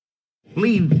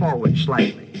Lean forward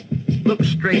slightly. Look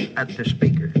straight at the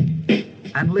speaker.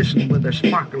 And listen with a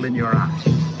sparkle in your eye,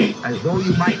 as though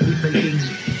you might be thinking,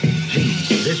 gee,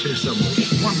 this is the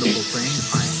most wonderful thing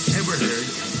I've ever heard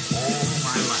in all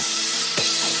my life.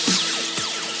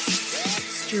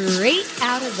 Straight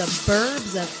out of the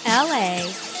burbs of L.A.,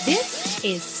 this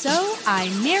is So I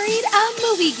Married a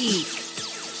Movie Geek.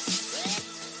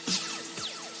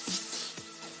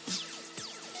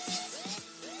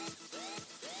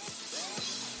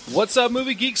 What's up,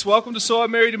 movie geeks? Welcome to So I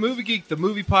Married a Movie Geek, the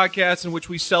movie podcast in which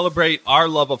we celebrate our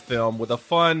love of film with a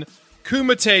fun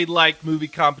Kumite-like movie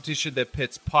competition that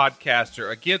pits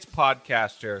podcaster against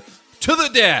podcaster to the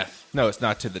death. No, it's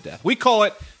not to the death. We call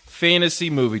it Fantasy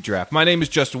Movie Draft. My name is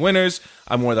Justin Winters.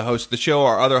 I'm one of the hosts of the show.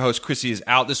 Our other host, Chrissy, is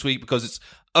out this week because it's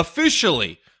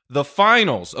officially the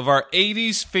finals of our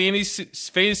 80s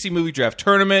fantasy movie draft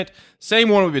tournament. Same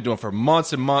one we've been doing for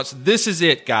months and months. This is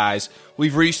it, guys.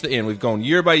 We've reached the end. We've gone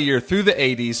year by year through the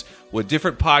 80s with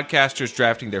different podcasters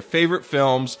drafting their favorite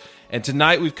films. And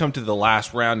tonight we've come to the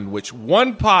last round in which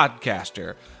one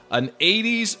podcaster, an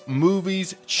 80s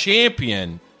movies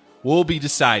champion, will be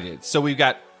decided. So we've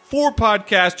got 4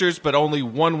 podcasters, but only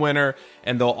one winner,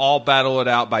 and they'll all battle it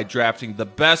out by drafting the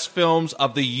best films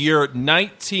of the year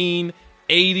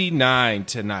 1989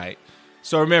 tonight.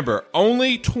 So remember,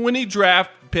 only 20 draft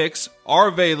picks are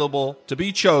available to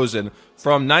be chosen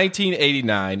from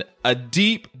 1989, a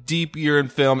deep, deep year in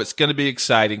film. It's going to be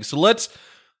exciting. So let's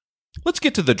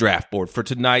get to the draft board for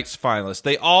tonight's finalists.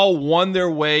 They all won their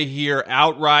way here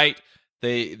outright.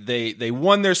 They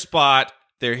won their spot.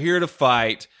 They're here to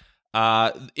fight.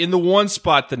 In the one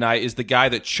spot tonight is the guy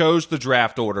that chose the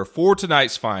draft order for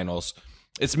tonight's finals.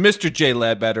 It's Mr. Jay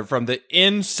Ledbetter from the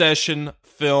In Session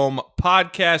Film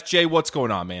Podcast. Jay, what's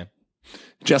going on, man?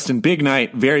 Justin, big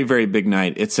night, very, very big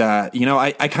night. It's, I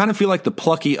kind of feel like the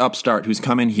plucky upstart who's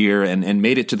come in here and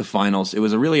made it to the finals. It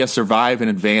was really a survive and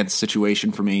advance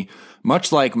situation for me,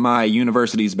 much like my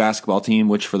university's basketball team,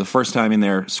 which for the first time in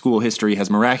their school history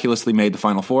has miraculously made the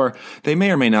Final Four. They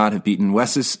may or may not have beaten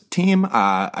Wes's team.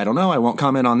 I don't know. I won't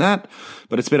comment on that,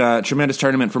 but it's been a tremendous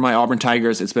tournament for my Auburn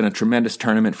Tigers. It's been a tremendous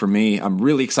tournament for me. I'm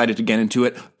really excited to get into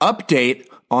it. Update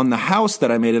on the house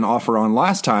that I made an offer on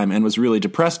last time and was really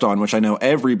depressed on, which I know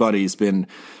everybody's been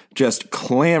just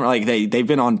like they've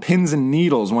been on pins and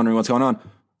needles wondering what's going on.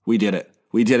 We did it.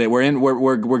 We did it.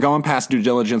 We're going past due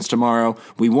diligence tomorrow.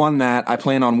 We won that. I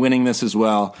plan on winning this as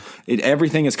well.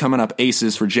 Everything is coming up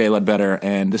aces for Jay Ledbetter,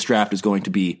 and this draft is going to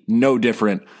be no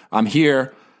different. I'm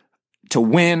here to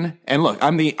win. And look,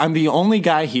 I'm the only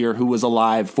guy here who was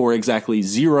alive for exactly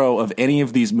 0 of any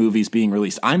of these movies being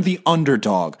released. I'm the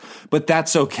underdog, but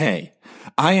that's okay.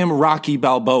 I am Rocky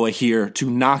Balboa here to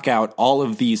knock out all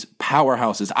of these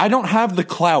powerhouses. I don't have the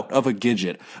clout of a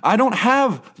Gidget. I don't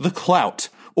have the clout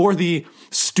or the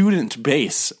student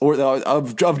base or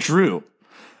of Drew.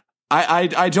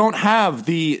 I don't have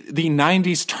the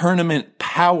 90s tournament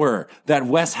power that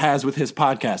Wes has with his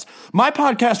podcast. My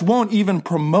podcast won't even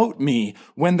promote me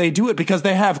when they do it because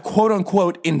they have quote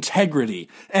unquote integrity.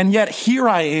 And yet here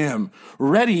I am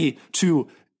ready to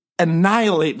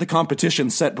annihilate the competition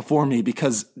set before me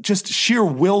because just sheer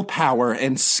willpower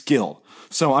and skill.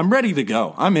 So I'm ready to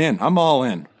go. I'm in. I'm all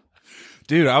in.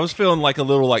 Dude, I was feeling like a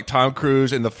little like Tom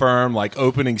Cruise in The Firm, like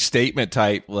opening statement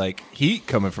type, like heat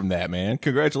coming from that, man.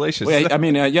 Congratulations. Wait,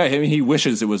 he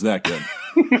wishes it was that good.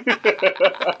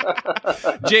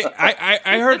 Jay,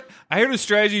 I heard a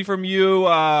strategy from you.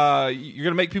 You're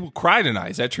gonna make people cry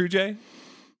tonight. Is that true, Jay?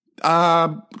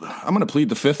 I'm gonna plead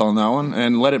the fifth on that one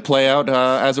and let it play out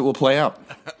as it will play out.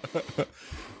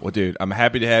 Well, dude, I'm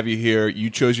happy to have you here. You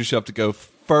chose yourself to go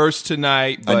first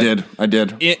tonight. I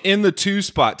did. In the 2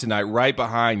 spot tonight, right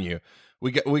behind you,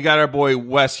 we got our boy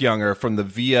Wes Younger from the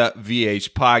Via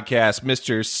VH podcast.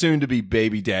 Mr. Soon-to-be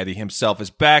baby daddy himself is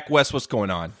back. Wes, what's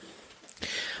going on?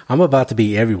 I'm about to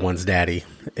be everyone's daddy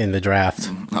in the draft.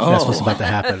 Oh. That's what's about to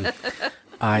happen.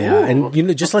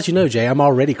 And just to let you know, Jay, I'm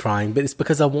already crying, but it's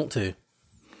because I want to,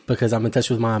 because I'm in touch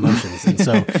with my emotions, and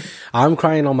so I'm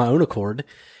crying on my own accord.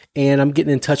 And I'm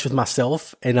getting in touch with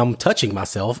myself, and I'm touching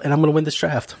myself, and I'm going to win this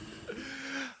draft.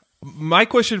 My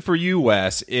question for you,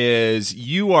 Wes, is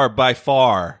you are by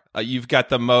far, you've got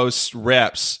the most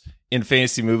reps in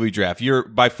fantasy movie draft. You're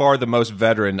by far the most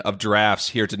veteran of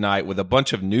drafts here tonight with a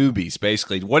bunch of newbies,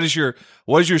 basically. What is your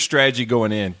strategy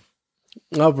going in?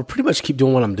 We'll pretty much keep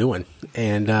doing what I'm doing.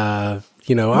 And,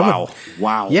 Wow.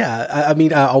 Yeah. I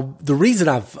mean, the reason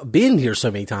I've been here so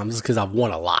many times is because I've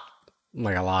won a lot.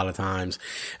 Like a lot of times.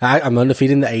 I'm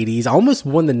undefeated in the 80s. I almost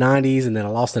won the 90s, and then I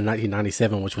lost in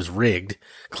 1997, which was rigged,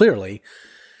 clearly.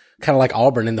 Kind of like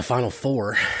Auburn in the Final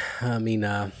Four. I mean,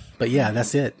 But yeah,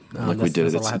 that's it. Look, we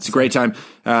did it. It's a great time.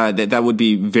 That would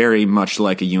be very much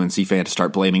like a UNC fan to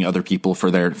start blaming other people for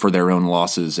their own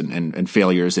losses and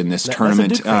failures in this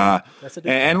tournament.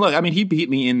 And look, I mean, he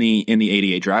beat me in the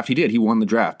 88 draft. He did. He won the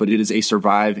draft, but it is a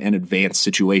survive and advance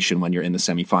situation when you're in the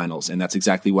semifinals, and that's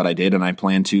exactly what I did. And I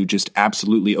plan to just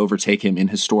absolutely overtake him in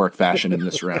historic fashion in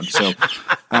this round. So,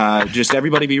 just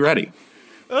everybody be ready.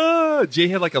 Jay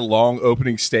had like a long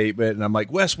opening statement, and I'm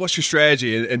like, Wes, what's your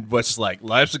strategy? And Wes is like,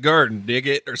 life's a garden, dig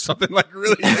it, or something like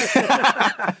really.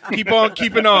 Keep on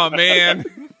keeping on, man.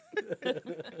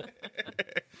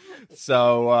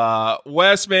 So,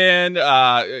 Wes, man,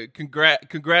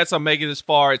 congrats on making this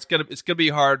far. It's gonna be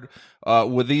hard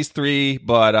with these three,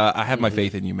 but I have my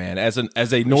faith in you, man. As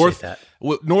a North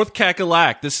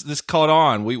Cackalack, this caught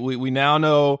on. We now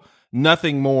know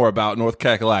nothing more about North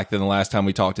Cackalack than the last time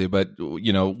we talked to you. But,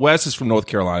 you know, Wes is from North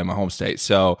Carolina, my home state.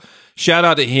 So shout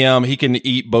out to him. He can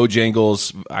eat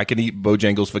Bojangles. I can eat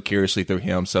Bojangles vicariously through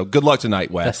him. So good luck tonight,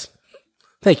 Wes. Yes.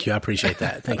 Thank you. I appreciate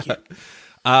that. Thank you.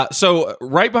 So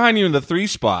right behind you in the 3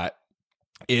 spot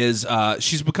is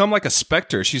she's become like a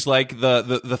specter. She's like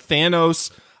the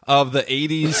Thanos of the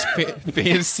 80s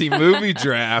fantasy movie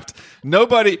draft.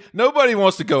 Nobody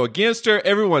wants to go against her.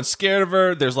 Everyone's scared of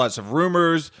her. There's lots of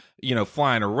rumors, you know,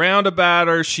 flying around about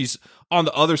her. She's on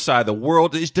the other side of the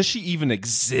world. Does she even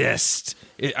exist?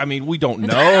 I mean, we don't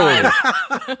know.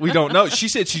 We don't know. She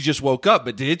said she just woke up,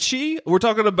 but did she? We're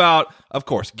talking about, of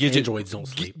course, Gidget. Androids don't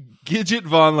sleep. Gidget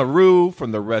Von LaRue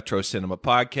from the Retro Cinema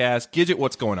Podcast. Gidget,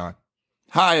 what's going on?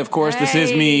 Hi, of course, This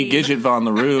is me, Gidget Von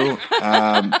LaRue.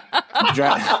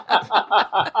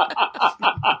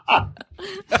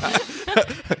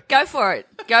 Go for it.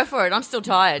 I'm still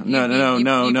tired. No,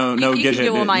 Gidget. You can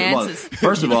do all my answers. Well,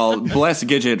 first of all, bless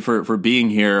Gidget for being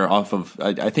here off of,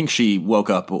 I think she woke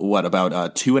up, about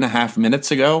 2.5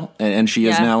 minutes ago, and she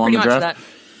is now on the draft?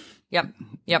 That.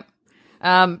 Yep.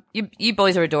 You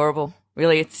boys are adorable.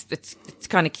 Really, it's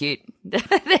kind of cute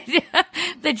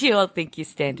that you all think you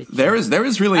stand a chance. There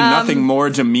is really nothing more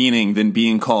demeaning than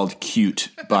being called cute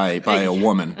by a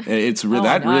woman. It's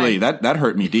that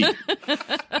hurt me deep.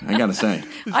 I gotta say,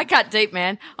 I cut deep,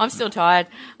 man. I'm still tired.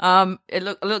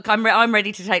 Look, I'm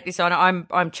ready to take this on.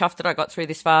 I'm chuffed that I got through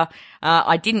this far.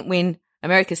 I didn't win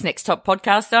America's Next Top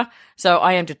Podcaster, so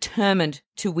I am determined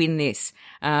to win this.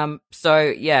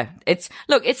 So yeah, it's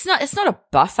not a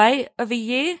buffet of a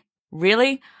year.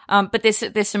 Really, but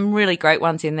there's some really great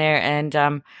ones in there, and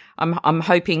I'm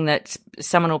hoping that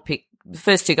someone will pick. The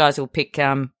first 2 guys will pick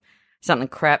something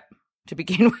crap to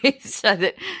begin with, so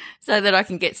that I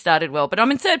can get started well. But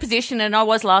I'm in 3rd position, and I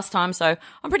was last time, so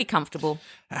I'm pretty comfortable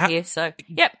here. So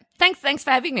yep, thanks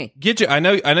for having me. Gidget, I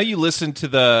know you listened to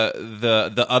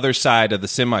the other side of the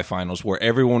semifinals where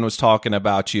everyone was talking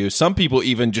about you. Some people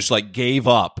even just like gave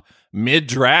up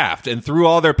mid-draft and threw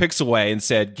all their picks away and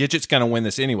said, Gidget's going to win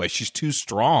this anyway. She's too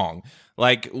strong.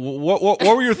 Like, what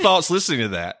were your thoughts listening to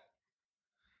that?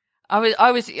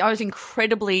 I was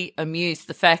incredibly amused.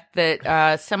 The fact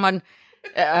that someone,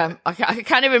 I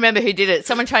can't even remember who did it.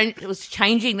 Someone was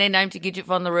changing their name to Gidget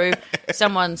Von LaRue.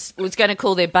 Someone was going to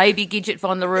call their baby Gidget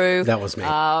Von LaRue. That was me.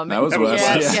 That was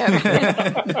Wes.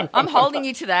 Yeah. I'm holding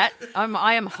you to that.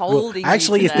 I am holding. Well,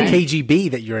 actually, you to it's that. the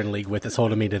KGB that you're in league with that's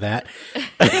holding me to that.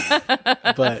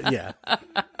 But yeah.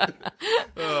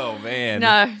 Oh man.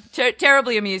 No,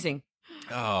 terribly amusing.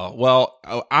 Oh, well,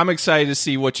 I'm excited to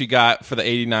see what you got for the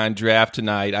 89 draft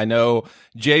tonight. I know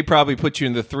Jay probably put you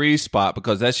in the 3 spot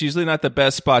because that's usually not the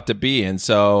best spot to be in.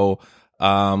 So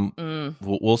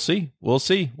we'll see. We'll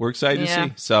see. We're excited to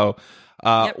see. So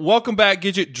welcome back,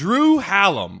 Gidget. Drew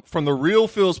Hallam from the Real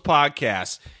Feels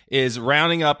Podcast is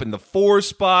rounding up in the 4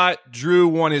 spot. Drew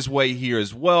won his way here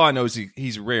as well. I know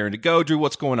he's raring to go. Drew,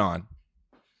 what's going on?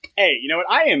 Hey, you know what?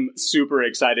 I am super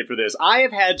excited for this. I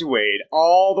have had to wait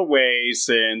all the way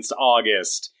since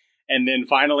August. And then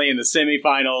finally in the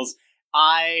semifinals,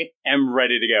 I am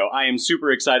ready to go. I am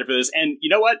super excited for this. And you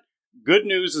know what? Good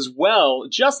news as well.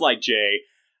 Just like Jay,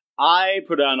 I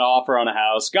put on an offer on a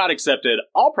house, got accepted.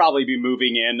 I'll probably be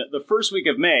moving in the first week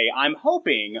of May. I'm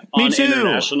hoping on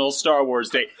International Star Wars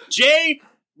Day. Jay,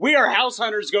 we are house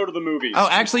hunters. Go to the movies. Oh,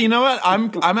 actually, you know what?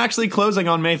 I'm actually closing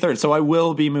on May 3rd, so I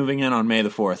will be moving in on May the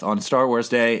 4th on Star Wars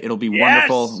Day. It'll be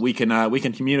wonderful. We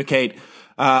can communicate.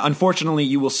 Unfortunately,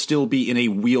 you will still be in a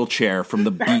wheelchair from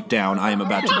the beatdown I am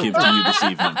about to give to you this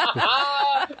evening.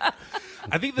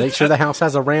 Make sure the house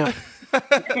has a ramp. I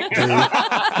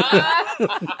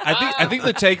think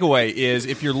the takeaway is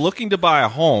if you're looking to buy a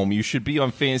home, you should be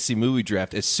on Fantasy Movie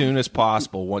Draft as soon as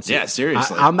possible.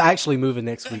 Seriously. I'm actually moving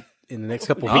next week. in the next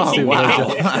couple of weeks. Oh, too. wow.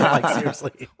 Like,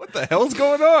 seriously. What the hell's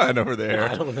going on over there?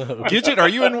 I don't know. Gidget,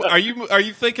 are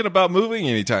you thinking about moving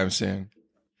anytime soon?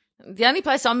 The only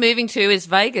place I'm moving to is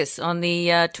Vegas on the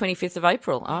 25th of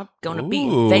April. I'm going to be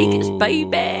Ooh. Vegas,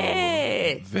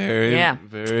 baby.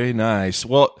 Very nice.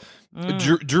 Well,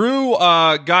 Drew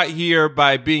got here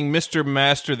by being Mr.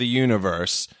 Master of the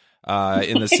Universe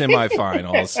in the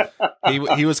semifinals.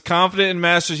 He was confident in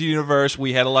Masters of the Universe.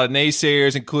 We had a lot of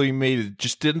naysayers, including me, that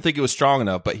just didn't think it was strong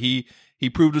enough, but he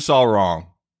proved us all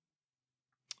wrong.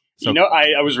 So,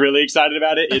 I was really excited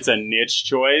about it. It's a niche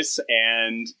choice,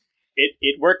 and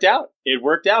it worked out. It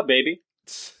worked out, baby.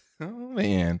 oh,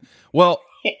 man. Well,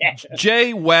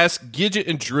 Jay, Wes, Gidget,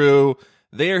 and Drew,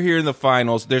 they are here in the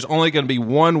finals. There's only going to be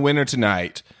one winner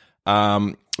tonight,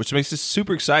 which makes this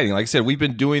super exciting. Like I said, we've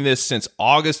been doing this since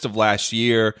August of last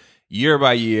year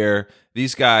by year.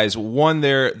 These guys won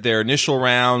their initial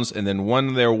rounds and then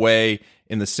won their way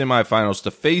in the semifinals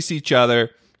to face each other.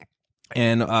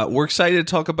 And we're excited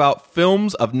to talk about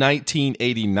films of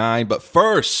 1989. But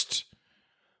first,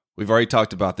 we've already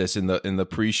talked about this in the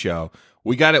pre-show.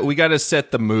 We got to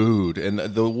set the mood, and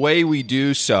the way we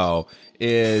do so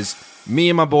is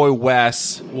me and my boy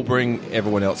Wes will bring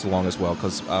everyone else along as well,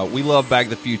 because we love Back to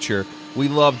the Future. We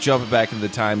love jumping back into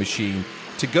the time machine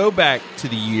to go back to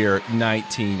the year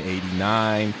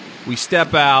 1989. We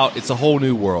step out; it's a whole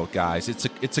new world, guys.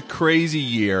 It's a crazy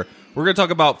year. We're gonna talk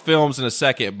about films in a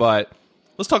second, but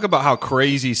let's talk about how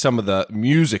crazy some of the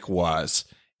music was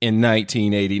in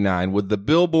 1989 with the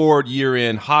Billboard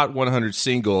year-end Hot 100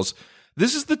 singles.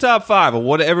 This is the top 5 of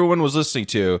what everyone was listening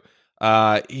to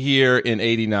here in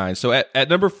 89. So at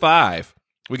number 5,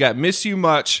 we got Miss You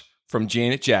Much from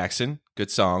Janet Jackson.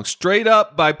 Good song. Straight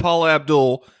Up by Paula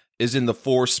Abdul is in the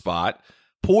 4th spot.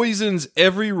 Poison's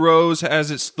Every Rose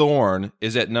Has Its Thorn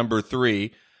is at number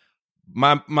 3.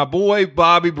 My boy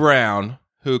Bobby Brown,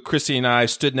 who Chrissy and I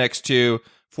stood next to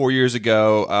 4 years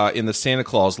ago in the Santa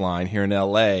Claus line here in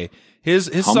L.A., his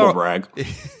Humble song, brag.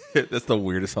 That's the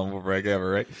weirdest humble brag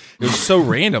ever, right? It was so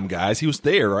random, guys. He was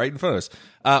there right in front of us.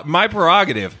 My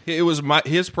prerogative. It was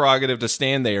his prerogative to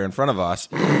stand there in front of us.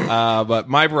 But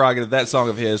my prerogative, that song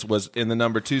of his, was in the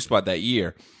number 2 spot that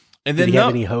year. And then Did he have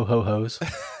any ho-ho-hos?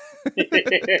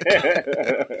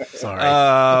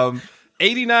 Sorry.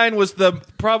 89 was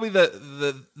probably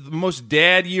the most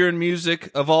dad year in music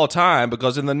of all time,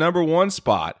 because in the number 1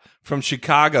 spot from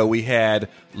Chicago, we had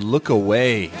Look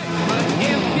Away.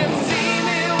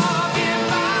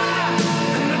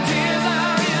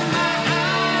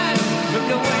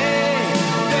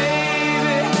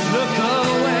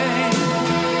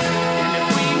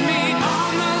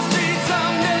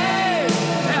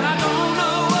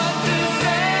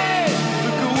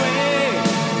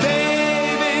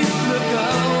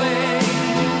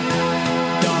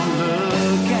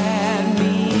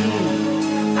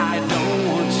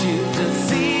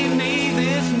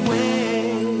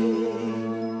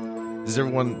 Does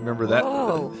everyone remember that?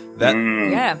 Oh.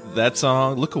 Yeah. That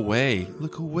song, Look Away,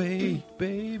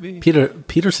 baby.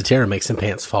 Peter Cetera makes some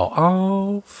pants fall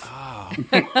off.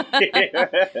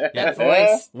 That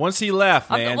voice. Once he left,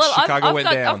 man, Chicago went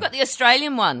down. I've got the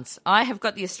Australian ones. I have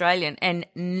got the Australian, and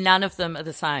none of them are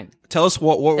the same. Tell us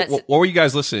what were you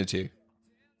guys listening to?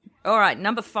 All right,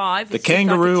 number 5. The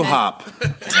Kangaroo Hop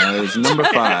is number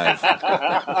 5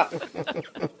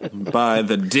 by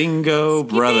the Dingo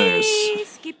Brothers.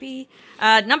 Skippy.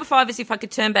 Number 5 is If I Could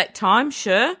Turn Back Time,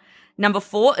 sure. Number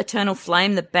 4, Eternal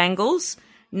Flame, the Bangles.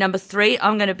 Number 3,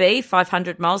 I'm Gonna Be,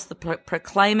 500 Miles, the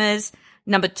Proclaimers.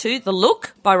 Number 2, The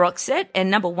Look by Roxette. And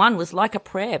number 1 was Like a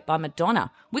Prayer by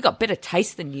Madonna. We got better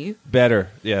taste than you. Better.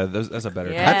 Yeah, that's a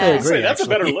better Yeah. I have to agree. That's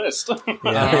actually. a better list.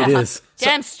 Yeah, it is.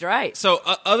 Damn straight. So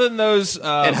other than those...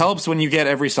 It helps when you get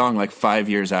every song like 5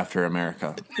 years after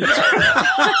America. This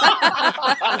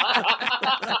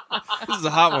is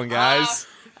a hot one, guys.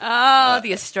 Oh,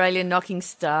 the Australian knocking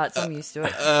starts. I'm used to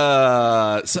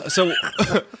it. So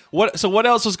what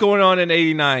else was going on in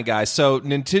 89, guys? So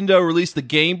Nintendo released the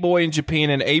Game Boy in Japan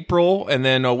in April, and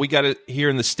then we got it here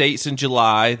in the States in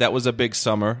July. That was a big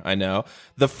summer, I know.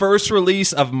 The first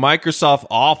release of Microsoft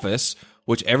Office,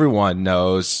 which everyone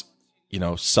knows,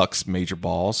 sucks major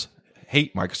balls.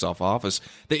 Hate Microsoft Office.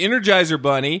 The Energizer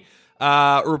Bunny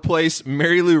replaced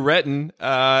Mary Lou Retton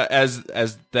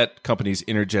as that company's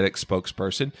energetic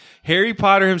spokesperson. Harry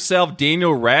Potter himself,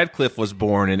 Daniel Radcliffe, was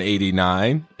born in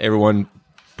 89. Everyone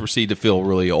proceeded to feel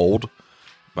really old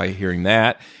by hearing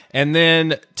that. And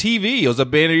then TV. It was a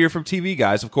banner year from TV,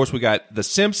 guys. Of course, we got The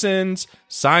Simpsons,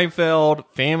 Seinfeld,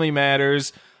 Family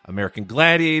Matters, American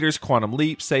Gladiators, Quantum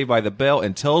Leap, Saved by the Bell,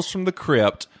 and Tales from the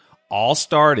Crypt all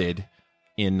started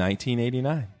in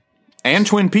 1989. And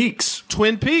Twin Peaks.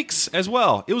 Twin Peaks as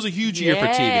well. It was a huge year for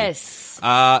TV. Yes.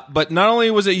 But not only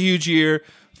was it a huge year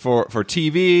for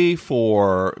TV,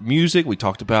 for music, we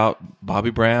talked about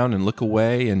Bobby Brown and Look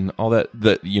Away and all that,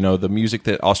 the music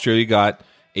that Australia got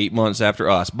 8 months after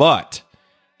us. But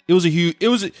it was a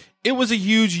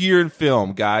huge year in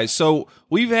film, guys. So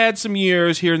we've had some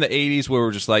years here in the 80s where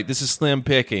we're just like, this is slim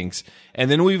pickings.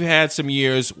 And then we've had some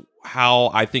years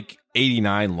how I think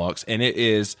 89 looks, and it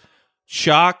is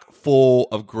chock full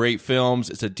of great films.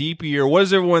 It's a deep year. What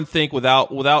does everyone think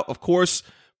without of course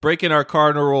breaking our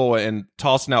cardinal rule and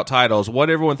tossing out titles? What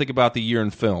does everyone think about the year in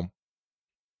film?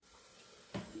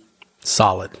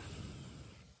 Solid.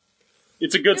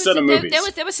 It's a good set of movies.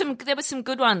 There were some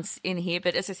good ones in here,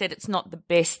 but as I said, it's not the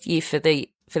best year for the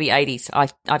 80s.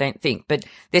 I don't think, but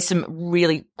there's some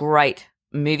really great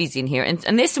movies in here,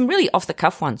 and there's some really off the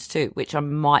cuff ones too, which I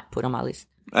might put on my list.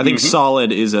 I think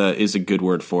solid is a good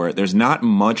word for it. There's not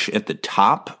much at the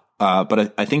top,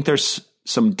 but I think there's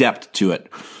some depth to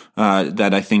it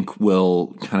that I think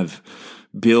will kind of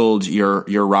build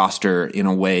your roster in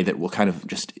a way that will kind of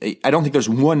just. I don't think there's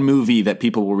one movie that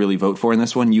people will really vote for in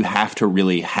this one. You have to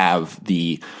really have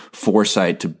the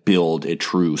foresight to build a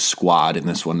true squad in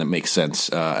this one that makes sense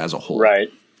as a whole.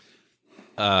 Right.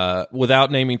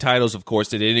 Without naming titles, of course,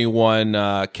 did anyone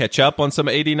catch up on some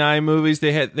 89 movies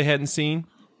they hadn't seen?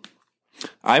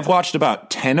 I've watched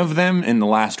about 10 of them in the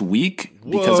last week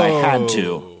because I had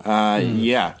to.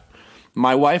 Yeah.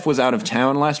 My wife was out of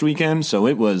town last weekend, so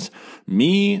it was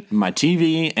me, my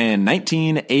TV, and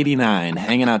 1989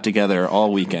 hanging out together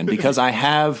all weekend because I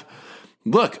have...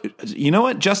 Look, you know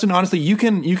what, Justin, honestly, you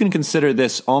can consider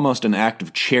this almost an act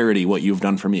of charity, what you've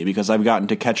done for me, because I've gotten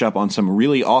to catch up on some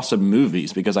really awesome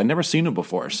movies because I've never seen them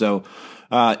before. So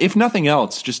if nothing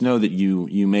else, just know that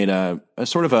you made a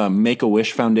sort of a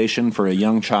Make-A-Wish Foundation for a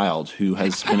young child who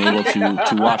has been able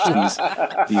to watch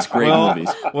these great movies.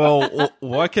 Well,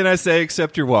 what can I say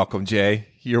except you're welcome, Jay.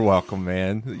 You're welcome,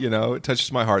 man. You know, it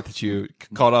touches my heart that you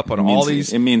caught up on all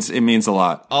these. It means a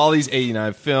lot. All these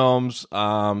 89 films.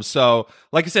 So,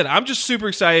 like I said, I'm just super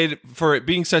excited for it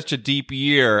being such a deep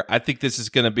year. I think this is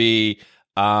going to be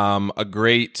a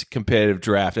great competitive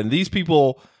draft. And these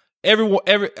people,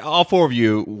 all four of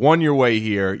you won your way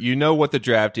here. You know what the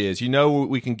draft is. You know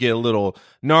we can get a little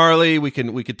gnarly. We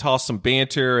could toss some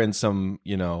banter and some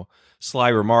sly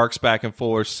remarks back and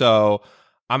forth. So.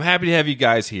 I'm happy to have you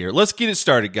guys here. Let's get it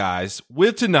started, guys.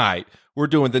 With tonight, we're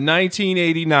doing the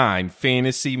 1989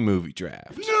 Fantasy Movie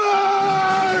Draft.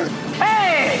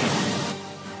 Hey!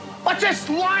 What's this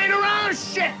lying around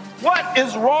shit? What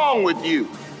is wrong with you?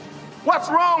 What's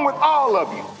wrong with all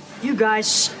of you? You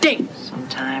guys stink.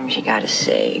 Sometimes you gotta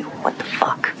say, what the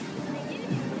fuck?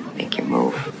 Make your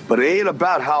move. But it ain't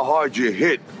about how hard you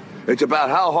hit. It's about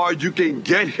how hard you can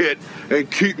get hit and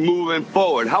keep moving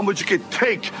forward. How much you can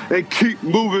take and keep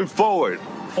moving forward.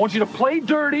 I want you to play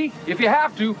dirty if you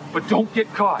have to, but don't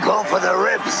get caught. Go for the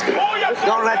ribs.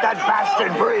 Don't let that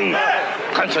bastard breathe.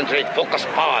 Concentrate, focus,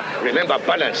 power. Remember,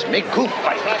 balance. Make cool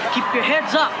fight. Keep your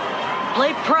heads up.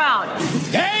 Play proud.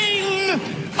 Game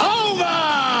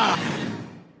over!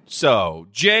 So,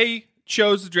 Jay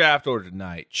chose the draft order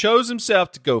tonight. Chose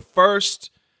himself to go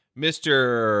first.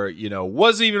 Mr.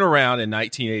 Wasn't even around in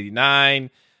 1989.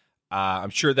 I'm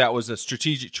sure that was a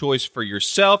strategic choice for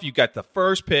yourself. You got the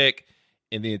first pick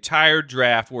in the entire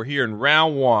draft. We're here in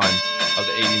round one of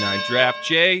the 89 draft.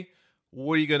 Jay,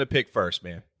 what are you going to pick first,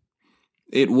 man?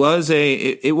 It was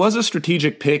a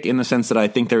strategic pick in the sense that I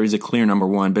think there is a clear number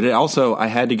one, but I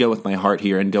had to go with my heart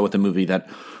here and go with a movie that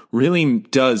really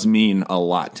does mean a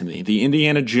lot to me. The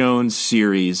Indiana Jones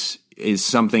series is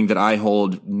something that I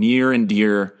hold near and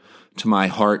dear to my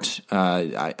heart.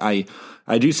 I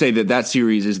do say that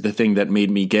series is the thing that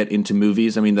made me get into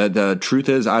movies. I mean, the truth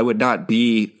is I would not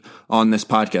be on this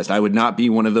podcast. I would not be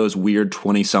one of those weird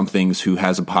 20-somethings who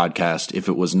has a podcast if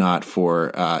it was not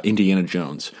for Indiana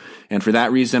Jones. And for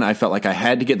that reason, I felt like I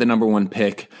had to get the number one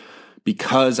pick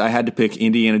because I had to pick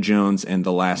Indiana Jones and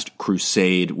The Last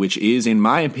Crusade, which is, in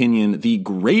my opinion, the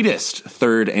greatest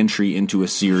third entry into a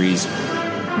series.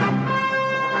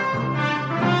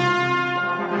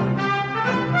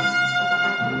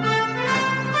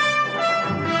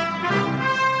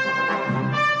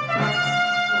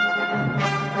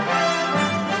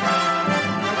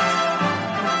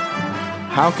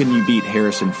 How can you beat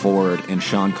Harrison Ford and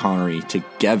Sean Connery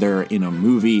together in a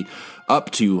movie up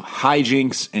to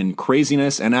hijinks and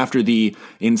craziness? And after the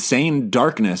insane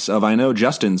darkness of, I know,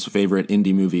 Justin's favorite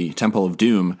indie movie, Temple of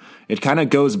Doom, it kind of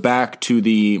goes back to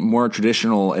the more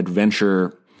traditional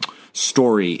adventure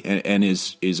story and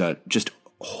is just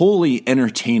wholly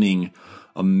entertaining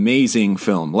amazing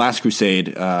film. Last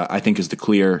Crusade, I think, is the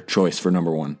clear choice for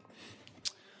number one.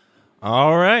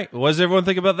 All right. What does everyone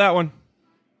think about that one?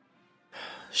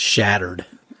 Shattered.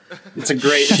 It's a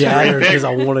great Shattered because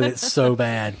I wanted it so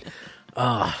bad.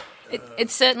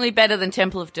 It's certainly better than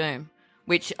Temple of Doom,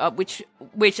 which I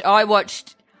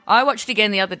watched. I watched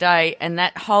again the other day, and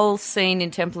that whole scene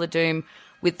in Temple of Doom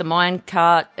with the mine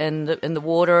cart and the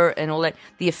water and all that,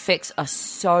 the effects are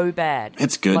so bad.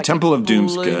 It's good. Temple of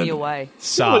Doom's blew good. Me away.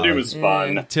 Temple of Doom is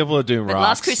fun. Temple of Doom But rocks.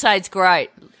 Last Crusade's great.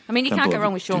 I mean, you Temple can't go of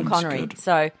wrong with Sean Doom's Connery. good.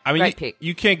 So, I mean, great pick.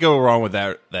 you can't go wrong with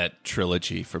that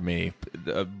trilogy for me.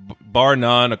 Bar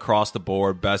none, across the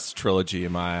board, best trilogy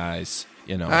in my eyes.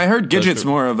 You know, I heard Gidget's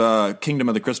more of a Kingdom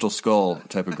of the Crystal Skull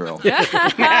type of girl. No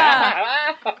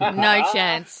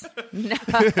chance.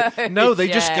 No, they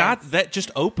just chance. got that just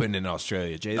opened in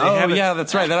Australia, Jay. They Oh, haven't- yeah,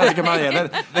 that's right. That hasn't come out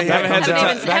yet.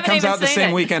 That comes out the seen same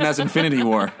it. weekend as Infinity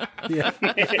War. No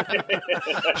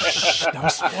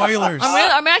spoilers.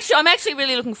 I'm actually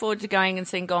really looking forward to going and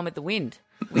seeing Gone with the Wind,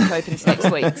 which opens next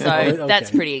week. So Okay.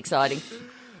 that's pretty exciting.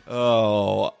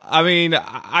 Oh, I mean,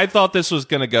 I thought this was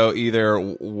going to go either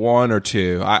one or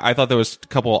two. I thought there was a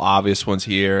couple obvious ones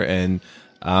here, and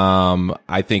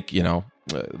I think The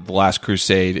Last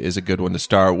Crusade is a good one to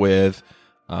start with.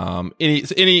 I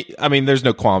mean, there's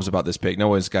no qualms about this pick. No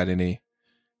one's got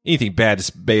anything bad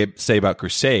to say about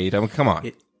Crusade. I mean, come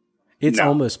on. It's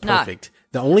almost No. perfect.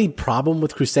 The only problem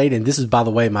with Crusade, and this is, by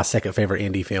the way, my second favorite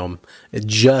Indy film,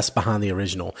 just behind the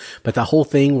original, but the whole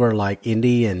thing where like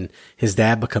Indy and his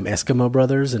dad become Eskimo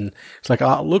brothers, and it's like,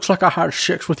 oh, it looks like I had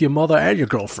sex with your mother and your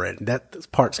girlfriend. That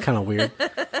part's kind of weird.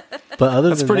 But other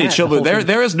That's than pretty that, chill. the But whole thing-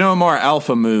 there is no more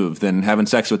alpha move than having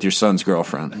sex with your son's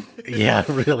girlfriend. yeah,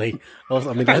 really.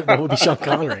 I mean, that would be Sean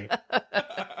Connery.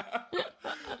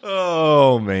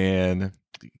 Oh, man.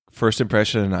 First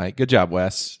impression tonight. Good job,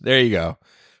 Wes. There you go.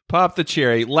 Pop the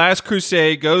cherry. Last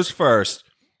Crusade goes first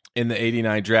in the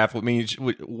 89 draft, which means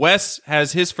Wes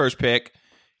has his first pick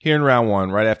here in round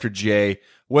one, right after Jay.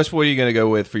 Wes, what are you going to go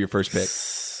with for your first pick?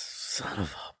 Son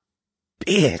of a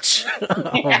bitch.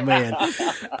 Oh, man.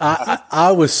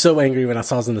 I was so angry when I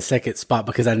saw it was in the second spot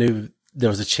because I knew there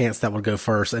was a chance that would go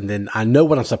first. And then I know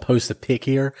what I'm supposed to pick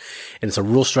here. And it's a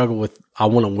real struggle with, I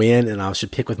want to win and I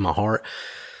should pick with my heart.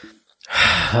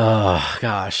 Oh,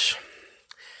 gosh.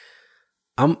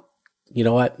 You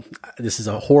know what? This is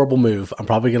a horrible move. I'm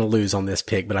probably going to lose on this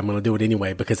pick, but I'm going to do it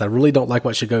anyway because I really don't like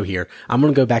what should go here. I'm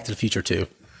going to go Back to the Future 2.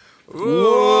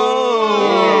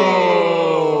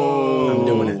 Whoa! I'm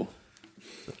doing it.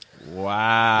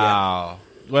 Wow.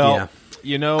 Well,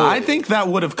 I think that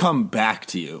would have come back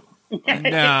to you. No,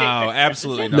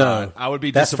 absolutely not. No. I would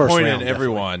be That's first disappointed round, in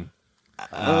everyone.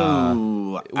 I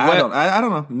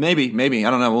don't know. Maybe. I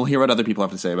don't know. We'll hear what other people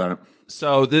have to say about it.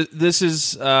 So this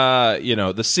is,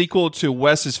 the sequel to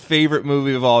Wes's favorite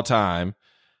movie of all time.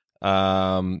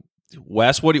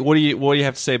 Wes, what do you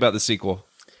have to say about the sequel?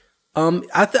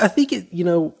 I think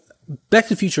it, Back to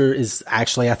the Future is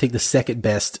actually, I think, the second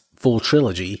best full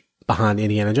trilogy behind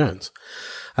Indiana Jones.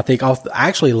 I think I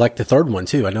actually like the third one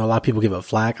too. I know a lot of people give it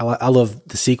flack. I love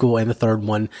the sequel and the third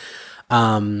one.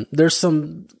 There's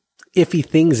some iffy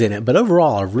things in it, but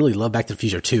overall, I really love Back to the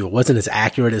Future 2. It wasn't as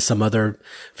accurate as some other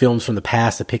films from the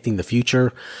past depicting the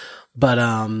future, but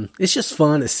it's just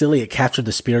fun. It's silly. It captured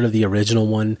the spirit of the original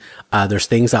one. There's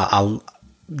things I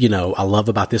love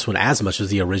about this one as much as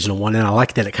the original one, and I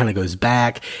like that it kind of goes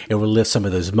back. It relives some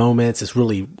of those moments. It's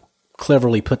really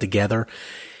cleverly put together.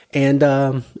 And,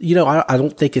 I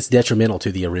don't think it's detrimental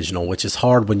to the original, which is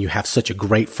hard when you have such a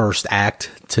great first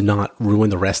act to not ruin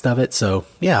the rest of it. So,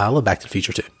 yeah, I love Back to the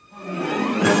Future too.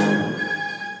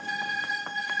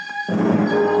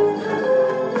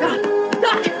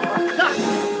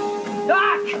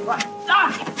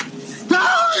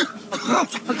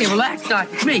 Okay, relax, Doc.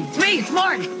 It's me. It's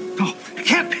Martin. No, it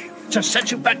can't be. Just sent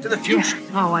you back to the future.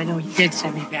 Oh, I know you did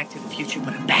send me back to the future,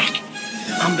 but I'm back.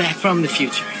 I'm back from the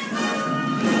future.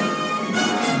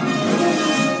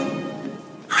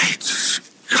 Great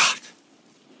Scott.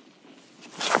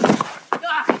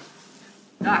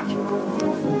 Doc,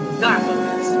 look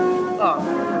at this.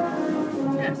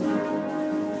 Oh. Yes.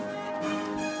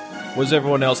 What does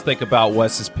everyone else think about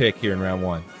Wes's pick here in round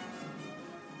one?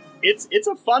 It's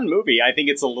a fun movie. I think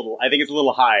it's a little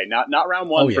high. Not round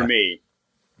one for me,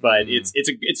 but it's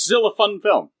still a fun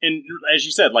film. And as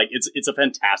you said, like it's a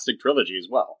fantastic trilogy as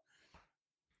well.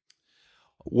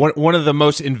 One of the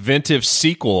most inventive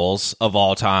sequels of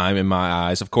all time in my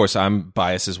eyes. Of course, I'm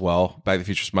biased as well. Back to the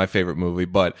Future is my favorite movie,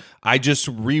 but I just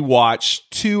rewatched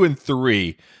 2 and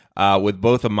 3 with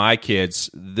both of my kids.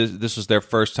 This was their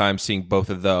first time seeing both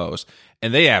of those,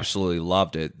 and they absolutely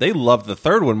loved it. They loved the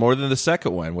third one more than the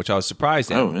second one, which I was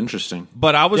surprised at. Oh, interesting.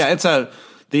 But I was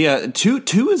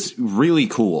two is really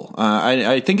cool.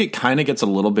 I think it kind of gets a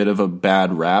little bit of a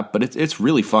bad rap, but it's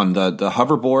really fun. The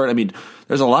hoverboard. I mean,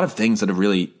 there's a lot of things that have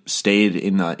really stayed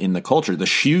in the culture. The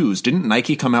shoes. Didn't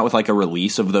Nike come out with like a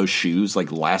release of those shoes like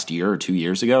last year or 2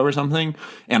 years ago or something?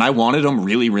 And I wanted them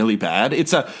really, really bad.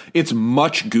 It's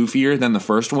much goofier than the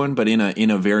first one, but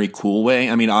in a very cool way.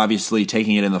 I mean, obviously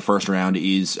taking it in the first round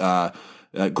is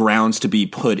grounds to be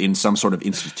put in some sort of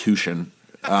institution.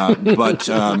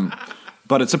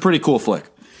 But it's a pretty cool flick.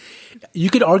 You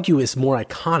could argue it's more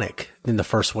iconic than the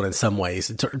first one in some ways,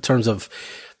 in terms of,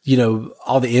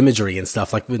 all the imagery and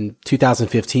stuff. Like in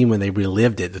 2015, when they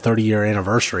relived it, the 30-year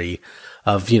anniversary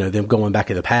of, them going back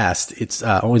in the past, it's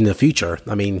in the future.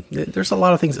 I mean, there's a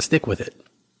lot of things that stick with it.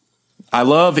 I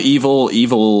love evil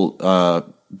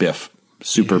Biff.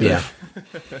 Super Biff.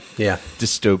 Yeah.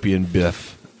 Dystopian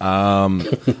Biff.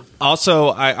 Also,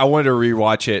 I wanted to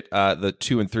rewatch it, the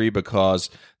 2 and 3, because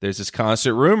there's this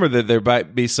constant rumor that there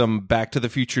might be some Back to the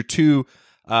Future 2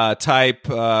 type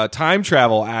time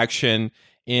travel action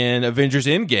in Avengers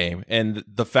Endgame, and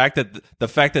the fact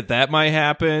that might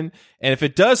happen, and if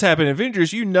it does happen in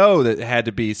Avengers, that it had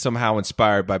to be somehow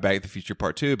inspired by Back to the Future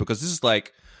Part 2, because this is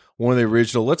like one of the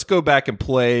original. Let's go back and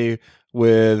play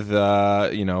with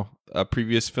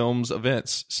previous films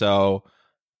events. So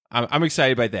I'm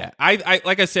excited by that. I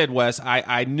like I said, Wes,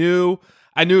 I knew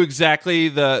exactly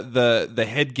the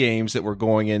head games that were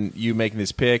going in you making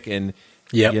this pick, and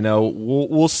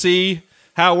we'll see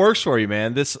how it works for you,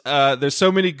 man. There's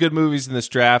so many good movies in this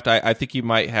draft. I think you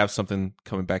might have something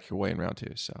coming back your way in round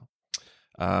 2. So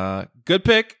good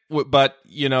pick, but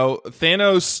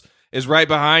Thanos is right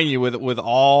behind you with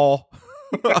all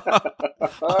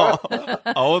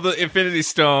all the Infinity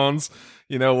Stones.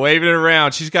 Waving it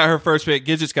around. She's got her first pick.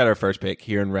 Gidget's got her first pick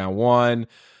here in round 1.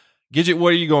 Gidget,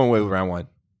 what are you going with round 1?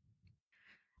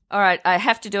 All right, I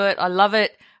have to do it. I love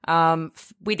it.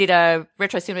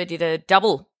 Retro Cinema did a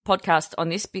double podcast on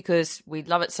this because we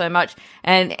love it so much,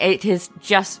 and it has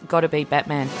just got to be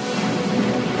Batman.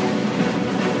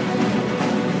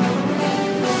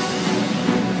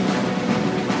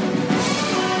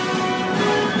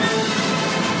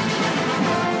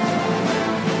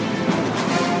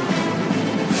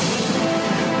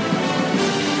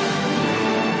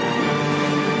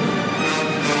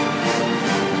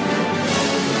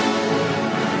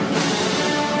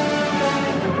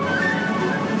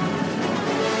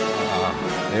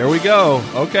 There we go.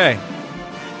 Okay.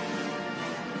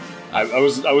 I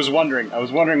was wondering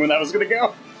when that was going to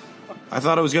go. I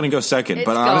thought I was going to go second,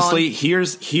 but honestly,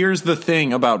 here's the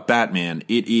thing about Batman.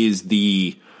 It is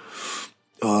the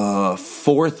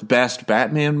fourth best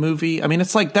Batman movie. I mean,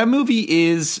 it's like that movie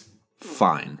is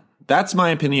fine. That's my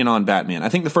opinion on Batman. I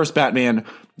think the first Batman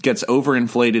gets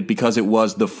overinflated because it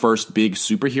was the first big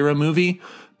superhero movie.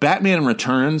 Batman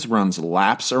Returns runs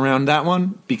laps around that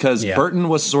one because Burton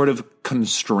was sort of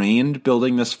constrained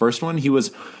building this first one.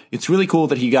 It's really cool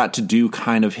that he got to do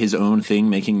kind of his own thing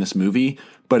making this movie,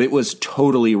 but it was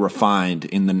totally refined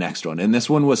in the next one. And this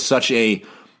one was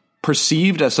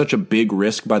perceived as such a big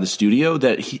risk by the studio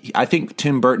that I think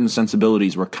Tim Burton's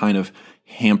sensibilities were kind of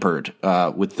hampered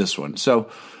with this one.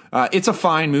 So it's a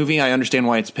fine movie. I understand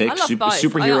why it's picked.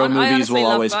 Superhero movies will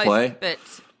always play.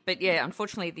 But yeah,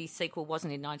 unfortunately, the sequel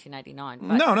wasn't in 1989.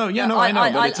 But I know.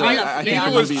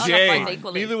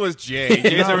 Neither was Jay.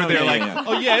 Jay's over there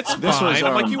oh yeah, it's fine.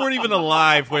 I'm like, you weren't even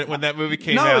alive when that movie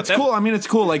came out. No, it's cool. I mean, it's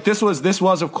cool. Like this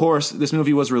was of course, this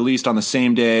movie was released on the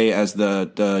same day as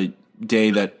the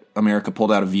day that America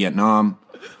pulled out of Vietnam.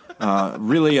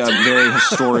 Really a very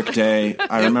historic day.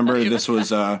 I remember this was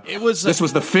the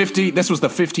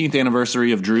 15th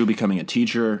anniversary of Drew becoming a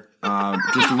teacher.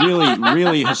 Just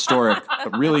really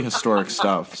historic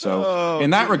stuff. So in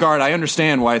that regard, I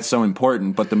understand why it's so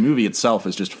important, but the movie itself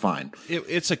is just fine.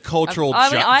 It's a cultural I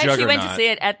actually juggernaut. went to see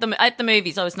it at the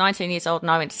movies. I was 19 years old and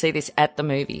I went to see this at the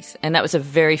movies, and that was a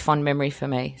very fond memory for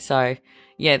me. So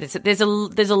yeah, there's a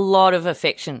lot of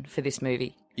affection for this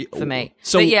movie. For me,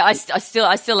 but yeah, I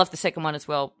still love the second one as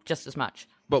well, just as much.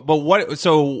 But what?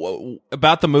 So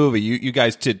about the movie, you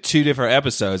guys did 2 different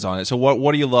episodes on it. So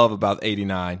what do you love about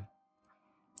 89?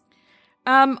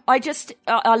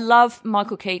 I love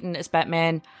Michael Keaton as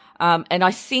Batman, and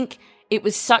I think it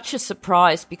was such a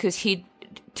surprise because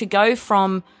to go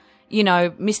from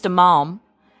Mr. Mom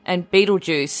and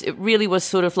Beetlejuice, it really was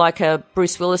sort of like a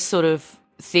Bruce Willis sort of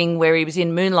thing where he was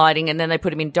in Moonlighting and then they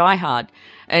put him in Die Hard.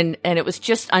 And it was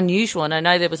just unusual. And I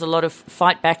know there was a lot of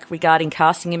fight back regarding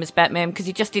casting him as Batman because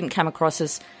he just didn't come across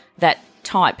as that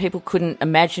type. People couldn't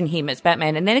imagine him as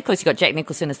Batman. And then, of course, you got Jack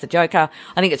Nicholson as the Joker.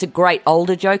 I think it's a great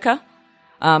older Joker.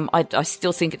 I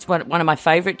still think it's one of my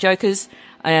favourite Jokers.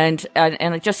 And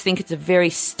I just think it's a very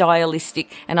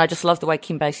stylistic, and I just love the way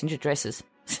Kim Basinger dresses.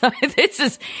 So it's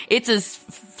as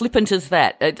flippant as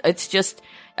that. It's just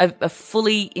a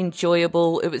fully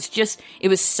enjoyable. It was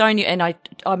so new, and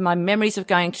my memories of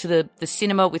going to the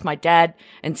cinema with my dad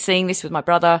and seeing this with my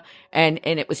brother, and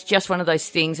it was just one of those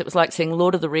things. It was like seeing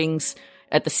Lord of the Rings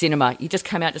at the cinema. You just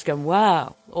came out just going,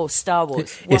 wow, or Star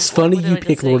Wars. It's funny you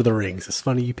pick Lord of the Rings. It's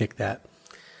funny you pick that.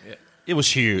 It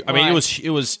was huge. I mean, it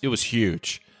was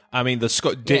huge. I mean,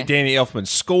 the Danny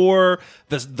Elfman's score,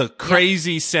 the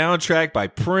crazy soundtrack by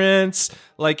Prince,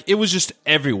 like it was just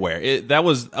everywhere. That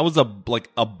was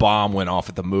a bomb went off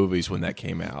at the movies when that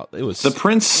came out. It was the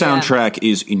Prince soundtrack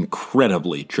is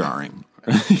incredibly jarring.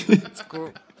 That's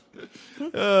cool.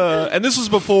 And this was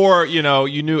before,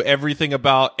 you knew everything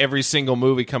about every single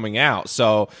movie coming out.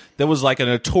 So there was like a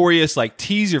notorious like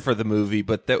teaser for the movie,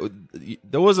 but there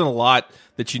wasn't a lot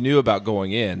that you knew about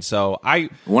going in. So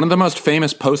one of the most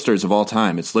famous posters of all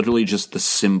time. It's literally just the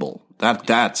symbol.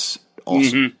 That's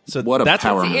awesome. Mm-hmm. So what a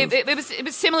power move. It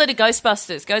was similar to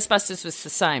Ghostbusters. Ghostbusters was the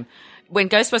same. When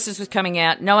Ghostbusters was coming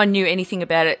out, no one knew anything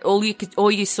about it. All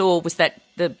you saw was that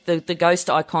the ghost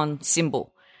icon symbol.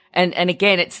 And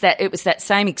again, it was that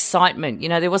same excitement.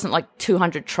 There wasn't like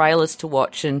 200 trailers to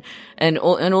watch and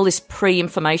all this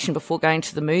pre-information before going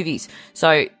to the movies.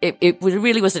 So it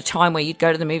really was a time where you'd go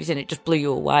to the movies and it just blew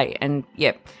you away. And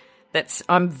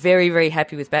I'm very, very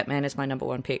happy with Batman as my number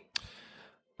one pick.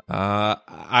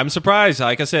 I'm surprised.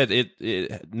 Like I said,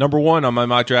 it number one on my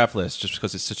mock draft list just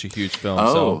because it's such a huge film.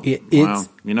 Oh, wow.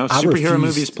 Superhero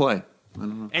movies play. I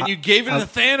don't know. And you gave it to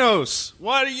Thanos.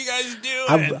 What are you guys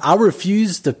doing? I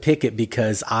refuse to pick it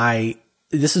because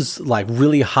this is like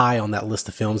really high on that list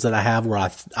of films that I have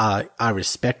where I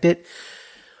respect it,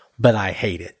 but I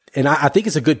hate it. And I think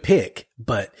it's a good pick,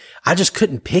 but I just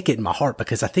couldn't pick it in my heart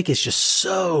because I think it's just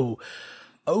so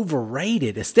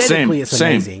overrated. Aesthetically, it's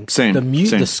amazing.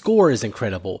 The score is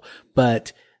incredible,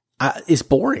 but it's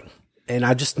boring. And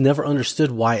I just never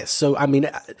understood why it's so. I mean,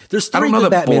 there's three good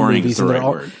Batman movies, and they're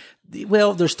all.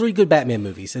 Well, there's 3 good Batman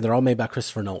movies, and they're all made by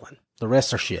Christopher Nolan. The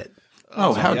rest are shit.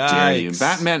 Oh, how dare you!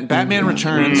 Batman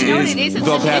Returns is the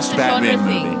best Batman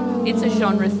movie. It's a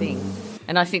genre thing,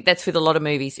 and I think that's with a lot of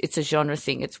movies. It's a genre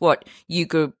thing. It's what you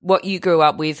grew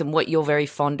up with, and what you're very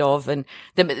fond of. And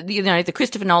the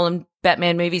Christopher Nolan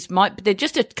Batman movies they're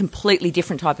just a completely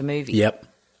different type of movie. Yep,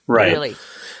 right. Really.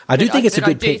 I do think it's a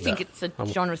good pick. I do think it's a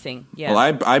genre thing. Yeah.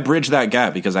 Well, I bridge that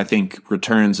gap because I think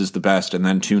Returns is the best, and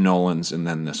then 2 Nolans, and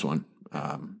then this one.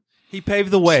 He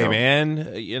paved the way,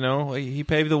 man. He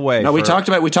paved the way. No, we talked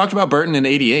about Burton in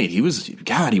 '88. He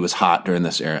was hot during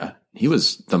this era. He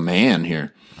was the man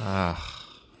here.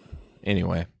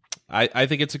 Anyway, I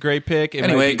think it's a great pick.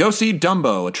 Go see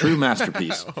Dumbo, a true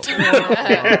masterpiece.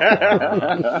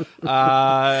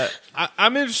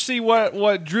 I'm interested to see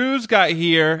what Drew's got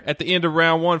here at the end of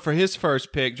round 1 for his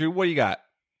first pick. Drew, what do you got?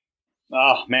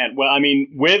 Oh, man. Well, I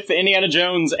mean, with Indiana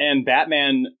Jones and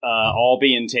Batman all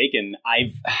being taken,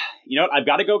 I've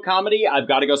got to go comedy. I've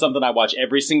got to go something I watch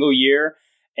every single year.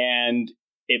 And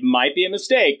it might be a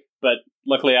mistake, but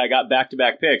luckily I got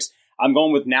back-to-back picks. I'm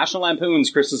going with National Lampoon's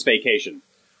Christmas Vacation.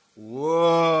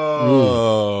 Whoa.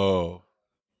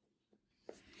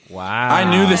 Wow.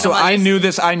 I knew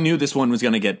this one was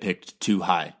going to get picked too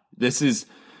high.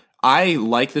 I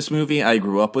like this movie. I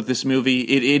grew up with this movie.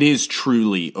 It is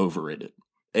truly overrated.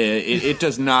 It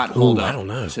does not hold up. I don't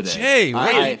know today.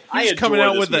 Jay, he's coming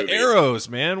out with the arrows,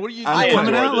 man. What are you doing?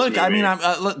 Coming out. Look, I mean,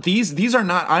 look, these are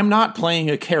not. I'm not playing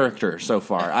a character so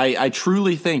far. I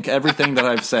truly think everything that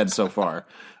I've said so far.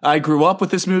 I grew up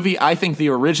with this movie. I think the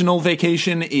original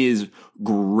Vacation is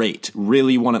great.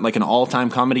 Really want it like an all-time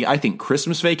comedy. I think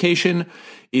Christmas Vacation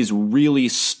is really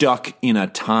stuck in a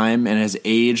time and has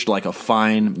aged like a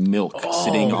fine milk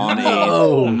sitting on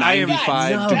a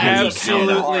 95 degree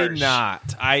Absolutely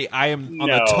not. I am on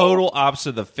the total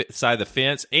opposite of the side of the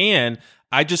fence. And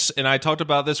I talked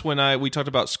about this when we talked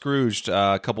about Scrooged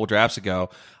a couple drafts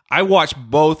ago. I watched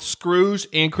both Scrooge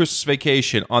and Christmas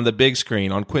Vacation on the big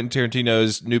screen on Quentin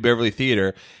Tarantino's New Beverly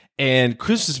Theater, and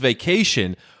Christmas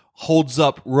Vacation holds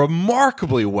up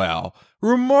remarkably well.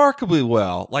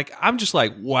 Like, I'm just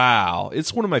like, wow,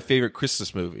 it's one of my favorite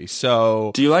Christmas movies.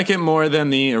 So, do you like it more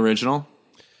than the original?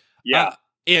 Yeah.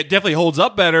 It definitely holds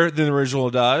up better than the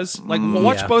original does. Like,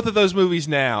 watch both of those movies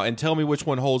now and tell me which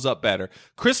one holds up better.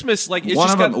 Christmas, like, it's one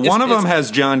just of them. One of them has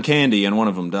John Candy, and one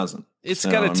of them doesn't. It's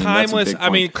got a timeless. I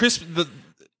mean,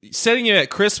 setting it at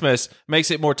Christmas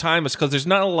makes it more timeless because there's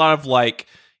not a lot of like,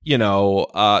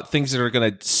 things that are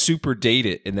going to super date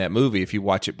it in that movie if you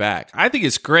watch it back. I think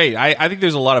it's great. I think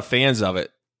there's a lot of fans of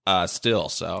it still.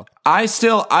 So I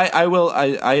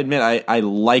admit I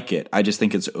like it. I just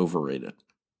think it's overrated.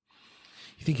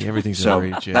 You think everything's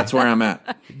overrated, Jay? That's where I'm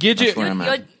at. That's where I'm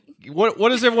at. What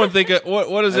does everyone think?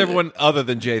 What does everyone other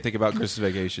than Jay think about Christmas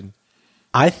Vacation?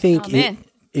 I think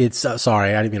it's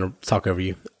sorry, I didn't mean to talk over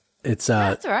you. It's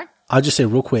that's all right. I'll just say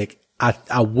real quick.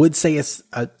 I would say it's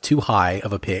too high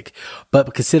of a pick,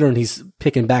 but considering he's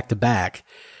picking back to back,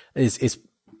 is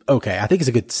okay. I think it's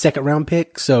a good second round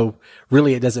pick. So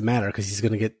really, it doesn't matter because he's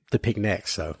going to get the pick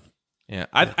next. So yeah,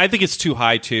 I think it's too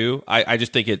high too. I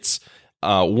just think it's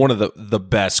one of the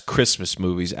best Christmas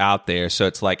movies out there. So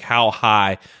it's like, how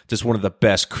high does one of the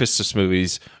best Christmas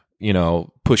movies,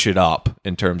 push it up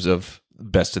in terms of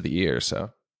best of the year? So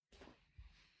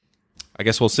I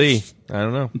guess we'll see. I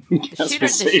don't know. The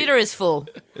shitter is full.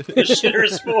 The shitter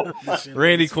is full.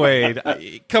 Randy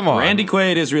Quaid. Come on. Randy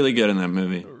Quaid is really good in that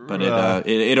movie, but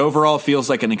it overall feels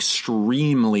like an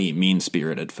extremely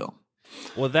mean-spirited film.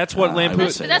 Well, that's what Lampoon.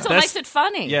 But that's what makes it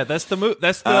funny. Yeah, that's the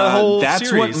That's the whole That's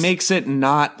series. what makes it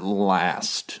not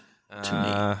last to me.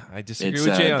 I disagree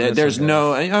with Jay on this. There's one,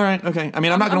 no. All right, okay. I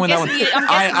mean, I'm not going to win that one. I'm guessing you don't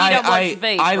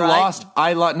watch Veep,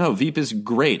 right? No, Veep is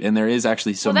great, and there is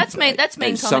actually some. Well, that's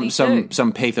main comedy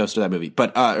some pathos to that movie,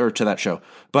 but or to that show.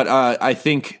 But I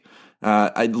think.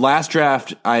 Last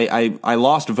draft, I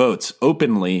lost votes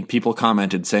openly. People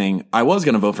commented saying I was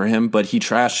going to vote for him, but he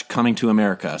trashed Coming to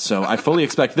America. So I fully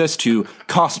expect this to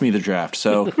cost me the draft.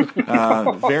 So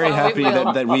very happy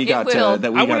that we got to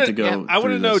go. Yeah, I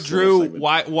want to know, Drew,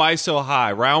 why so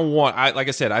high? Round one, like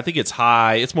I said, I think it's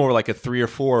high. It's more like a 3 or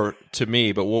 4 to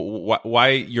me. But why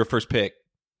your first pick?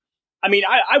 I mean,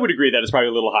 I would agree that it's probably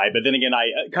a little high, but then again, I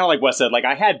kind of like Wes said, like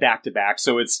I had back to back,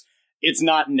 so it's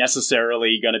not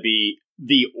necessarily going to be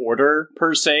the order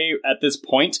per se at this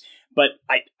point, but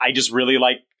I just really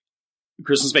like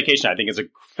Christmas Vacation. I think it's a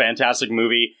fantastic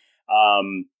movie.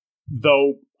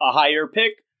 Though a higher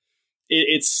pick,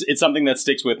 it's something that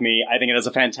sticks with me. I think it has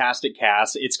a fantastic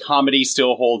cast. Its comedy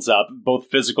still holds up, both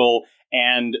physical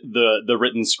and the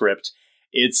written script.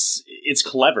 It's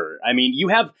clever. I mean, you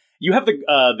have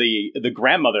the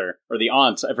grandmother or the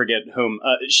aunt, I forget whom.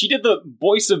 She did the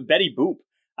voice of Betty Boop.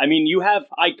 I mean, you have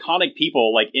iconic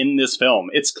people like in this film.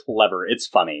 It's clever. It's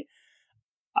funny.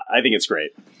 I think it's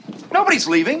great. Nobody's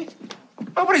leaving.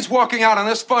 Nobody's walking out on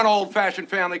this fun, old-fashioned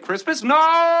family Christmas.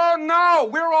 No.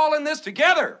 We're all in this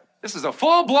together. This is a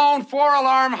full-blown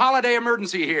 4-alarm holiday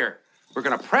emergency here. We're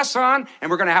going to press on, and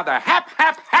we're going to have the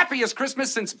happiest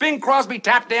Christmas since Bing Crosby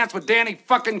tap danced with Danny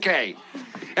fucking Kaye.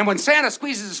 And when Santa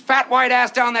squeezes his fat white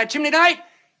ass down that chimney tonight,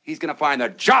 he's going to find the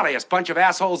jolliest bunch of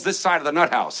assholes this side of the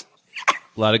nut house.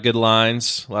 A lot of good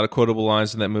lines, a lot of quotable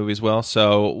lines in that movie as well.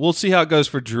 So we'll see how it goes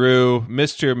for Drew,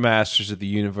 Mr. Masters of the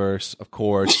Universe, of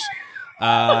course.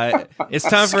 It's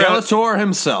time for Skeletor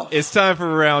himself. It's time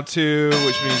for round 2,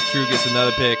 which means Drew gets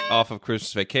another pick off of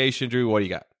Christmas Vacation. Drew, what do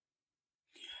you got?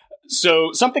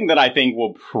 So something that I think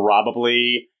will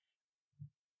probably,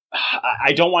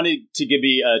 I don't want it to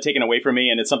be taken away from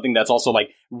me, and it's something that's also like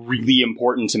really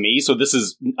important to me. So this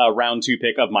is a round 2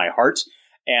 pick of my heart.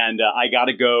 And I got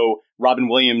to go Robin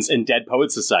Williams and Dead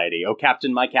Poets Society. Oh,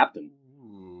 Captain, my Captain.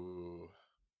 Ooh.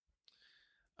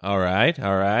 All right.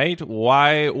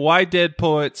 Why Dead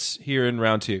Poets here in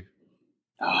round 2?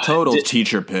 Total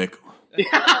teacher pick.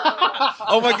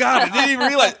 Oh my God! I didn't even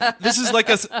realize this is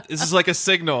like a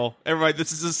signal. Everybody,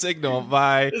 this is a signal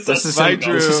by Drew. This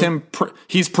is him.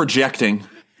 He's projecting.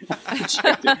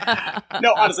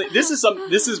 No, honestly, this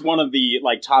is one of the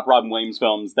like top Robin Williams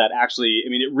films that actually, I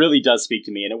mean, it really does speak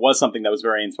to me, and it was something that was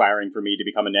very inspiring for me to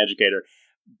become an educator.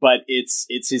 But it's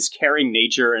his caring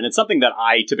nature, and it's something that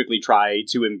I typically try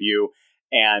to imbue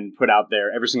and put out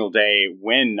there every single day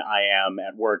when I am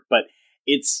at work. But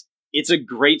it's a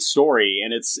great story,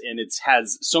 and it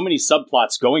has so many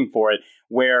subplots going for it,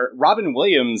 where Robin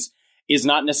Williams is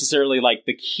not necessarily like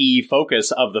the key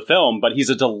focus of the film, but he's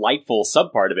a delightful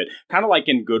subpart of it. Kind of like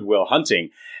in Good Will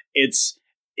Hunting. It's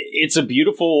a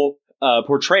beautiful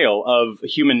portrayal of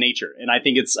human nature, and I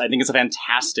think it's a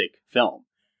fantastic film.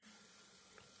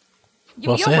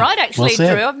 You're right, actually, Drew.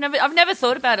 I've never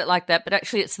thought about it like that, but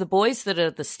actually, it's the boys that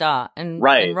are the star, and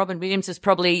Robin Williams is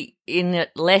probably in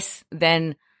it less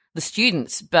than the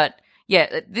students. But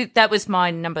yeah, that was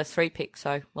my number 3 pick.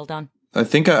 So well done. I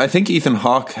think Ethan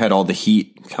Hawke had all the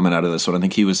heat coming out of this one. I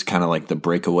think he was kind of like the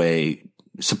breakaway,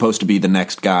 supposed to be the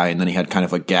next guy, and then he had kind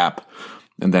of a gap,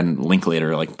 and then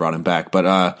Linklater like brought him back. But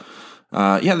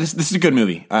yeah, this is a good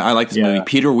movie. I like this movie.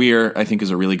 Peter Weir, I think,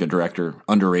 is a really good director,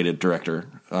 underrated director.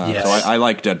 So I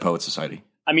like Dead Poets Society.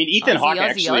 I mean, Ethan Hawke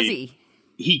actually,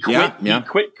 he quit. He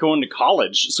quit going to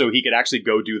college so he could actually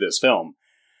go do this film.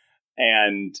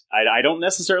 And I don't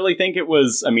necessarily think it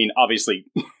was. I mean, obviously,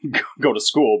 go to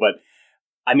school, but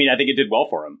I mean, I think it did well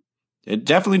for him. It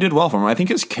definitely did well for him. I think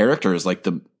his character is like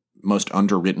the most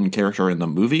underwritten character in the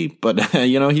movie, but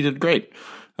he did great.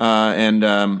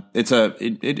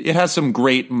 It has some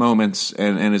great moments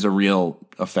and is a real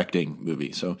affecting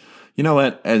movie. So you know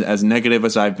what? As negative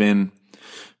as I've been,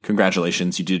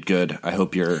 congratulations, you did good. I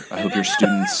hope your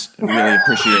students really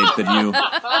appreciate that you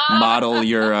model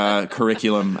your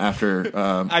curriculum after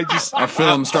a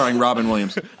film starring Robin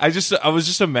Williams. I was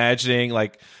just imagining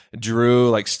like Drew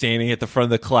like standing at the front of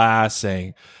the class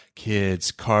saying,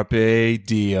 "Kids, carpe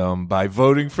diem by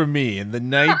voting for me in the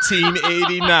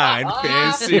 1989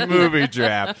 fantasy movie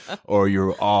draft, or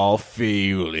you're all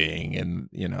failing." And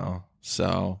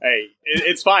so hey,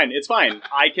 it's fine. It's fine.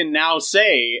 I can now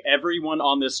say everyone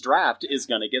on this draft is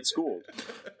going to get schooled.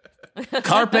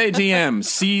 Carpe diem,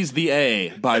 seize the A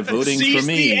by voting for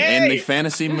me in the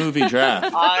fantasy movie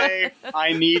draft. I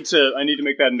need to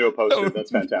make that into a poster.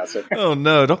 That's fantastic. Oh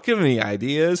no, don't give me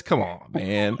ideas. Come on,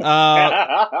 man.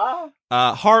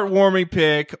 Heartwarming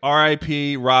pick,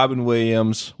 R.I.P. Robin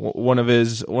Williams, one of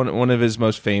his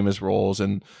most famous roles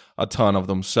and a ton of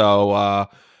them. So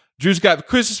Drew's got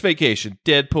Christmas Vacation,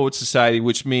 Dead Poet Society,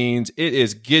 which means it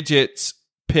is Gidget's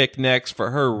pick next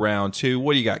for her round 2.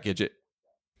 What do you got, Gidget?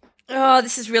 Oh,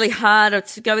 this is really hard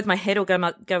to go with my head or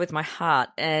go with my heart.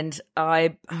 And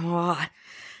there's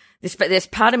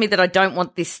part of me that I don't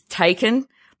want this taken,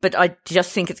 but I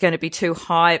just think it's going to be too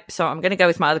high. So I'm going to go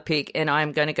with my other pick, and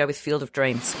I'm going to go with Field of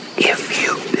Dreams. If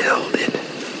you build it,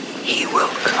 he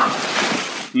will come.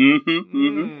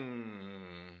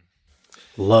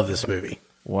 Love this movie.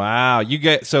 Wow.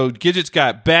 Gidget's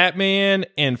got Batman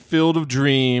and Field of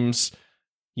Dreams.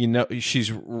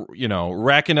 She's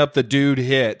racking up the dude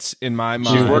hits in my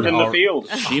mind. She's working the field.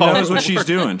 She knows what she's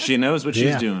doing. She's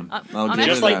doing. I'm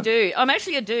actually a dude. I'm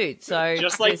actually a dude. So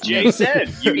just like Jay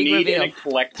said, you need an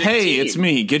eclectic team. It's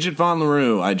me, Gidget Von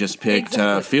LaRue. I just picked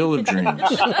Field of Dreams.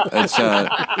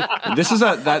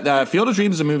 Field of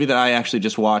Dreams is a movie that I actually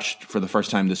just watched for the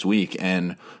first time this week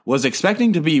and was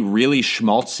expecting to be really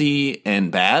schmaltzy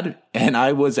and bad, and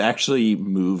I was actually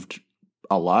moved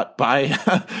a lot by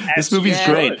this movie's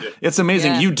great. It's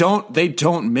amazing. Yeah. They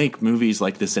don't make movies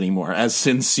like this anymore, as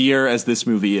sincere as this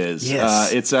movie is.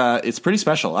 Yes. It's pretty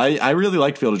special. I really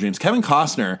liked Field of Dreams. Kevin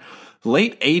Costner,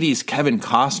 late 80s Kevin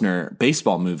Costner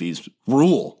baseball movies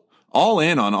rule. All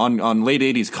in on late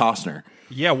 80s Costner.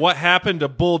 Yeah, what happened to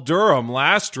Bull Durham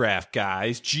last draft,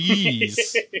 guys?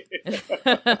 Jeez.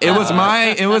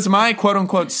 It was my quote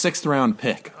unquote 6th round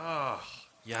pick. Oh,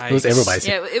 yikes. It was everybody's.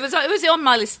 Yeah, it was on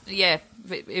my list. Yeah.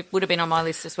 It would have been on my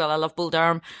list as well. I love Bull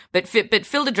Durham, but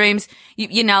Field of Dreams,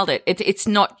 you nailed it. It's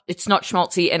not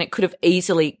schmaltzy, and it could have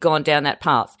easily gone down that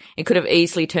path. It could have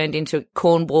easily turned into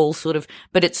cornball sort of,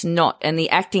 but it's not. And the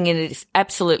acting in it is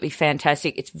absolutely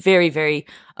fantastic. It's very, very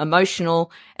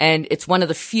emotional, and it's one of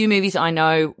the few movies I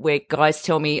know where guys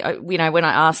tell me, when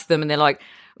I ask them, and they're like,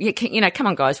 yeah, come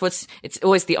on, guys. It's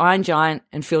always the Iron Giant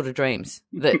and Field of Dreams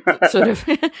that sort of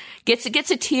gets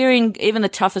a tear in even the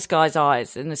toughest guy's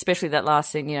eyes, and especially that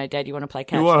last scene. Dad, you want to play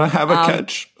catch? You want to have a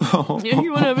catch? Yeah,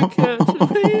 you want to have a catch.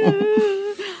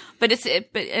 But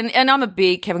I'm a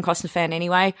big Kevin Costner fan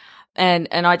anyway, and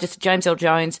I just James L.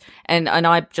 Jones, and I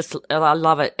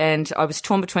love it, and I was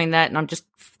torn between that, and I'm just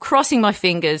crossing my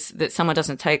fingers that someone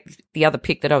doesn't take the other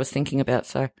pick that I was thinking about.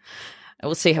 So.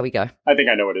 We'll see how we go. I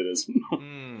think I know what it is. Do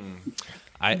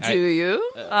you?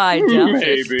 I doubt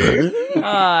it.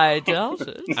 I doubt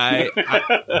it.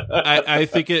 I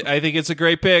think it's a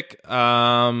great pick.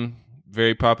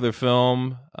 Very popular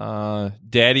film.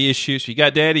 Daddy issues. If you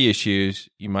got daddy issues,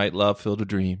 you might love Field of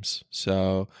Dreams.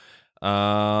 So,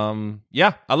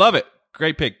 yeah, I love it.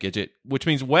 Great pick, Gidget. Which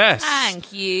means Wes.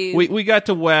 Thank you. We got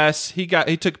to Wes. He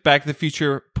took Back to the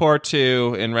Future Part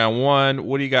 2 in round 1.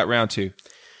 What do you got round 2?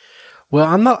 Well,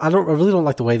 I really don't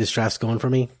like the way this draft's going for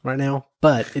me right now,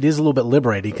 but it is a little bit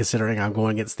liberating considering I'm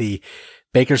going against the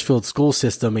Bakersfield school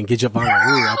system and Gidget Von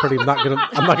LaRue.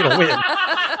 I'm not gonna win.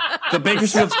 The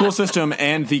Bakersfield school system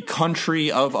and the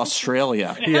country of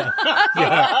Australia. Yeah.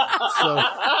 So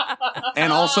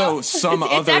and also some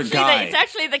other guy. It's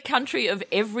actually the country of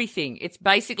everything. It's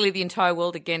basically the entire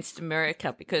world against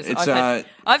America because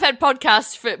I've had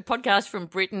podcasts from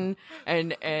Britain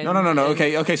and No.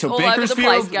 Okay. So all over the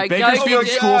place. Bakersfield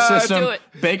school system. do it.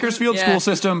 Bakersfield school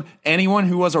system. Anyone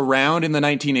who was around in the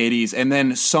 1980s, and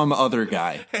then some other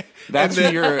guy. That's who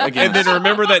you're against. And then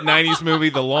remember that 90s movie,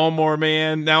 The Lawnmower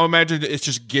Man? Now imagine it's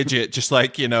just Gidget, just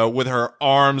like, with her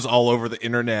arms all over the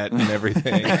internet and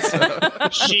everything. So.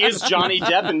 She is Johnny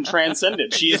Depp in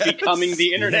Transcendent. She is becoming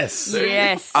the internet.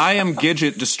 Yes. I am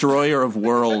Gidget, destroyer of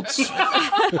worlds.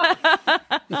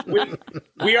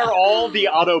 We are all the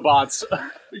Autobots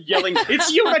yelling,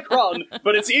 "It's Unicron!"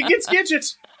 But it's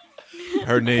Gidget.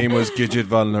 Her name was Gidget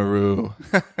Von LaRue.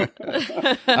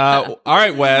 All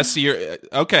right, Wes.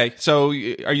 Okay. So,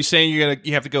 are you saying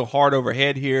you have to go hard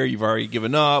overhead here? You've already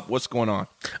given up. What's going on?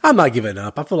 I'm not giving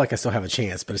up. I feel like I still have a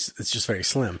chance, but it's just very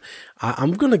slim.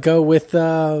 I'm going to go with.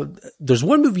 There's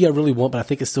one movie I really want, but I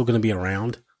think it's still going to be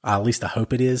around. At least I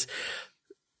hope it is.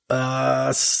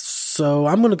 So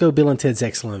I'm going to go Bill and Ted's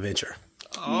Excellent Adventure.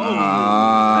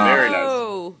 Oh, very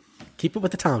nice. Keep it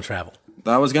with the time travel.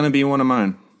 That was going to be one of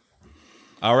mine.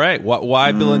 All right.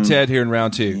 Why Bill and Ted here in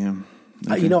round 2? Yeah.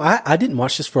 Okay. I didn't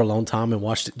watch this for a long time and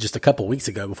watched it just a couple weeks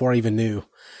ago before I even knew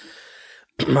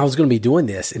I was going to be doing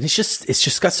this. And it's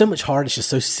just got so much heart. It's just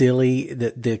so silly.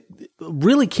 The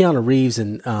really Keanu Reeves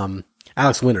and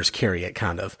Alex Winters carry it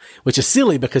kind of, which is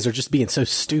silly because they're just being so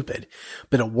stupid,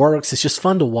 but it works. It's just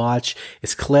fun to watch.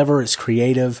 It's clever. It's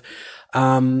creative.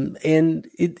 And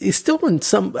it's still in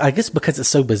some, I guess because it's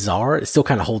so bizarre, it still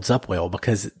kind of holds up well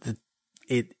because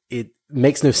it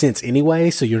makes no sense anyway.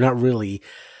 So you're not really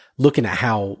looking at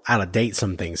how out of date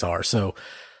some things are. So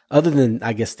other than,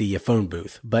 I guess, the phone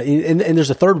booth, but, and there's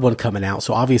a third one coming out.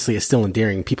 So obviously it's still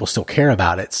endearing. People still care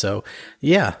about it. So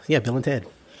yeah, Bill and Ted.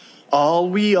 All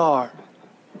we are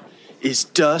is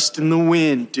dust in the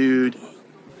wind, dude.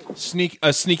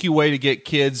 A sneaky way to get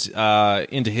kids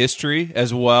into history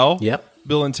as well. Yep.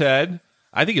 Bill and Ted.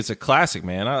 I think it's a classic,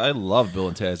 man. I love Bill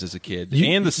and Ted as a kid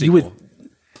and the sequel.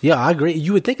 Yeah, I agree.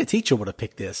 You would think a teacher would have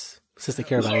picked this since they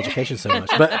care about education so much.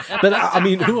 But I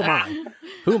mean, who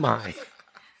am I?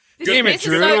 Damn it,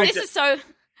 Drew. This is so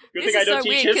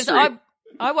weird because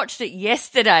I watched it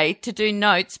yesterday to do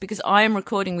notes because I am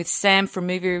recording with Sam from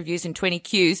Movie Reviews in 20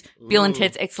 Qs, Bill and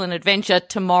Ted's Excellent Adventure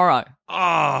tomorrow.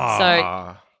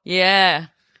 So, yeah.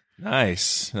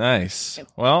 Nice.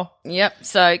 Well. Yep.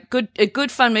 So a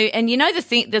good fun movie. And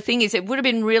the thing is, it would have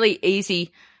been really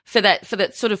easy for that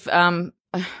sort of, I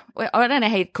don't know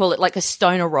how you'd call it, like a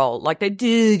stoner role, like they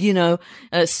did,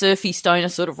 a surfy stoner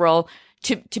sort of role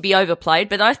to be overplayed.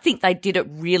 But I think they did it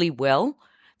really well.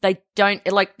 They don't,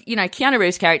 Keanu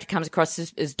Reeves' character comes across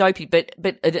as dopey, but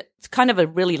it's kind of a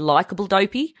really likable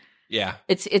dopey. Yeah.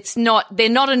 It's not, they're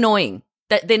not annoying.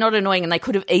 They're not annoying, and they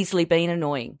could have easily been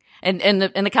annoying. And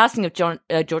the casting of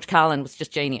George Carlin was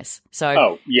just genius. So.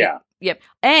 Oh, yeah. Yep.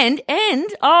 And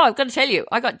I've got to tell you,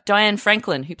 I got Diane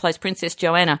Franklin, who plays Princess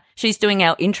Joanna. She's doing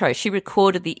our intro. She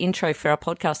recorded the intro for our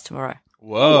podcast tomorrow.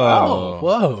 Whoa.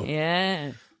 Whoa.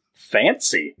 Yeah.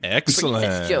 Fancy. Excellent.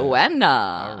 Princess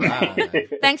Joanna. All right.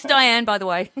 Thanks, Diane, by the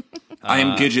way. I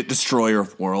am Gidget, destroyer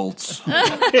of worlds.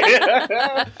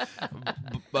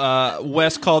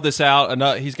 Wes called this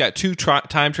out. He's got 2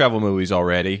 time travel movies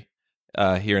already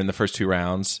here in the first 2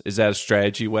 rounds. Is that a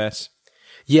strategy, Wes?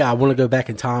 Yeah, I want to go back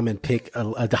in time and pick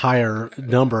a higher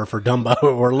number for Dumbo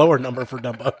or a lower number for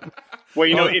Dumbo.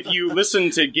 Well, if you listen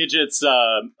to Gidget's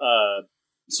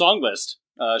song list,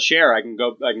 share, I can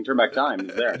turn back time.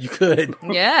 It's there. You could.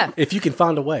 Yeah. If you can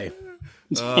find a way.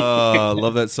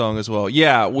 Love that song as well.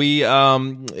 Yeah, we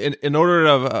in order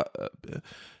of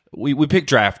we pick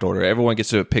draft order. Everyone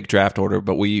gets to pick draft order,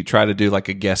 but we try to do like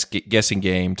a guessing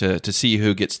game to see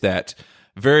who gets that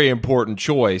very important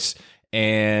choice.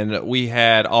 And we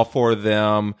had all 4 of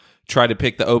them try to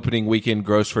pick the opening weekend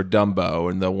gross for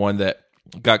Dumbo, and the one that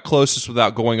got closest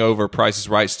without going over Price is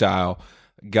Right style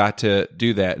got to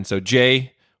do that. And so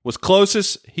Jay was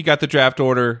closest. He got the draft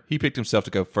order. He picked himself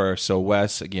to go first. So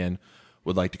Wes, again,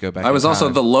 would like to go back. I was also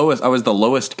the lowest. I was the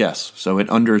lowest guess, so it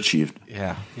underachieved.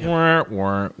 Yeah. I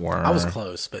was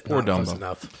close, but not close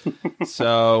enough.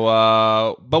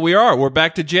 So, but we're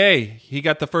back to Jay. He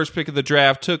got the first pick of the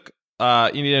draft, took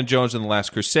Indiana Jones and the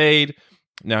Last Crusade.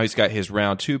 Now he's got his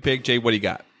round 2 pick. Jay, what do you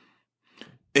got?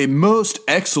 A most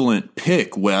excellent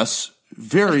pick, Wes.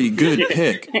 Very good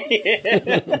pick.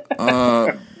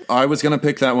 I was going to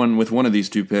pick that one with one of these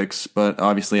 2 picks, but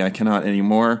obviously I cannot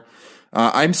anymore.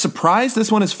 I'm surprised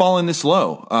this one has fallen this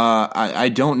low. I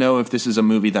don't know if this is a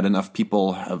movie that enough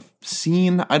people have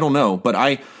seen. I don't know, but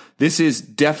This is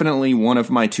definitely one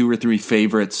of my 2 or 3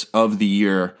 favorites of the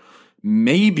year.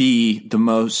 Maybe the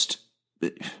most,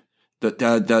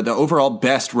 the overall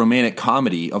best romantic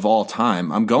comedy of all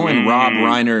time. I'm going Rob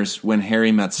Reiner's When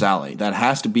Harry Met Sally. That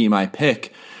has to be my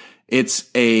pick.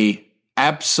 It's a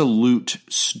absolute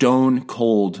stone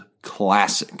cold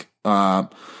classic. I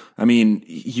mean,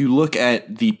 you look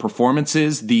at the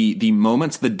performances, the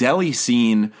moments, the deli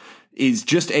scene is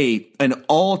just an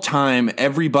all-time,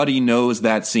 everybody knows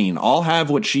that scene. I'll have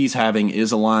what she's having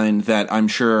is a line that I'm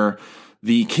sure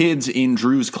the kids in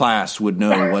Drew's class would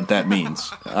know what that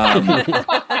means.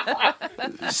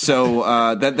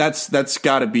 So that's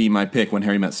got to be my pick, When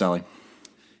Harry Met Sally.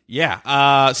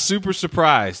 Yeah, super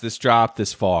surprised this dropped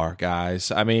this far,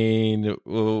 guys. I mean,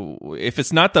 if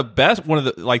it's not the best, one of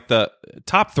the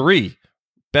top 3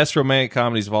 best romantic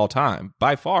comedies of all time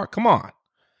by far. Come on.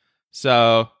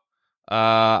 So,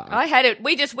 I had it.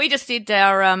 We just did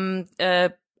our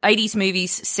 80s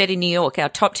movies set in New York. Our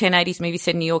top 10 80s movies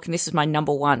set in New York, and this is my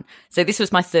number 1. So this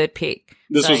was my 3rd pick.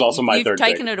 This was also my 3rd pick. You've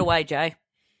taken it away, Jay.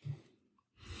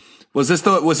 Was this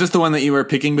the one that you were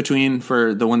picking between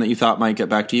for the one that you thought might get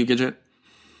back to you, Gidget?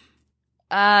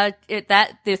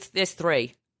 There's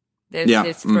 3. There's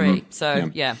 3. Mm-hmm.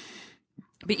 So yeah.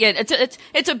 But yeah,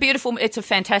 it's a beautiful, it's a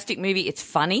fantastic movie. It's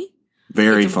funny.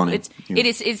 Very funny.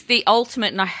 It's the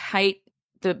ultimate, and I hate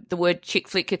the word chick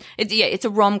flick. It's a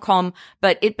rom-com,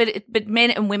 but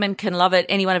men and women can love it.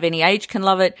 Anyone of any age can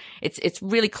love it. It's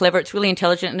really clever. It's really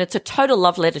intelligent, and it's a total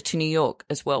love letter to New York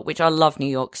as well, which I love New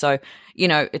York. So,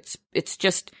 it's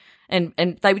just, and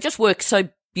they just work so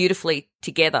beautifully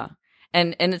together.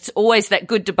 And it's always that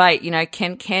good debate,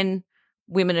 can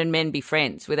women and men be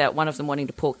friends without one of them wanting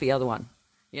to pork the other one?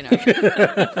 And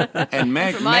from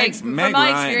my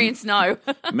experience, no.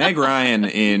 Meg Ryan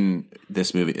in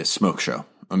this movie is smoke show.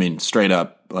 I mean, straight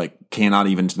up, cannot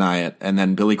even deny it. And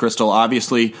then Billy Crystal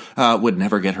obviously would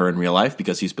never get her in real life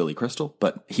because he's Billy Crystal,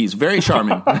 but he's very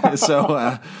charming.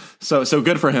 So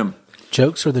good for him.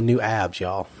 Jokes are the new abs,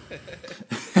 y'all.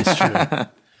 It's true.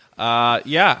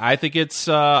 Yeah, I think it's.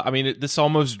 This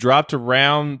almost dropped to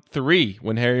round 3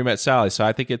 When Harry Met Sally, so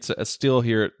I think it's still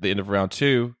here at the end of round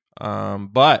 2.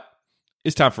 But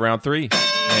it's time for round 3,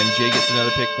 and Jay gets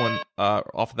another pick one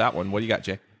off of that one. What do you got,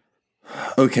 Jay?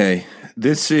 Okay,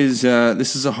 this is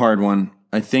a hard one.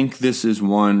 I think this is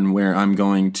one where I'm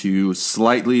going to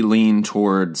slightly lean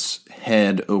towards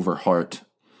head over heart,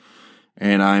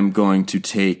 and I'm going to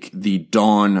take the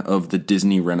dawn of the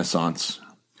Disney Renaissance.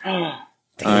 I'm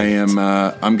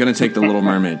going to take The Little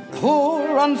Mermaid.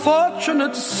 Poor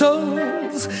unfortunate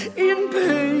souls in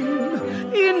pain,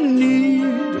 in need.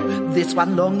 This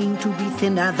one longing to be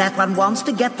thinner, that one wants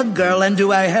to get the girl, and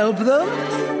do I help them?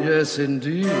 Yes,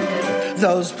 indeed.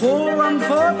 Those poor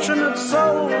unfortunate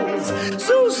souls,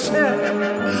 so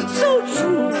sad, so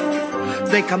true.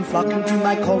 They come flocking to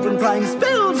my cauldron, crying,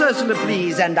 spells, Ursula,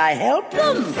 please, and I help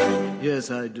them. Yes,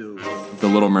 I do. The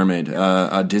Little Mermaid,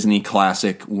 a Disney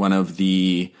classic, one of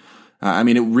the...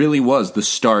 it really was the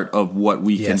start of what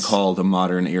we can call the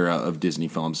modern era of Disney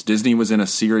films. Disney was in a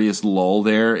serious lull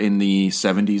there in the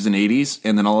 70s and 80s,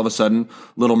 and then all of a sudden,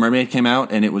 Little Mermaid came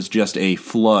out, and it was just a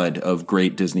flood of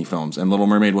great Disney films, and Little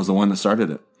Mermaid was the one that started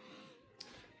it.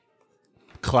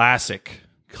 Classic.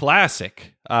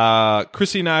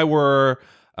 Chrissy and I were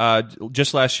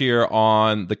just last year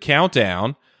on the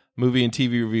Countdown Movie and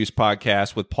TV Reviews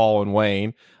podcast with Paul and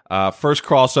Wayne. First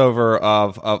crossover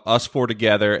of us 4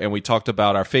 together, and we talked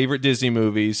about our favorite Disney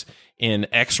movies in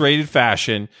X-rated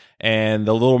fashion, and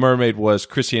The Little Mermaid was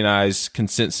Chrissy and I's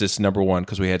consensus number 1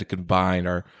 because we had to combine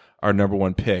our number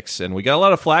 1 picks, and we got a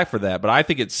lot of flack for that. But I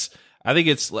think it's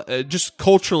just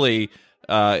culturally,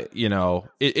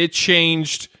 it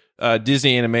changed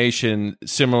Disney animation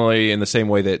similarly in the same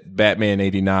way that Batman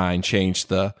 '89 changed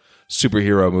the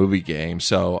superhero movie game.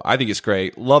 So I think it's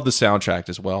great. Love the soundtrack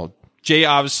as well. Jay,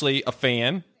 obviously a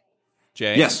fan.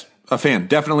 Jay? Yes, a fan.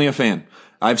 Definitely a fan.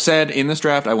 I've said in this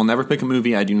draft I will never pick a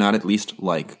movie I do not at least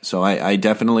like. So I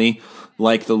definitely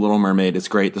like The Little Mermaid. It's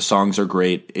great. The songs are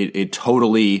great. It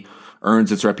totally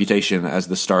earns its reputation as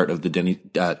the start of the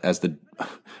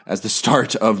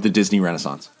start of the Disney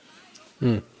Renaissance.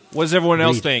 What does everyone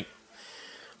else think?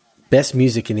 Best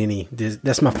music in any.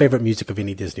 That's my favorite music of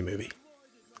any Disney movie.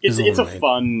 It's a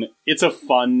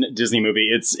fun Disney movie.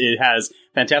 It has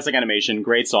fantastic animation,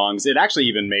 great songs. It actually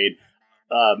even made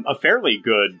a fairly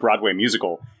good Broadway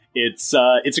musical. It's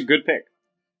a good pick.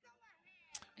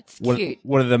 It's cute.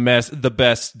 One of the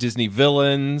best Disney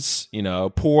villains. You know,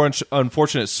 Poor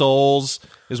Unfortunate Souls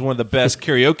is one of the best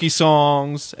karaoke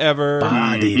songs ever.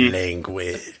 Body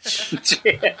language.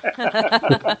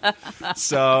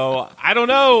 So I don't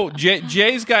know.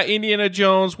 Jay's got Indiana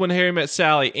Jones, When Harry Met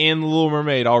Sally, and The Little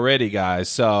Mermaid already, guys.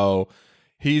 So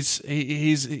he's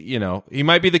you know, he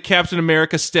might be the Captain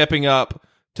America stepping up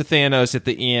to Thanos at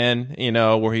the end. You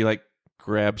know, where he like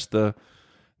grabs the.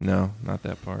 No, not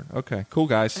that part. Okay, cool,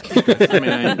 guys. I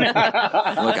mean,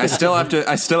 look, I still have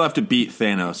to beat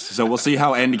Thanos. So we'll see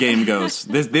how Endgame goes.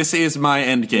 This is my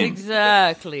Endgame.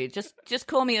 Exactly. Just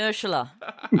call me Ursula.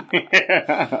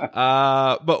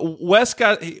 But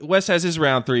Wes has his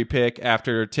round 3 pick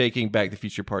after taking Back to the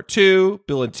Future Part 2,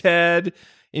 Bill and Ted.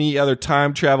 Any other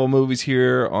time travel movies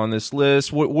here on this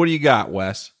list? What do you got,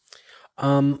 Wes?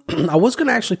 I was going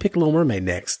to actually pick Little Mermaid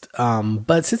next,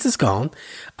 but since it's gone,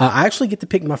 I actually get to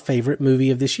pick my favorite movie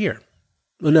of this year.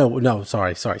 No,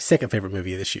 sorry, second favorite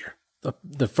movie of this year.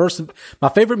 My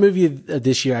favorite movie of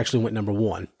this year actually went number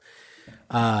 1.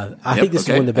 I think this is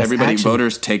one of the best. Everybody,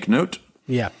 voters, take note.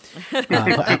 Yeah,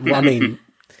 I mean,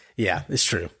 yeah, it's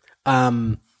true.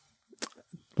 One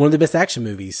of the best action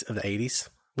movies of the 80s,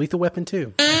 Lethal Weapon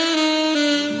 2.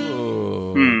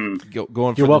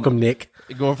 You're welcome, Nick.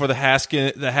 Going for the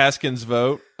Haskins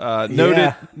vote.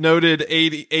 Noted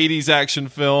 80s action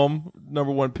film,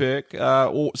 number 1 pick.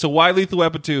 So why Lethal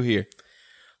Weapon 2 here?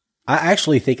 I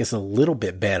actually think it's a little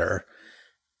bit better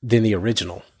than the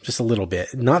original. Just a little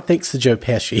bit. Not thanks to Joe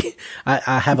Pesci.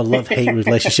 I have a love-hate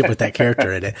relationship with that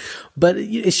character in it. But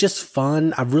it's just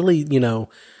fun. I really, Mel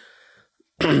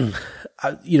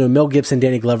Gibson,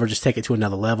 Danny Glover just take it to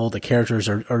another level. The characters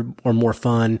are more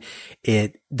fun.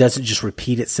 It doesn't just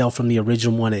repeat itself from the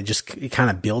original one. It kind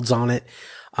of builds on it.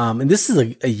 And this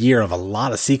is a year of a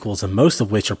lot of sequels, and most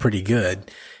of which are pretty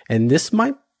good. And this is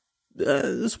one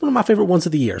of my favorite ones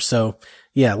of the year. So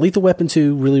yeah, Lethal Weapon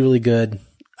 2, really, really good.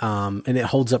 And it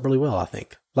holds up really well, I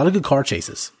think. A lot of good car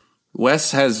chases.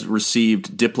 Wes has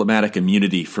received diplomatic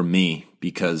immunity from me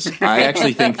because I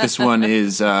actually think this one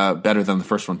is better than the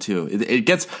first one too.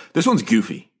 This one's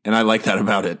goofy, and I like that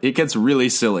about it. It gets really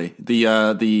silly.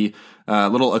 The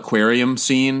little aquarium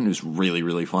scene is really,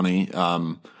 really funny.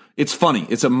 It's funny.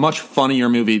 It's a much funnier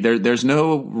movie. There's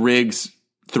no Riggs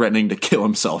threatening to kill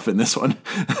himself in this one,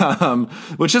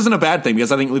 which isn't a bad thing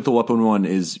because I think Lethal Weapon 1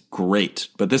 is great,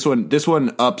 but this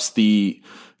one ups the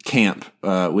camp,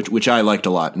 which I liked a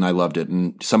lot, and I loved it.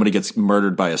 And somebody gets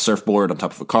murdered by a surfboard on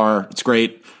top of a car. It's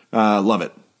great. Love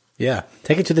it. Yeah,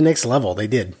 take it to the next level. They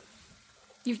did.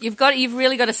 You've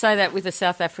really got to say that with a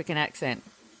South African accent.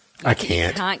 I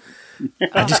can't. I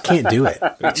just can't do it.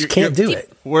 I just can't do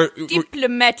it.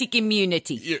 Diplomatic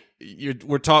immunity.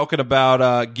 We're talking about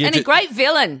Gidget, and a great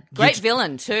villain. Great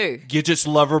villain too. Gidget's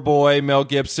lover boy, Mel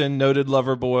Gibson, noted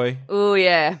lover boy. Oh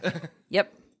yeah.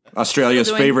 Yep. Australia's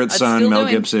favorite son, Mel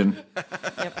Gibson.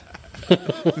 Yep.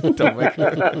 Don't make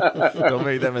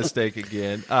that mistake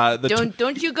again.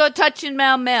 Don't you go touching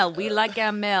Mel. We like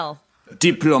our Mel.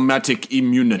 Diplomatic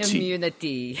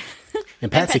immunity.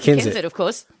 And Patsy Kensit, of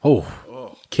course.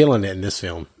 Oh, killing it in this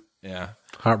film. Yeah.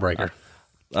 Heartbreaker.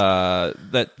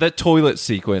 That toilet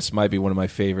sequence might be one of my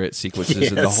favorite sequences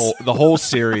in the whole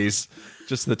series.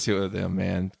 Just the two of them,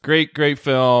 man. Great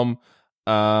film.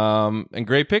 And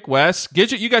great pick, Wes.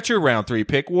 Gidget, you got your round 3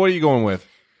 pick. What are you going with?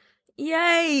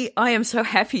 Yay! I am so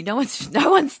happy. No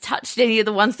one's touched any of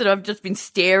the ones that I've just been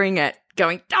staring at,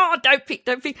 going, oh, don't pick.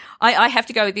 I have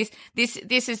to go with this.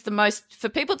 This is the most, for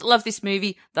people that love this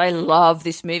movie, they love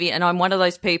this movie, and I'm one of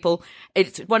those people.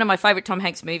 It's one of my favorite Tom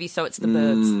Hanks movies, so it's The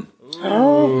Burbs.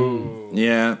 Oh.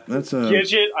 Yeah, that's a...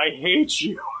 Gidget, I hate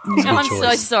you. I'm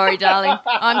so sorry, darling.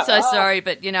 I'm so sorry,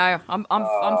 but I'm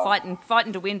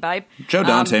fighting to win, babe. Joe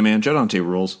Dante, man. Joe Dante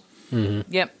rules.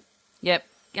 Mm-hmm. Yep.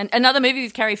 And another movie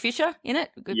with Carrie Fisher in it.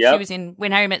 Yep. She was in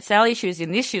When Harry Met Sally. She was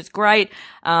in this. She was great.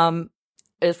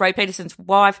 As Ray Peterson's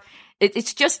wife.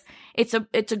 It's such a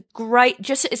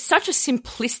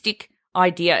simplistic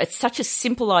idea. It's such a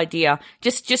simple idea.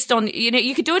 Just on,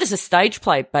 you could do it as a stage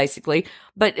play basically,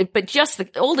 but just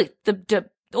all the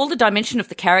dimension of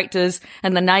the characters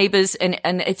and the neighbors, and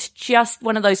it's just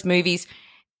one of those movies.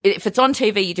 If it's on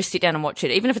TV, you just sit down and watch it.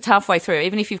 Even if it's halfway through,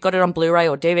 even if you've got it on Blu-ray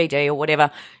or DVD or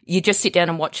whatever, you just sit down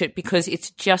and watch it because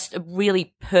it's just a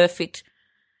really perfect,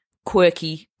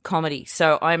 quirky comedy.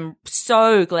 So I'm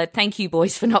so glad. Thank you,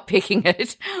 boys, for not picking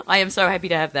it. I am so happy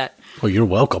to have that. Oh, you're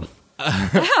welcome.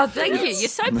 Oh, thank you. You're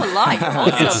so polite.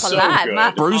 Also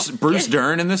polite. Bruce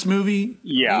Dern in this movie?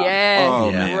 Yeah.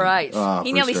 Oh, man. Right.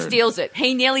 He nearly steals it.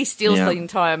 He nearly steals the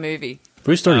entire movie.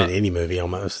 Bruce Dern in any movie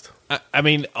almost. I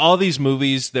mean, all these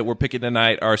movies that we're picking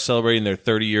tonight are celebrating their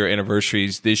 30-year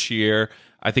anniversaries this year.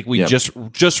 I think we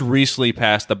just recently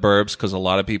passed The Burbs because a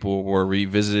lot of people were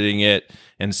revisiting it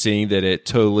and seeing that it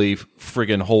totally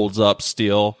friggin' holds up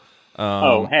still.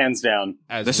 Hands down.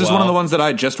 This is one of the ones that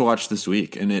I just watched this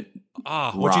week, and it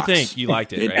what'd you think? You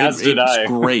liked it, right? As did I.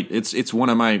 It's great. It's one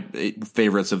of my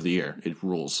favorites of the year. It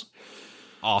rules.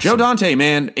 Awesome. Joe Dante,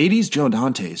 man, 80s Joe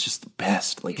Dante is just the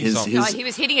best. Like his he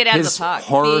was hitting it out of the park.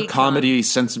 Horror Big comedy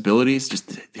sensibilities,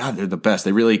 just God, they're the best.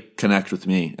 They really connect with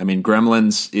me. I mean,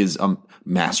 Gremlins is a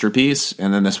masterpiece,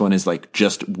 and then this one is like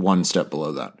just one step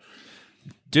below that.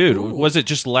 Dude, was it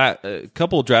just a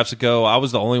couple of drafts ago? I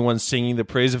was the only one singing the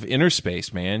praise of Inner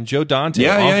Space, man. Joe Dante,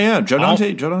 yeah. Joe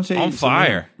Dante on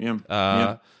fire.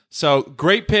 Yeah. So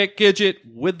great pick, Gidget,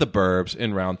 with The Burbs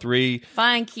in round 3.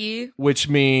 Thank you. Which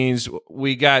means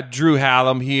we got Drew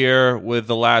Hallam here with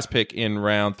the last pick in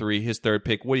round 3, his third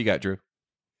pick. What do you got, Drew?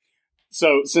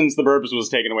 So since The Burbs was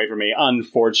taken away from me,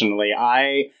 unfortunately,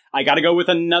 I got to go with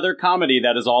another comedy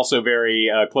that is also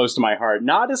very close to my heart.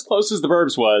 Not as close as The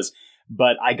Burbs was,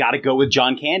 but I got to go with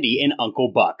John Candy in Uncle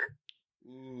Buck.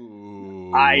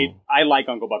 Ooh. I like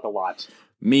Uncle Buck a lot.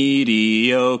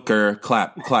 Mediocre.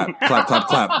 Clap, clap, clap, clap,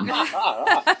 clap.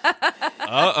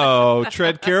 Uh-oh.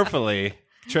 Tread carefully.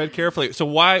 So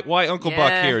why Uncle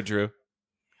Buck here, Drew?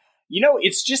 You know,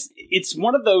 it's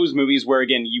one of those movies where,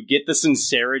 again, you get the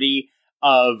sincerity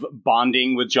of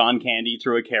bonding with John Candy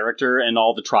through a character and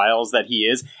all the trials that he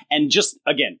is. And just,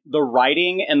 again, the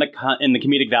writing and the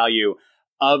comedic value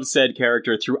of said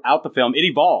character throughout the film, it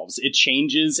evolves, it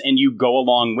changes, and you go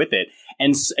along with it.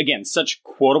 And again, such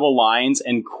quotable lines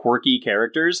and quirky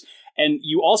characters. And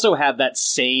you also have that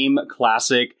same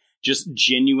classic, just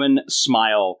genuine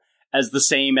smile as the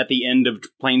same at the end of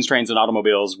Planes, Trains, and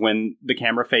Automobiles when the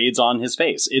camera fades on his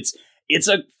face. It's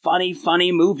a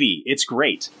funny movie. It's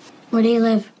great. Where do you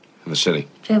live? In the city.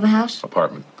 Do you have a house?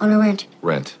 Apartment. On a rent?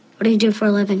 Rent. What do you do for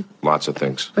a living? Lots of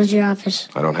things. Where's your office?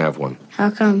 I don't have one. How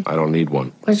come? I don't need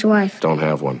one. Where's your wife? Don't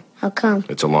have one. How come?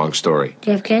 It's a long story.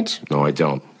 Do you have kids? No, I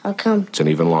don't. How come? It's an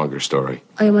even longer story.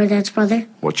 Are you my dad's brother?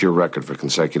 What's your record for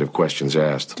consecutive questions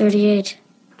asked? 38.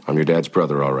 I'm your dad's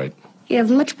brother, all right. You have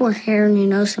much more hair on your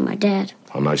nose than my dad.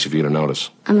 How nice of you to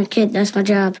notice. I'm a kid. That's my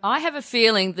job. I have a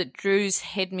feeling that Drew's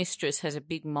headmistress has a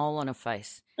big mole on her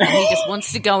face. And he just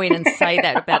wants to go in and say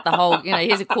that about the whole,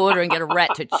 here's a quarter and get a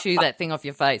rat to chew that thing off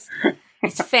your face.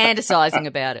 He's fantasizing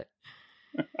about it.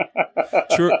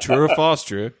 True or false,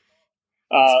 Drew?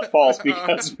 False,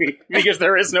 because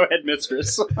there is no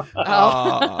headmistress.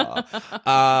 I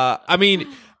mean,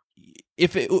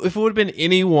 if it would have been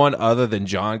anyone other than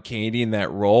John Candy in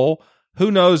that role, who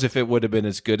knows if it would have been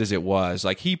as good as it was?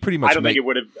 Like, he pretty much. I don't think it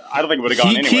would have gone anywhere.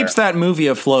 He keeps that movie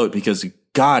afloat because,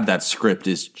 God, that script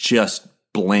is just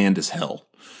bland as hell.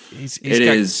 He's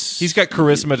got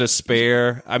charisma to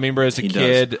spare. I remember as a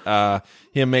kid,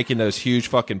 him making those huge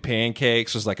fucking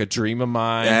pancakes was like a dream of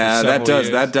mine. Yeah,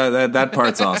 that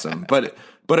part's awesome. But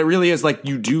it really is like,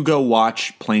 you do go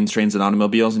watch Planes, Trains, and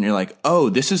Automobiles, and you're like, oh,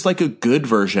 this is like a good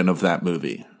version of that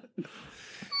movie.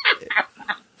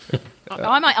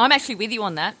 I'm actually with you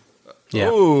on that. Yeah.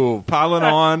 Ooh, piling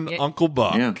on Uncle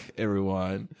Buck,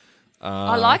 everyone.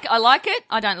 I like it.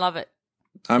 I don't love it.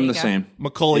 I'm the same.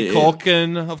 Macaulay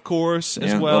Culkin, of course,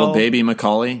 as well. Little baby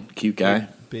Macaulay, cute guy.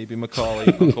 Baby Macaulay,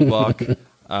 Uncle Buck.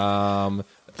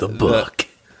 The book.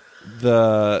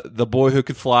 The boy who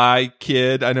could fly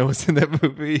kid, I know was in that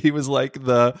movie. He was like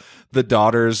the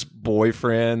daughter's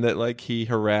boyfriend that like he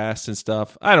harassed and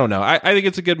stuff. I don't know. I think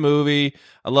it's a good movie.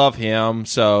 I love him.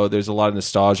 So there's a lot of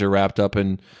nostalgia wrapped up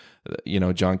in,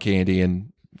 John Candy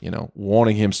and,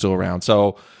 wanting him still around.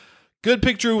 So good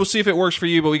pick, Drew. We'll see if it works for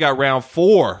you, but we got round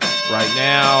 4 right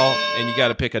now, and you got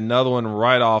to pick another one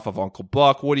right off of Uncle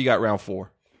Buck. What do you got round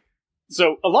 4?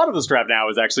 So a lot of this draft now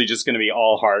is actually just going to be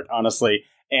all heart, honestly.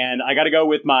 And I got to go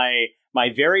with my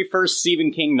very first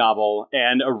Stephen King novel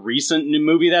and a recent new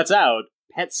movie that's out,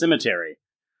 Pet Sematary.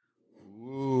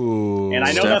 Ooh. And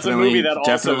I know that's a movie that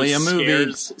also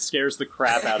scares the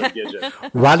crap out of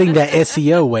Gidget. Riding that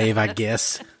SEO wave, I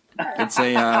guess. It's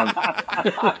a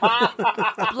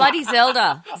bloody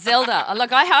Zelda.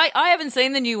 Look, I haven't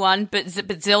seen the new one, but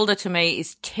Zelda to me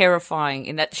is terrifying.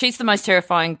 In that she's the most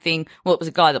terrifying thing. Well, it was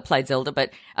a guy that played Zelda,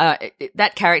 but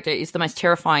that character is the most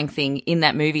terrifying thing in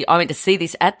that movie. I went to see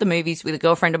this at the movies with a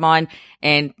girlfriend of mine,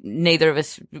 and neither of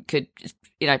us could,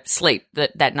 sleep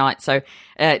that night. So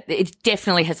it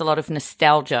definitely has a lot of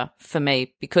nostalgia for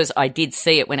me because I did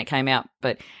see it when it came out.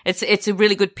 But it's a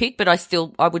really good pick, but I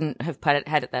wouldn't have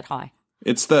had it that high.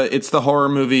 It's the horror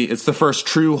movie. It's the first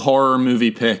true horror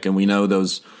movie pick, and we know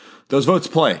those Those votes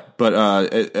play, but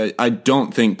I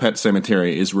don't think Pet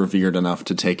Sematary is revered enough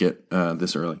to take it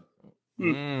this early.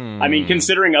 I mean,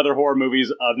 considering other horror movies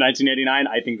of 1989,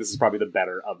 I think this is probably the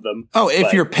better of them. Oh,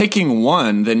 if you're picking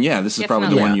one, then yeah, this is probably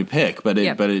the Definitely. one you pick. But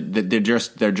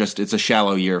they're just it's a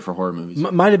shallow year for horror movies.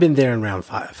 Might have been there in round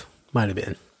 5. Might have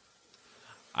been.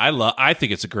 I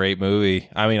think it's a great movie.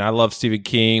 I mean, I love Stephen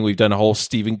King. We've done a whole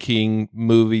Stephen King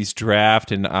movies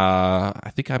draft, and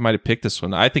I think I might have picked this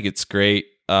one. I think it's great.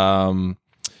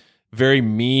 Very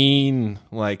mean,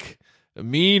 like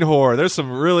mean horror. There's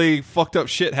some really fucked up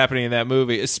shit happening in that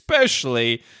movie,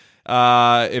 especially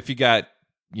if you got,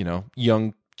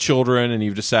 young children and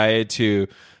you've decided to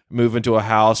move into a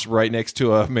house right next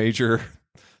to a major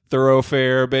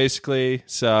thoroughfare, basically.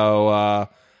 So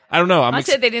I don't know. I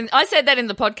said that in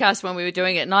the podcast when we were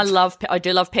doing it, and I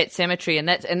do love Pet Sematary,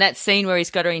 and that scene where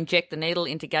he's got to inject the needle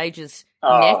into Gage's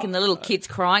neck, and the little kid's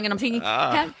crying, and I'm thinking,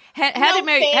 how did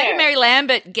Mary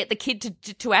Lambert get the kid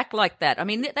to act like that? I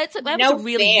mean, that was a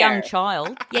really young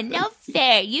child. Yeah, no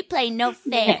fair. You play no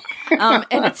fair, and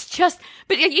it's just.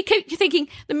 But you're thinking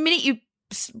the minute you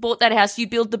bought that house, you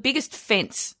build the biggest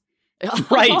fence.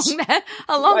 Along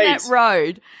that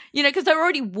road, because they're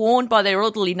already warned by their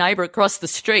elderly neighbour across the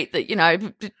street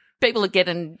that, people are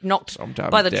getting knocked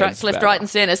by the trucks left, right and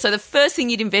centre. So the first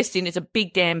thing you'd invest in is a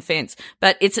big damn fence.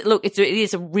 But it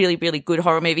is a really, really good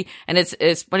horror movie. And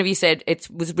it's one of you said, it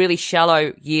was really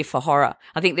shallow year for horror.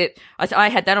 I think that I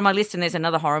had that on my list, and there's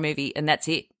another horror movie, and that's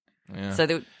it. Yeah.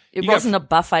 So it wasn't a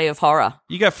buffet of horror.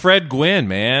 You got Fred Gwynn,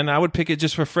 man. I would pick it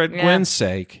just for Fred Gwynn's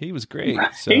sake. He was great.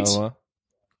 Right. So,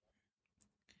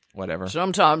 whatever.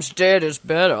 Sometimes dead is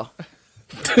better.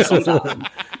 Sometimes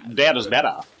dead is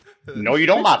better. No, you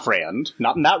don't, my friend.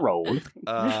 Not in that road.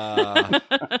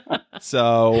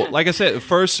 So, like I said,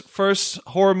 first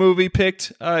horror movie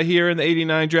picked here in the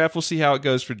 89 draft. We'll see how it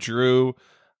goes for Drew.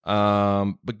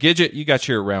 But Gidget, you got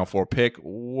your round 4 pick.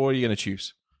 What are you going to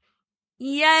choose?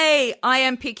 Yay! I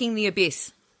am picking The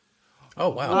Abyss. Oh,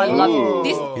 wow. I love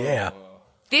this. Yeah.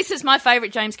 This is my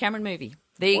favourite James Cameron movie.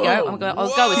 There you go. I'll go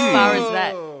as far as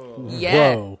that.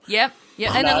 Yeah. Whoa. Yep.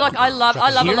 Yeah. And I love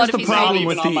a lot of his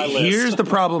movies. Here's the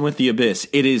problem with The Abyss.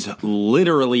 It is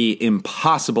literally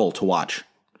impossible to watch.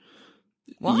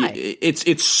 Why?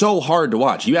 It's so hard to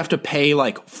watch. You have to pay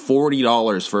like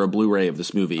 $40 for a Blu-ray of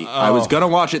this movie. I was going to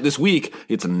watch it this week.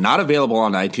 It's not available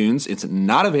on iTunes. It's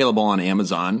not available on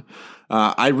Amazon.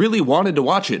 I really wanted to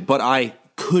watch it, but I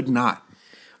could not.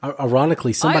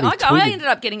 Ironically, somebody tweeted. I ended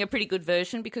up getting a pretty good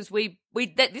version because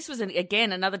this was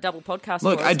again another double podcast.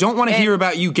 Look, I don't want to hear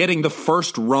about you getting the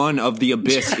first run of The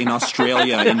Abyss in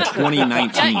Australia in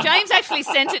 2019. James actually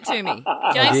sent it to me.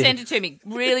 James sent it to me.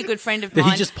 Really good friend of mine.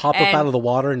 Did he just pop up out of the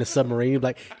water in a submarine?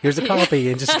 Like, here's a copy,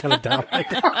 and just kind of down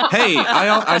like that. Hey,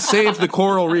 I saved the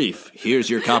coral reef. Here's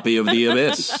your copy of The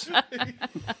Abyss.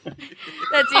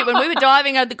 That's it. When we were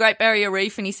diving at the Great Barrier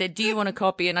Reef, and he said, "Do you want a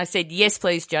copy?" And I said, "Yes,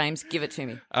 please, James. Give it to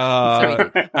me."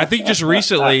 I think just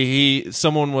recently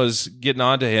someone was getting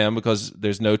onto him because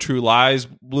there's no True Lies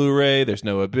Blu-ray, there's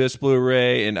no Abyss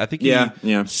Blu-ray, and I think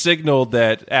he signaled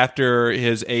that after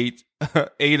his eight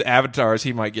avatars,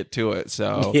 he might get to it.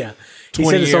 So yeah, he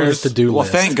said it's on his to-do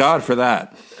list. Well, thank God for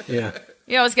that. Yeah.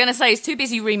 Yeah, I was going to say he's too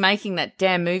busy remaking that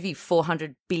damn movie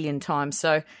 400 billion times.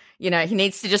 So, he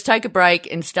needs to just take a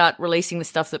break and start releasing the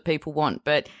stuff that people want.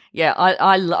 But yeah,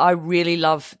 I really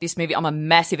love this movie. I'm a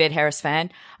massive Ed Harris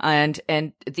fan, and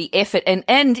the effort and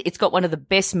it's got one of the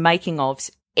best making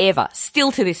ofs ever.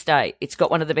 Still to this day, it's got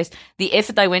one of the best. The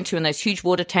effort they went to in those huge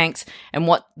water tanks and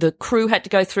what the crew had to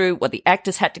go through, what the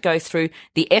actors had to go through,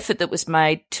 the effort that was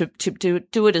made to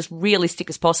do it as realistic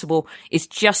as possible is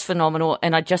just phenomenal.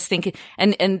 And I just think,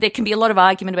 and there can be a lot of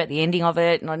argument about the ending of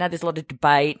it, and I know there's a lot of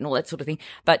debate and all that sort of thing,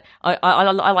 but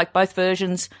I like both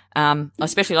versions. I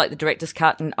especially like the director's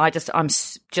cut, and I'm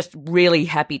just really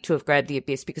happy to have grabbed The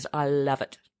Abyss because I love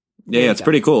it. Yeah, it's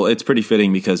pretty cool. It's pretty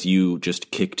fitting because you just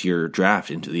kicked your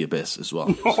draft into The Abyss as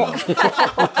well. So.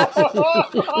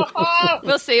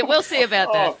 We'll see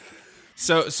about that.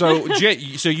 So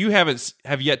you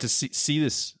have yet to see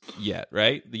this yet,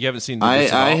 right? You haven't seen The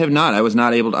Abyss I have not. I was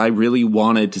not able to. I really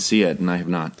wanted to see it, and I have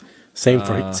not. Same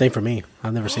for me.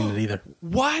 I've never seen it either.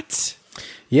 What?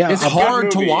 Yeah, it's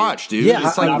hard to watch, dude. Yeah,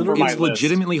 it's it's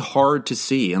legitimately hard to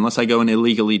see unless I go and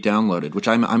illegally download it, which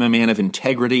I'm a man of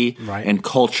integrity and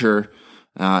culture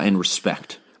and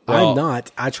respect. Well, I'm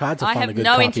not. I tried to find a good copy.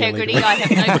 I have no integrity. I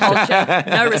have no culture.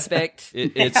 No respect.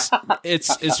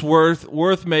 It's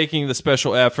worth making the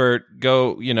special effort.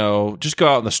 Just go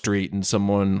out in the street and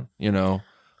someone,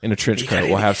 in a trench coat.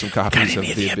 We'll have some copies of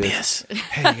The Abyss.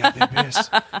 Hey, you got The Abyss.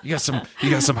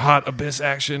 You got some hot Abyss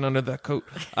action under that coat.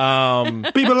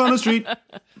 People on the street.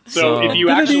 So if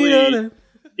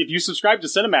you subscribe to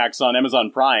Cinemax on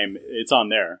Amazon Prime, it's on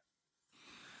there.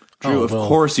 Drew, of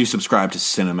course you subscribe to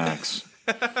Cinemax.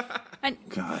 And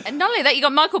not only that, you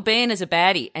got Michael Biehn as a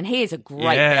baddie, and he is a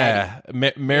great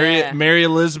baddie. Mary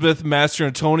Elizabeth Master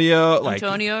Antonio.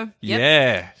 Yep.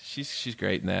 Yeah, she's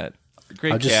great in that.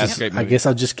 Great cast, great movie. I guess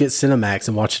I'll just get Cinemax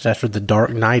and watch it after The Dark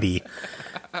Knighty.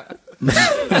 Oh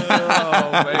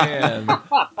man,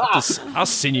 I'll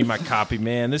send you my copy,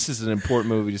 man. This is an important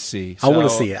movie to see. I want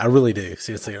to see it. I really do,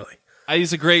 sincerely.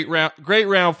 He's a great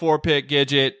round 4 pick,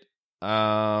 Gidget.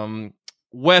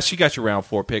 Wes, you got your round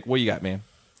 4 pick. What you got, man?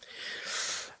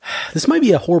 This might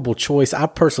be a horrible choice. I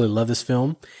personally love this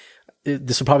film.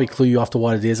 This will probably clue you off to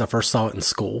what it is. I first saw it in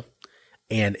school,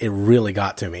 and it really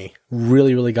got to me.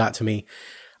 Really, really got to me.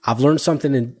 I've learned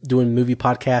something in doing movie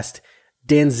podcast.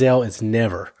 Denzel is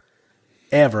never,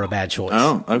 ever a bad choice.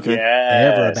 Oh, okay.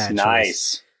 Yes, ever a bad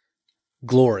choice.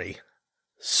 Glory.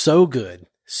 So good.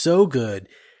 So good.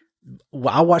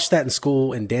 I watched that in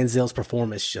school, and Denzel's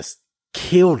performance just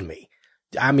killed me.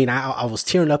 I mean, I was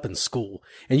tearing up in school,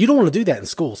 and you don't want to do that in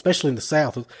school, especially in the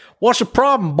South. What's the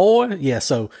problem, boy? Yeah.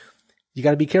 So you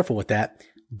got to be careful with that,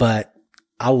 but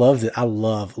I loved it. I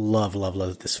love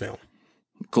this film.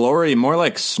 Glory, more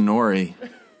like Snorri.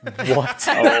 What?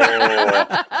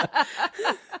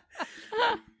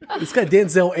 It's got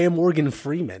Denzel and Morgan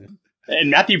Freeman. And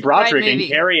Matthew Broderick and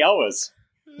Cary Elwes.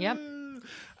 Yep.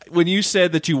 When you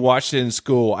said that you watched it in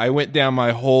school, I went down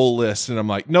my whole list, and I'm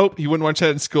like, nope, he wouldn't watch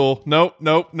that in school. Nope.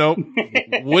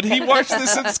 Would he watch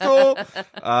this in school?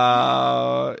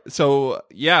 So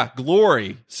yeah,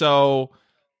 Glory. So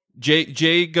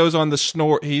Jay goes on the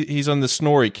snore. He's on the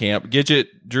Snorri camp. Gidget,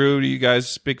 Drew, do you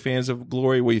guys big fans of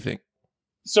Glory? What do you think?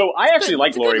 So I actually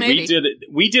like Glory.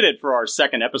 We did it for our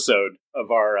second episode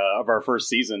of our first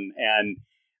season, and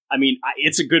I mean,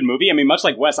 it's a good movie. I mean, much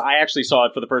like Wes, I actually saw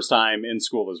it for the first time in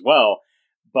school as well.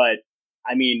 But,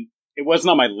 I mean, it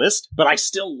wasn't on my list, but I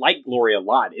still like Glory a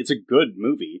lot. It's a good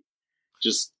movie.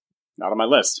 Just not on my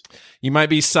list. You might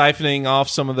be siphoning off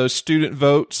some of those student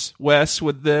votes, Wes,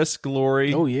 with this,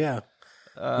 Glory. Oh, yeah.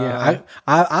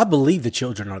 I believe the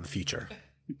children are the future.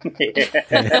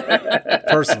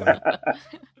 Personally.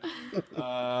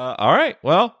 All right.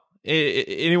 Well.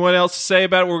 Anyone else to say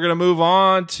about it? We're going to move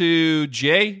on to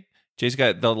Jay. Jay's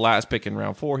got the last pick in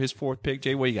round 4, his 4th pick.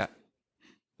 Jay, what do you got?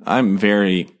 I'm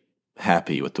very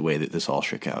happy with the way that this all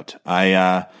shook out.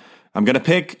 I'm going to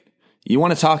pick, you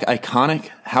want to talk iconic?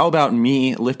 How about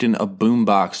me lifting a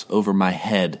boombox over my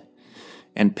head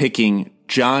and picking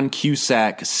John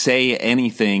Cusack, Say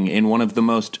Anything, in one of the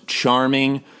most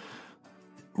charming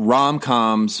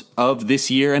rom-coms of this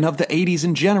year and of the 80s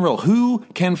in general. Who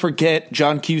can forget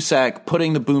John Cusack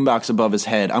putting the boombox above his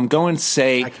head? I'm going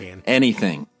Say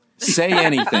Anything. Say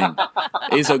Anything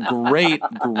is a great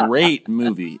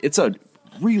movie. It's a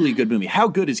really good movie. How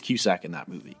good is Cusack in that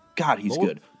movie? God, he's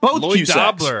good. Both Lloyd Cusacks.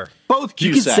 Dobler. Both Cusacks.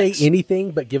 You can say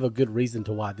anything, but give a good reason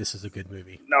to why this is a good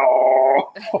movie. No.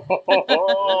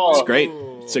 It's great.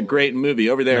 It's a great movie.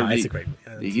 Over there, it's a great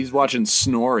movie. He's watching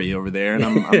Snorri over there, and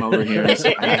I'm over here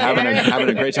having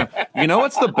a great time. You know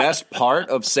what's the best part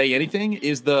of Say Anything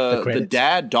is the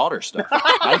dad-daughter stuff.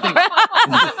 I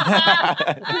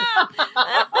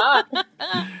think.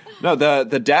 No,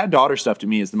 the dad-daughter stuff to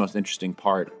me is the most interesting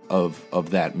part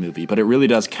of that movie. But it really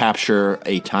does capture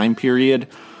a time period,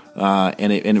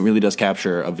 and it really does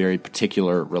capture a very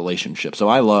particular relationship. So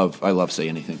I love Say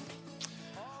Anything.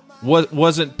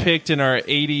 Wasn't picked in our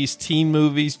 80s teen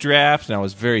movies draft, and I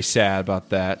was very sad about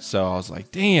that. So I was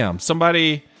like, damn,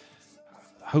 I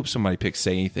hope somebody picks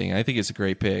Say Anything. I think it's a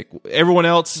great pick. Everyone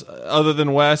else other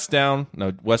than Wes down?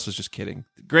 No, Wes was just kidding.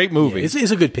 Great movie. Yeah, it's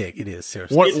a good pick. It is,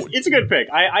 seriously. It's a good pick.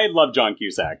 I love John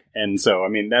Cusack, and so, I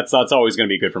mean, that's always going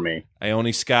to be good for me.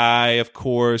 Ione Skye, of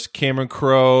course. Cameron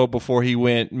Crowe before he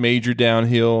went major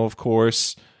downhill, of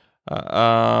course.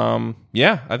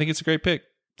 Yeah, I think it's a great pick.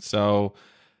 So,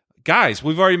 guys,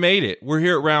 we've already made it. We're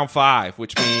here at round 5,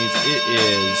 which means it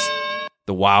is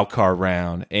the wild card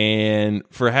round. And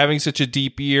for having such a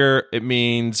deep year, it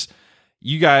means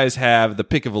you guys have the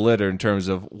pick of a litter in terms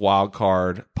of wild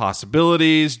card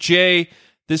possibilities. Jay,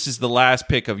 this is the last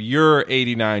pick of your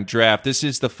 89 draft. This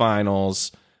is the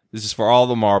finals. This is for all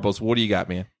the marbles. What do you got,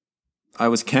 man? I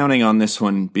was counting on this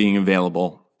one being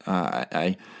available.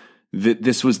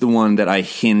 This was the one that I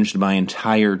hinged my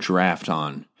entire draft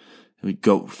on. We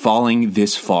go falling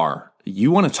this far.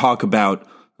 You want to talk about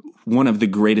one of the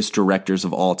greatest directors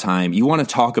of all time. You want to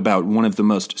talk about one of the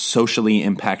most socially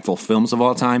impactful films of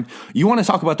all time. You want to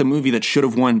talk about the movie that should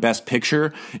have won Best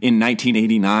Picture in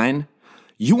 1989.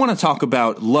 You want to talk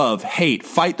about love, hate,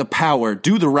 fight the power,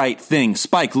 do the right thing.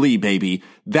 Spike Lee, baby.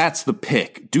 That's the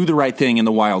pick. Do the right thing in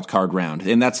the wild card round.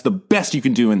 And that's the best you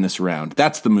can do in this round.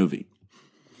 That's the movie.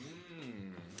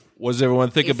 What does everyone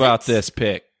think about this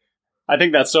pick? I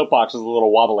think that soapbox is a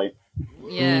little wobbly.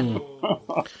 Yeah.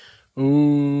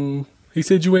 Ooh, he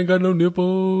said you ain't got no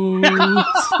nipples.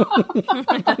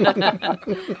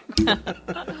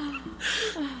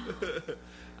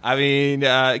 I mean,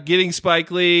 getting Spike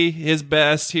Lee his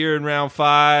best here in round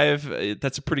 5,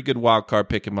 that's a pretty good wild card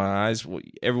pick in my eyes.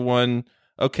 Everyone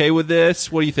okay with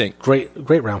this? What do you think? Great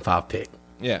round 5 pick.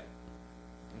 Yeah.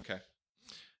 Okay.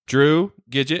 Drew,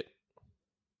 Gidget?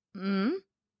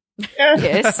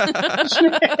 Yes.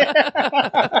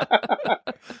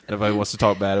 Nobody wants to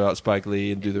talk bad about Spike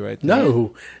Lee and do the right thing.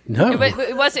 No.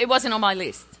 It wasn't on my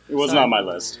list. It wasn't on my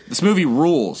list. This movie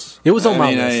rules. It was on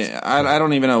my list. I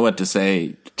don't even know what to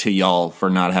say to y'all for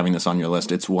not having this on your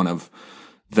list. It's one of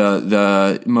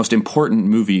the most important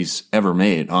movies ever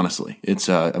made, honestly. It's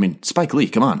Spike Lee,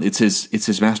 come on. It's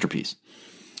his masterpiece.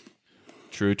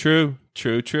 True.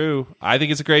 I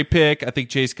think it's a great pick. I think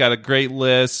Jay's got a great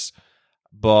list,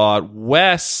 but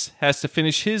Wes has to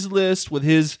finish his list with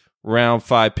his round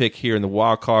 5 pick here in the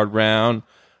wild card round.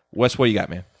 Wes, what you got,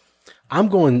 man? I'm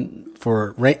going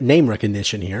for name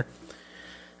recognition here.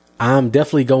 I'm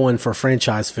definitely going for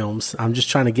franchise films. I'm just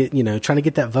trying to get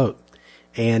that vote.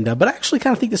 And but I actually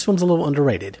kind of think this film's a little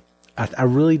underrated. I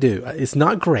really do. It's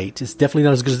not great. It's definitely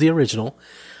not as good as the original.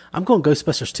 I'm going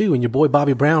Ghostbusters 2 and your boy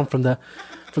Bobby Brown from the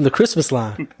Christmas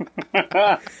line.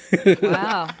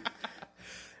 Wow.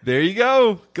 There you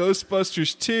go.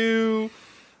 Ghostbusters 2.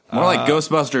 More like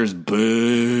Ghostbusters,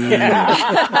 boo.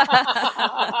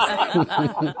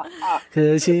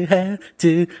 'Cause you had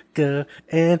to go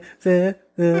and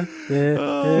Yeah.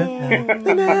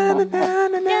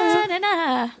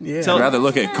 I'd rather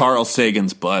look at Carl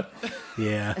Sagan's butt.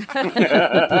 Yeah.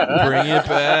 Bring it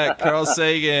back, Carl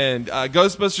Sagan.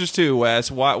 Ghostbusters 2, Wes.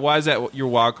 Why is that your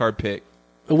wild card pick?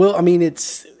 Well, I mean,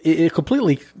 it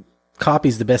completely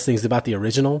copies the best things about the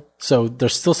original. So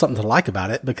there's still something to like about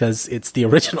it because it's the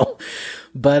original.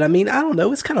 But I mean, I don't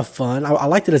know. It's kind of fun. I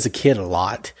liked it as a kid a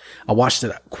lot. I watched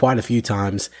it quite a few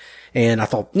times. And I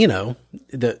thought,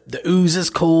 the ooze is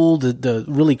cool. The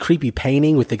really creepy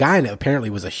painting with the guy in it apparently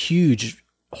was a huge,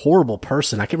 horrible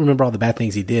person. I can't remember all the bad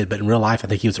things he did, but in real life, I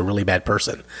think he was a really bad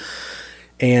person.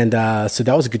 And so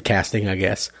that was a good casting, I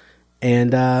guess.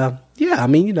 And yeah, I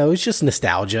mean, it's just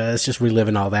nostalgia. It's just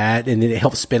reliving all that. And it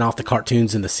helps spin off the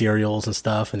cartoons and the cereals and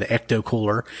stuff and the Ecto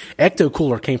Cooler. Ecto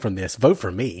Cooler came from this. Vote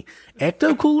for me.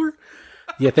 Ecto Cooler?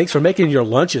 Yeah, thanks for making your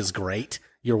lunches great.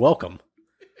 You're welcome.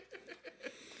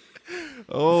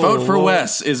 Oh, vote for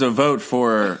Wes is a vote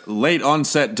for late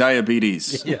onset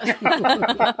diabetes. Yeah.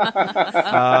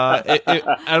 I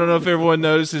don't know if everyone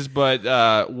notices,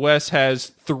 but Wes has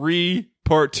 3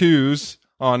 part 2s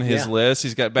on his list.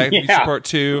 He's got Back to the Future Part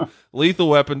 2, Lethal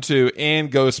Weapon 2,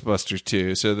 and Ghostbusters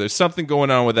 2. So there's something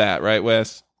going on with that, right,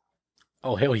 Wes?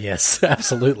 Oh, hell yes.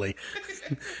 Absolutely.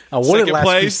 I wanted Last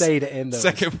Crusade to end those.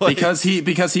 Second place.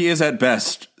 Because he is at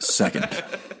best second.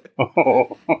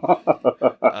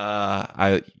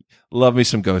 I love me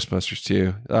some Ghostbusters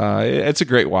 2. It's a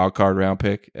great wild card round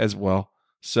pick as well.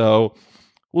 So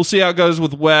we'll see how it goes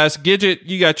with Wes. Gidget,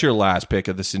 you got your last pick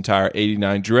of this entire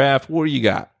 89 draft. What do you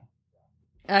got?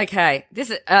 Okay,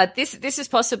 this is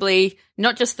possibly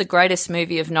not just the greatest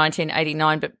movie of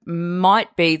 1989, but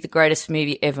might be the greatest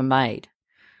movie ever made.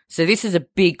 So this is a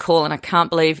big call, and I can't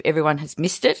believe everyone has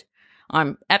missed it.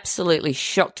 I'm absolutely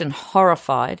shocked and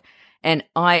horrified, and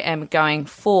I am going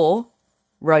for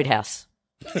Roadhouse.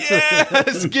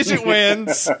 Yes, Gidget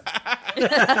wins.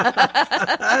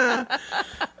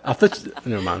 I thought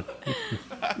never mind.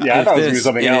 Yeah, I thought it was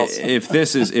going to be something else. If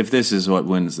this is what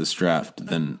wins this draft,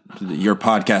 then your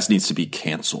podcast needs to be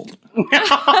canceled.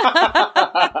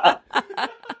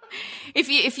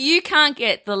 If you can't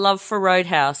get the love for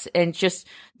Roadhouse and just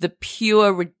the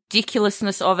pure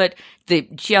ridiculousness of it, the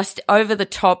just over the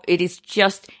top,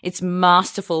 it's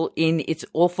masterful in its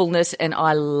awfulness, and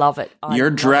I love it.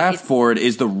 Your draft board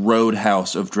is the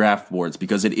Roadhouse of draft boards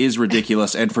because it is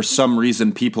ridiculous, and for some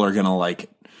reason people are going to like it.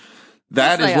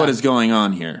 That is what is going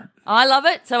on here. I love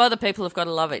it, so other people have got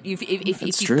to love it. If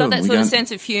you've got that sort of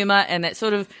sense of humor and that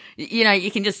sort of,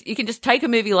 you can just take a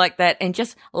movie like that and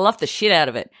just love the shit out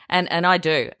of it, and I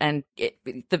do. And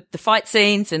the fight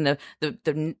scenes and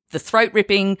the throat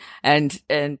ripping and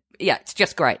yeah, it's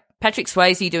just great. Patrick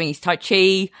Swayze doing his Tai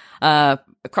Chi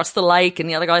across the lake, and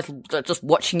the other guys just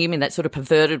watching him in that sort of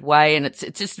perverted way, and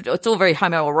it's all very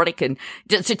homoerotic, and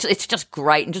it's just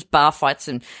great, and just bar fights,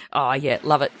 and oh yeah,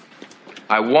 love it.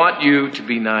 I want you to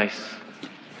be nice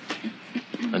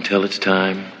until it's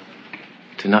time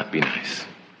to not be nice.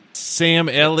 Sam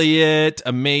Elliott,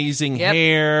 amazing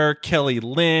hair. Kelly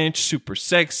Lynch, super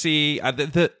sexy.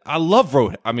 I love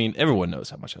Roadhouse. I mean, everyone knows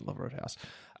how much I love Roadhouse.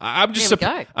 I'm just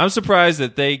I'm surprised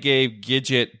that they gave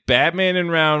Gidget Batman in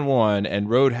round 1 and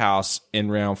Roadhouse in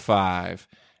round 5,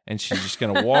 and she's just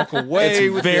gonna walk away.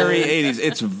 It's very 80s.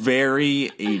 It's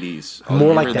very 80s.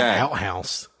 More like the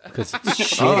Outhouse. Because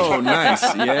oh, nice.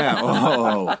 Yeah.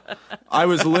 Oh, I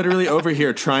was literally over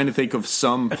here trying to think of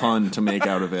some pun to make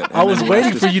out of it. I was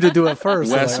waiting for you to do it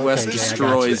first. Wes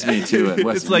destroys me to it.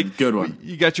 Wes, it's like good one.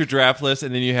 You got your draft list,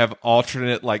 and then you have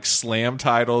alternate like slam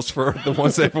titles for the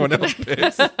ones everyone else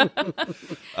picks. The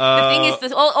thing is,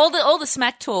 that all the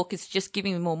smack talk is just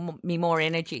giving me more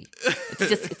energy.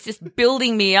 It's just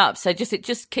building me up. So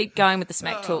just keep going with the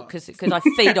smack talk because I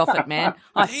feed off it, man.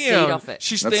 I feed off it.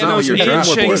 She's That's not what your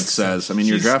draft board says. I mean,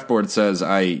 your draft board says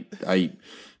I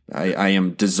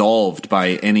am dissolved by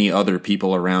any other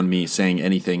people around me saying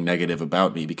anything negative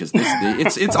about me because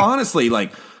it's honestly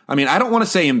like, I mean, I don't want to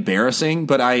say embarrassing,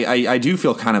 but I do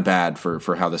feel kind of bad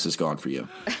for how this has gone for you.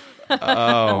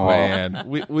 Oh man,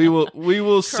 we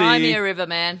will see. Cry me a river,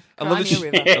 man. I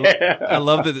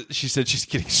love that she said she's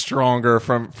getting stronger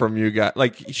from you guys.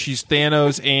 Like she's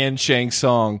Thanos and Shang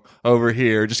Tsung over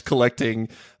here, just collecting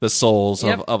the souls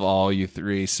of all you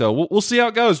three. So we'll see how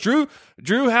it goes. Drew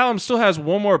Hallam still has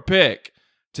one more pick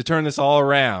to turn this all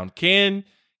around. Can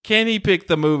he pick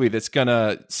the movie that's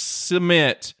gonna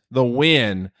cement the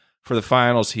win for the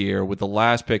finals here with the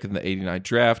last pick in the '89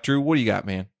 draft? Drew, what do you got,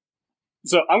 man?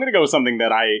 So I'm going to go with something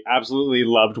that I absolutely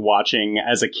loved watching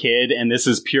as a kid, and this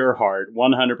is pure heart,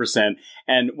 100%.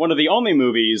 And one of the only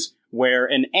movies where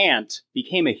an ant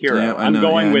became a hero. Yeah, I'm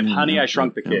going with Honey, I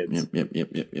Shrunk the Kids.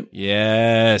 Yep.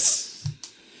 Yes.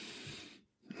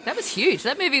 That was huge.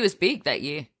 That movie was big that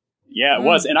year. Yeah, it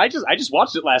was. And I just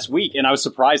watched it last week, and I was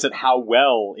surprised at how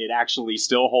well it actually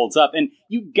still holds up. And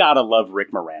you gotta love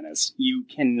Rick Moranis. You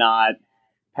cannot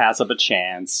pass up a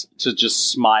chance to just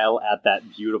smile at that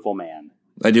beautiful man.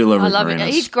 I do love Rick love Moranis.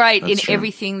 it. He's great That's in true.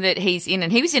 everything that he's in,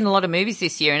 and he was in a lot of movies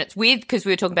this year. And it's weird because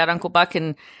we were talking about Uncle Buck,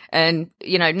 and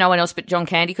you know, no one else but John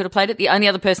Candy could have played it. The only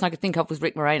other person I could think of was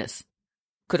Rick Moranis.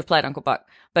 Could have played Uncle Buck,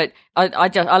 but I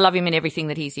love him in everything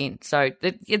that he's in. So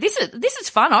this is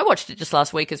fun. I watched it just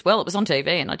last week as well. It was on TV,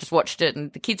 and I just watched it.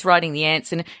 And the kids riding the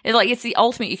ants, and it's the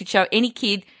ultimate. You could show any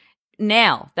kid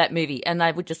now that movie, and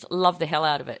they would just love the hell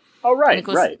out of it. Oh right,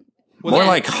 right. More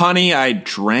like Honey, I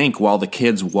Drank while the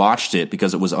kids watched it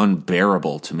because it was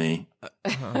unbearable to me.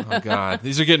 Oh God,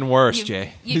 these are getting worse,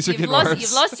 Jay. These are getting worse.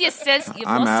 You've lost your sense.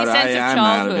 I'm out of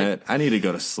childhood. it. I need to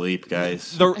go to sleep, guys.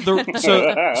 So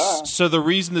the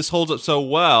reason this holds up so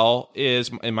well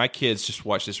is, and my kids just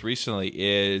watched this recently,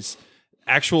 is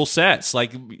actual sets.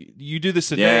 Like you do this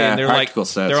today, and they're like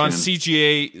sets, they're on man.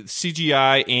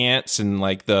 CGI ants, and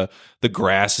like the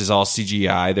grass is all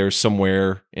CGI. They're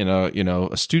somewhere in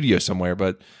a studio somewhere,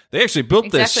 but they actually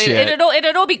built this shit.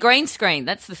 It'd all be green screen.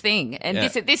 That's the thing. And Yeah.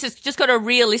 this has just got a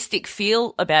realistic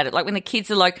feel about it. Like when the kids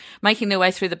are like making their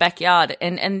way through the backyard,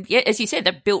 and yeah, as you said,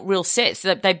 they built real sets.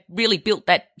 They really built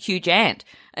that huge ant.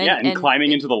 And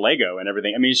climbing into the Lego and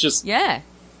everything. I mean, it's just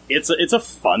It's a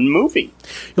fun movie.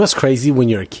 You know what's crazy? When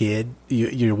you're a kid,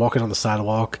 you're walking on the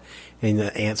sidewalk, and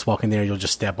the ant's walking there. You'll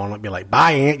just step on it and be like,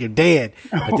 "Bye, ant, you're dead."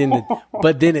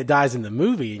 But then it dies in the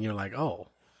movie, and you're like, "Oh."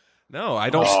 No, I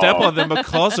don't step on them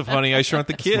because of Honey, I Shrunk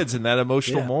the Kids in that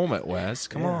emotional moment, Wes.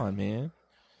 Come on, man.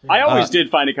 I always did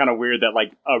find it kind of weird that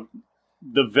like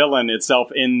the villain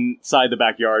itself inside the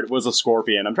backyard was a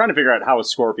scorpion. I'm trying to figure out how a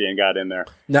scorpion got in there.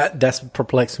 That's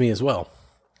perplexed me as well.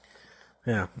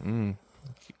 Yeah.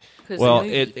 Well,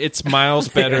 it's miles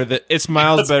better than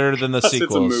the It's a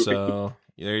sequels. movie. So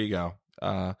there you go.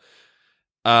 All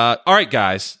right,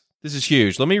 guys, this is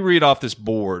huge. Let me read off this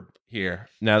board here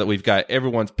now that we've got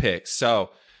everyone's picks. So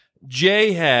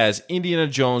Jay has Indiana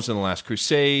Jones and the Last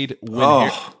Crusade,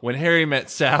 When Harry Met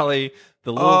Sally,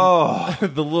 the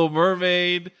Little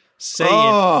Mermaid, Say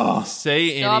Stop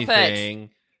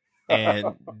Anything,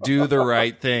 and Do the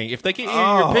Right Thing. If they can hear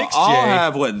your picks, Jay, I'll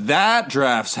have what that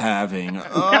draft's having.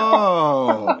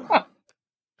 Oh.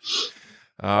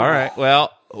 All right.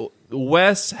 Well,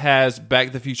 Wes has Back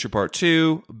to the Future Part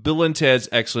 2, Bill and Ted's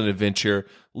Excellent Adventure,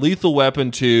 Lethal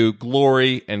Weapon 2,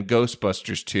 Glory, and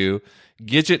Ghostbusters 2.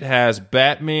 Gidget has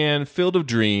Batman, Field of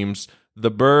Dreams,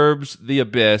 The Burbs, The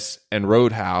Abyss, and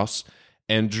Roadhouse.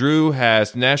 and Drew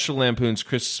has National Lampoon's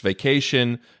Christmas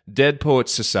Vacation, Dead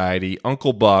Poets Society,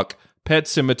 Uncle Buck, Pet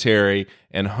Sematary,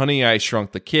 and Honey, I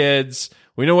Shrunk the Kids.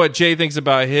 We know what Jay thinks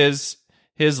about his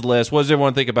list. What does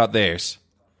everyone think about theirs?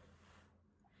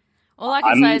 All I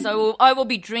can say is I will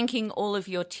be drinking all of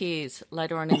your tears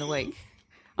later on in the week.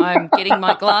 I'm getting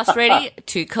my glass ready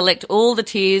to collect all the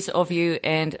tears of you,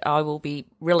 and I will be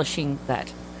relishing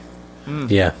that.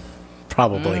 Yeah,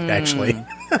 probably, actually.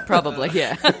 Probably,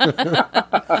 yeah.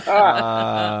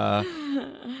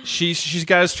 She's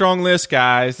got a strong list,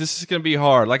 guys. This is going to be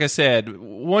hard. Like I said,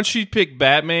 once she picked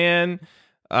Batman,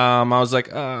 I was like,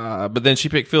 but then she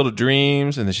picked Field of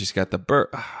Dreams, and then she's got the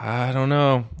I don't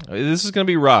know. This is going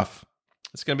to be rough.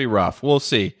 It's going to be rough. We'll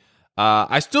see.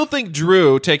 I still think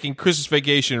Drew taking Christmas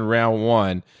Vacation in round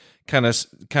 1 kind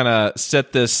of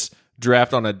set this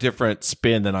draft on a different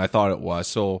spin than I thought it was.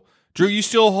 So, Drew, you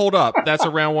still hold up. That's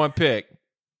a round 1 pick.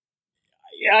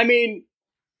 I mean,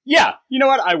 yeah. You know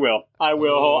what? I will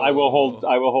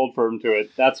hold firm to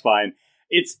it. That's fine.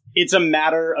 It's a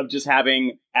matter of just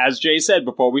having, as Jay said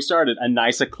before we started, a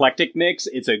nice eclectic mix.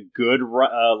 It's a good,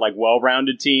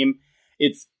 well-rounded team.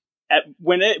 It's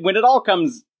when it all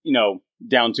comes,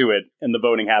 down to it and the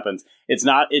voting happens.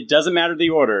 It doesn't matter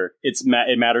the order. It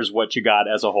matters what you got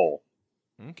as a whole.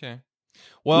 Okay.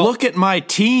 Well, look at my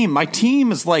team. My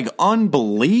team is like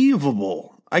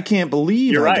unbelievable. I can't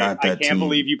believe You're I right. got that I can't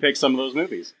believe you picked some of those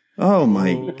movies. Oh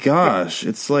my gosh.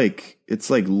 It's like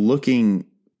looking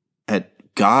at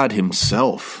God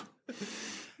himself.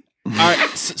 All right,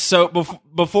 so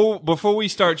before we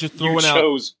start, just throwing out, you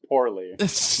chose poorly.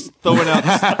 throwing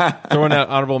out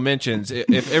honorable mentions.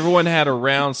 If everyone had a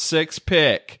round 6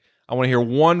 pick, I want to hear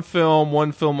one film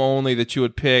only that you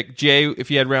would pick. Jay,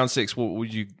 if you had round 6, what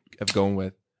would you have gone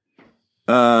with?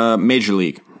 Major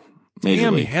League.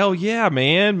 Damn, hell yeah,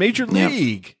 man, Major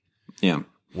League. Yeah.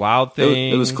 Wild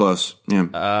Thing. It was close.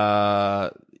 Yeah.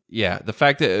 Yeah, the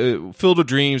fact that Field of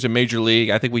Dreams and Major League,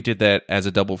 I think we did that as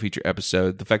a double feature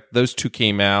episode. The fact that those two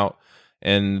came out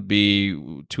and be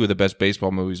 2 of the best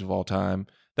baseball movies of all time.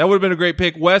 That would have been a great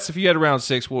pick. Wes, if you had around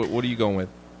 6, what are you going with?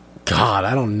 God,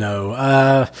 I don't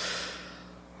know.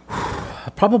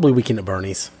 Probably Weekend at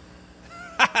Bernie's.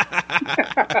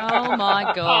 Oh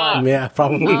my God. Yeah,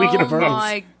 probably Weekend at Bernie's. Oh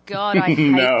my God, I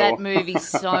hate that movie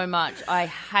so much. I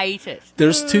hate it.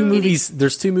 There's two movies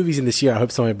in this year I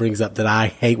hope somebody brings up that I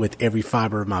hate with every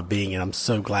fiber of my being, and I'm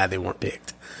so glad they weren't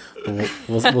picked.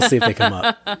 We'll see if they come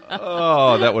up.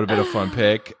 Oh, that would have been a fun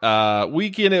pick.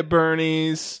 Weekend at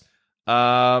Bernie's.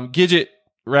 Gidget,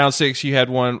 round 6, you had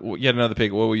another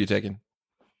pick. What were you taking?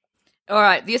 All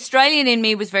right. The Australian in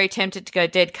me was very tempted to go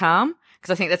Dead Calm,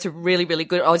 because I think that's a really, really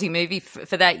good Aussie movie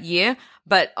for that year.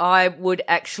 But I would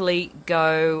actually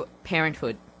go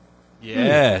Parenthood.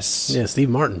 Yes. Yeah,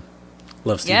 Steve Martin.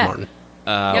 Love Steve Martin.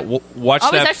 Watch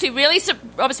that. I was actually really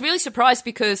surprised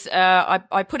because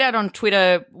I put out on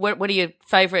Twitter what are your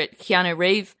favorite Keanu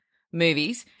Reeves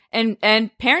movies, and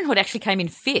Parenthood actually came in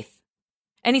 5th,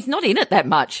 and he's not in it that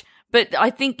much, but I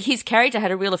think his character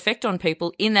had a real effect on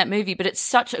people in that movie. But it's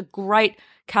such a great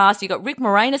cast. You got Rick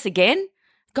Moranis again.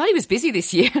 God, he was busy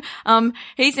this year.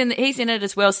 He's in it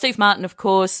as well. Steve Martin, of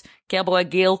course, Cowboy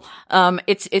Gil.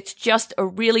 It's just a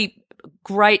really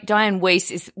great. Diane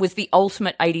Weiss was the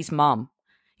ultimate 80s mum.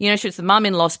 She was the mum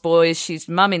in Lost Boys. She's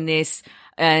mum in this,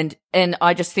 and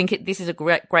I just think this is a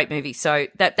great movie. So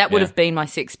that would have been my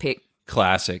 6th pick.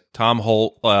 Classic. Tom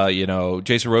Holt,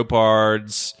 Jason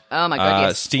Robards. Oh my God,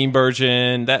 yes.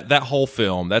 Steenburgen. That whole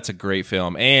film. That's a great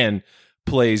film, and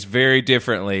plays very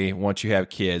differently once you have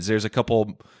kids. There's a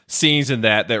couple scenes in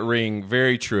that ring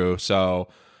very true. So,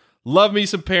 love me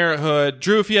some Parenthood.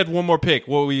 Drew, if you had one more pick,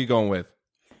 what were you going with?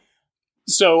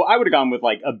 So I would have gone with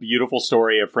like A Beautiful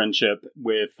Story of Friendship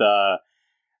with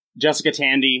Jessica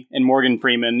Tandy and Morgan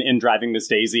Freeman in Driving Miss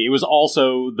Daisy. It was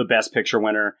also the Best Picture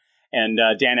winner, and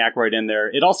Dan Aykroyd in there.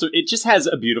 It just has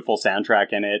a beautiful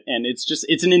soundtrack in it, and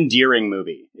it's an endearing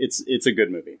movie. It's a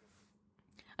good movie.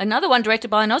 Another one directed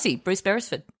by an Aussie, Bruce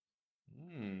Beresford.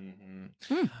 I'm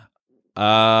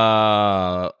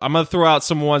going to throw out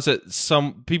some ones that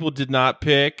some people did not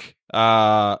pick.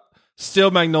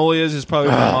 Still Magnolias is probably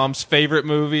my mom's favorite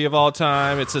movie of all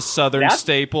time. It's a Southern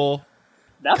staple.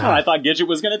 That's what I thought Gidget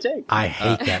was going to take. I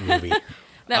hate that movie.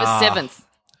 That was 7th.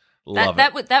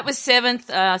 That was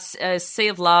 7th, Sea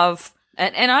of Love.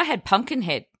 And I had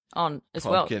Pumpkinhead on as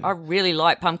well. I really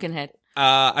like Pumpkinhead.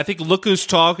 I think Look Who's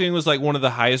Talking was like one of the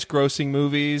highest grossing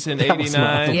movies in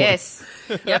 '89. Yes.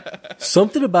 Yep.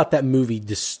 Something about that movie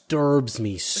disturbs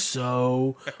me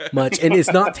so much, and it's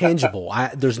not tangible.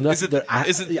 There's nothing.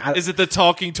 Is it the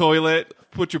talking toilet?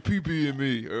 put your pee-pee in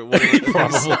me or whatever.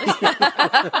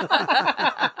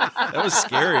 That was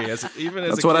scary.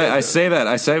 That's what I say that.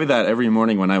 I say that every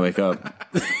morning when I wake up.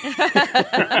 Maybe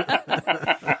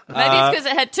it's because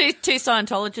it had two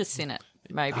Scientologists in it.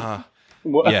 Maybe.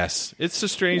 Yes, it's a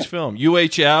strange film.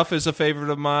 UHF is a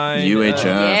favorite of mine. UHF.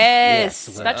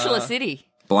 Yes, Bachelor City.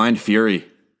 Blind Fury.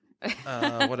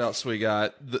 What else we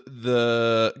got?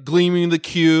 The Gleaming the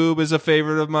Cube is a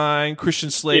favorite of mine.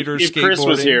 Christian Slater If skateboarding. Chris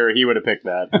was here, he would have picked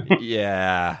that.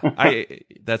 Yeah,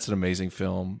 that's an amazing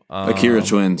film. Akira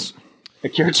Twins.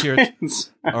 Akira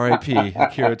Twins. R.I.P.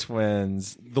 Akira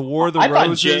Twins. The War of the I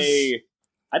Roses.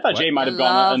 thought Jay might have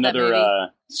gone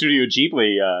another Studio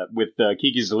Ghibli with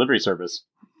Kiki's Delivery Service.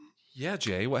 Yeah,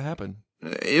 Jay, what happened?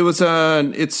 It was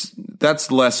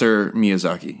that's lesser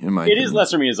Miyazaki in my opinion. It is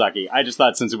lesser Miyazaki. I just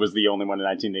thought since it was the only one in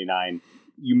 1989,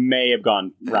 you may have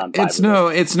gone round 5. It's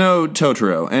no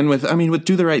Totoro, and with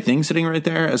Do the Right Thing sitting right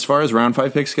there. As far as round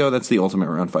 5 picks go, that's the ultimate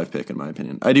round 5 pick in my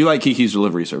opinion. I do like Kiki's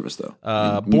Delivery Service though.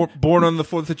 Born on the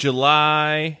 4th of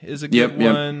July is a good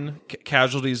one.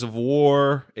 Casualties of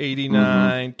War,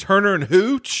 89. Turner and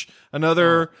Hooch,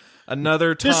 another Tom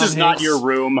This is not your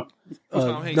room.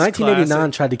 1989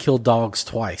 classic. tried to kill dogs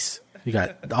twice. You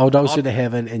got All Dogs Go to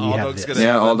Heaven, and you have this.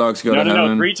 Yeah, All Dogs Go to Heaven.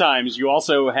 No, 3 times. You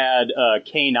also had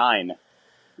K9.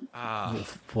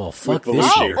 Well, fuck With this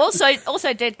Belushi. year.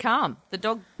 Also Dead Calm. The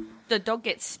dog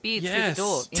gets speared through the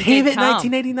door. in Damn Dead it, Calm.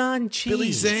 1989. Jeez.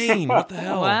 Billy Zane, what the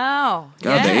hell? Wow.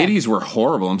 God, yeah. the 80s were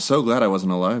horrible. I'm so glad I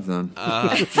wasn't alive then.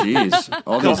 Jeez.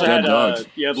 All these Also dead had, dogs.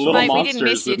 You had Little Mate, we didn't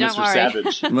Monsters miss you, with don't Mr.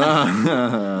 worry.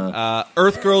 Savage.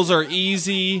 Earth Girls Are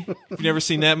Easy. If you've never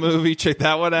seen that movie, check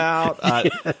that one out.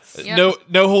 Yep.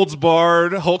 No Holds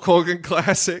Barred, Hulk Hogan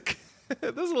classic.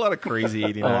 There's a lot of crazy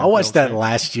 89. I watched that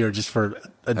last year just for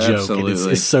a joke, and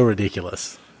Absolutely. it's so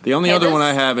ridiculous. The only other one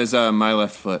I have is My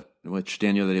Left Foot, which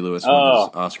Daniel Day-Lewis won his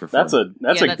Oscar for. That's a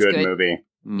that's good good. movie.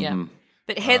 Yeah.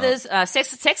 But Heather's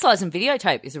Sex Lies and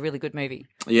Videotape is a really good movie.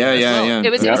 Yeah. It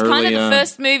was kind Early, of the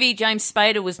first movie James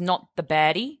Spader was not the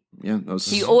baddie. Yeah, that was,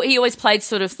 He always played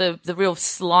sort of the real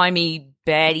slimy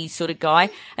baddie sort of guy,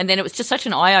 and then it was just such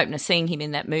an eye opener seeing him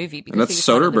in that movie because and that's he was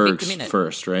kind of the victim Soderbergh's in it.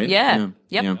 first, right? Yeah.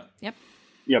 Yeah. Yep.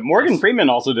 Yeah, Morgan Freeman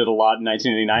also did a lot in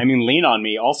 1989. I mean, Lean on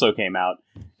Me also came out,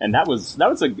 and that was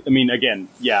again,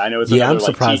 I know it's another I'm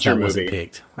surprised teacher that wasn't movie.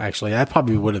 picked. Actually, that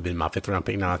probably would have been my 5th round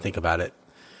pick. Now I think about it.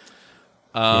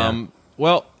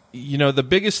 Well, the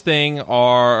biggest thing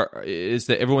is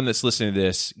that everyone that's listening to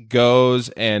this goes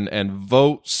and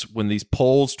votes when these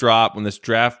polls drop, when this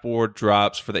draft board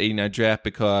drops for the 89 draft,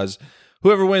 because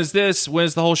whoever wins this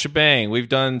wins the whole shebang. We've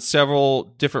done several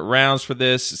different rounds for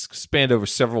this. It's spanned over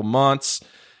several months.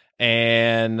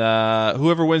 And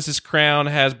whoever wins this crown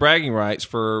has bragging rights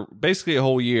for basically a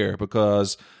whole year,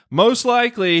 because most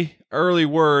likely, early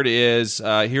word is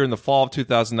here in the fall of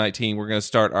 2019, we're going to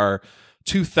start our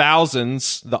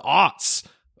 2000s, the aughts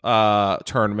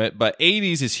tournament, but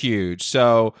 80s is huge.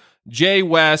 So Jay,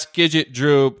 West, Gidget,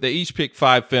 Drew, they each picked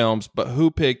 5 films, but who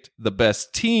picked the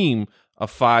best team of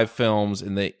 5 films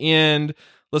in the end?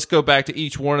 Let's go back to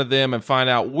each one of them and find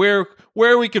out where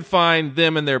we can find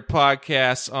them and their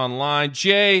podcasts online.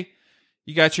 Jay,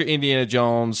 you got your Indiana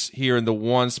Jones here in the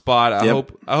one spot. I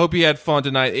hope you had fun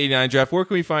tonight, 89 draft. Where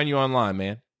can we find you online,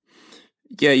 man?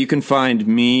 Yeah, you can find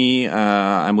me.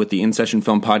 I'm with the In Session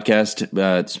Film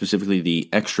Podcast, specifically the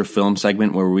Extra Film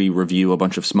segment, where we review a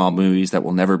bunch of small movies that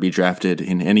will never be drafted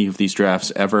in any of these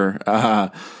drafts ever.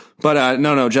 But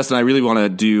no, Justin, I really do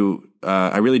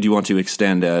want to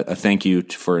extend a thank you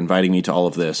for inviting me to all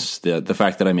of this. The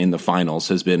fact that I'm in the finals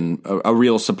has been a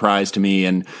real surprise to me.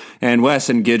 And Wes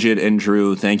and Gidget and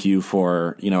Drew, thank you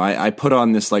for, I put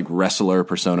on this like wrestler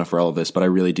persona for all of this, but I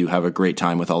really do have a great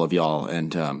time with all of y'all.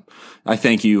 And I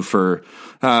thank you for,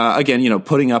 again,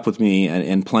 putting up with me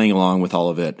and playing along with all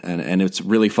of it. And it's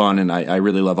really fun. And I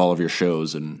really love all of your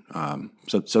shows. And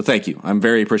so thank you. I'm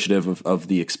very appreciative of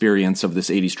the experience of this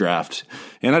 80s draft.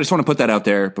 And I just want to put that out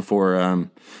there before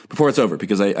it's over,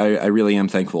 because I really am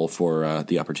thankful for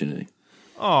the opportunity.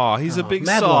 Oh, he's a big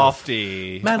mad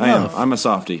softy. Mad I am. love. I'm a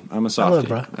softy. love,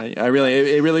 bro. I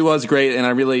really, it really was great.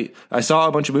 And I saw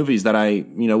a bunch of movies that I,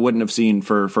 wouldn't have seen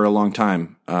for a long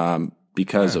time,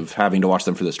 because of having to watch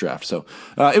them for this draft. So,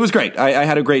 it was great. I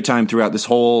had a great time throughout this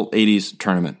whole 80s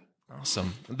tournament.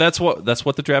 Awesome. That's what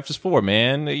the draft is for,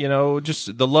 man.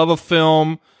 Just the love of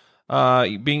film,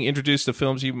 being introduced to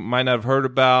films you might not have heard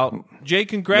about. Jay,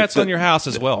 congrats on your house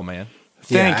as well, man.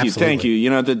 Thank you.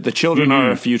 The children are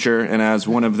our future, and as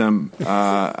one of them,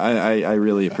 I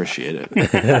really appreciate it.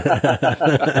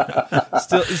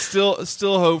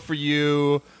 Still hope for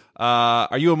you.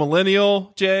 Are you a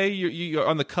millennial, Jay? You're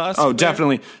on the cusp. Oh,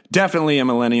 definitely a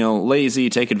millennial. Lazy,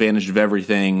 take advantage of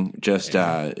everything. Just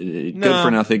good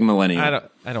for nothing millennial.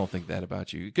 I don't think that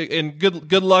about you. And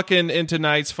good luck in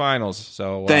tonight's finals.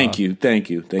 So thank you,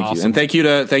 awesome. and thank you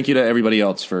to everybody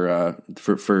else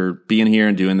for being here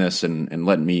and doing this and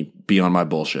letting me be on my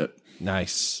bullshit.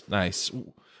 Nice.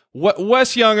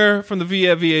 Wes Younger from the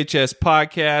VHS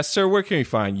podcast, sir. Where can we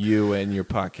find you and your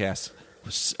podcast?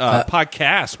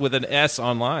 Podcast with an S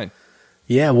online.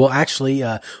 Yeah, well, actually,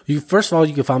 first of all,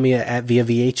 you can find me at via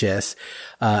VHS,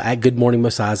 at Good Morning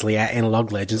Mos Eisley, at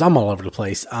Analog Legends. I'm all over the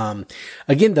place.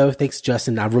 Again, though, thanks,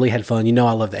 Justin. I really had fun.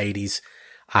 I love the 80s.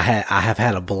 I have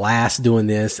had a blast doing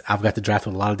this. I've got to draft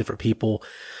with a lot of different people.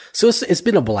 So it's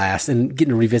been a blast and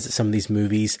getting to revisit some of these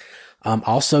movies.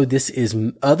 Also, this is,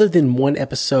 other than one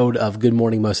episode of Good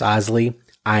Morning Mos Eisley,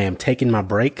 I am taking my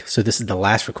break. So this is the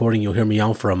last recording you'll hear me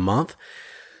on for a month.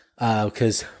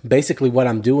 Cause basically what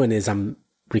I'm doing is I'm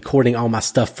recording all my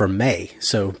stuff for May.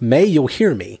 So May you'll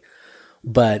hear me,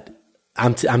 but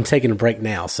I'm taking a break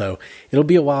now. So it'll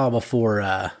be a while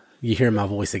before, you hear my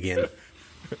voice again.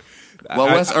 Well,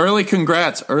 Wes, early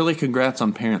congrats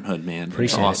on Parenthood, man.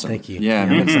 Appreciate awesome. Thank you. Yeah,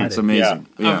 I'm excited. It's amazing.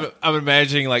 Yeah. I'm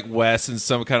imagining like Wes in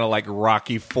some kind of like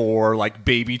Rocky IV, like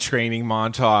baby training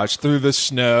montage through the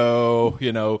snow,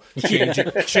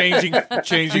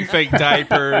 changing fake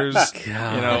diapers,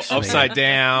 upside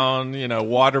down,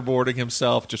 waterboarding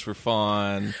himself just for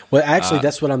fun. Well, actually,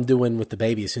 that's what I'm doing with the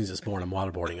baby. As soon as it's born, I'm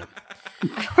waterboarding him.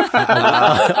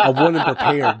 I want him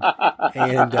prepared,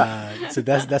 and so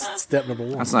that's step number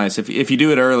one. That's nice. If you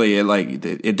do it early,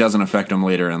 it doesn't affect them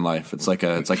later in life. It's like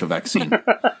a vaccine.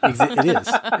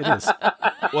 It is.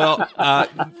 Well,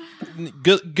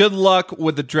 good luck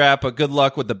with the draft, but good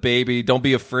luck with the baby. Don't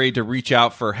be afraid to reach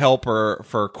out for help or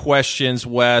for questions,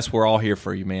 Wes. We're all here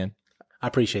for you, man. I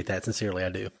appreciate that. Sincerely, I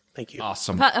do. Thank you.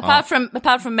 Awesome. Apart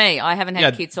from me, I haven't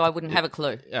had kids, so I wouldn't have a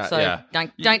clue.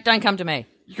 Don't come to me.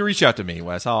 You can reach out to me,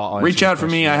 Wes. I'll reach out for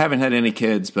me. I haven't had any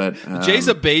kids, but Jay's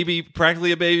a baby,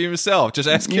 practically a baby himself. Just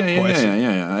ask him questions.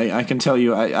 Yeah. I can tell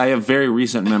you, I have very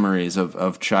recent memories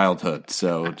of childhood.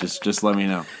 So just let me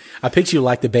know. I picture you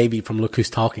like the baby from Look Who's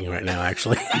Talking right now.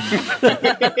 Actually,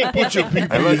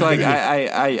 I look like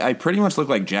I pretty much look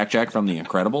like Jack from The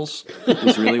Incredibles.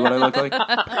 Is really what I look like.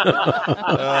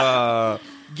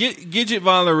 Gidget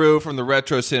Von LaRue from the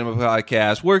Retro Cinema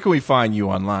Podcast. Where can we find you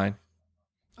online?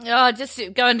 Just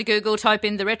go into Google, type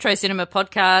in the Retro Cinema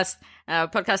Podcast,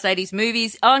 podcast 80s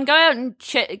movies. Oh, and go out and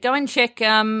check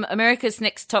America's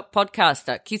Next Top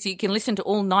Podcaster, so you can listen to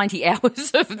all 90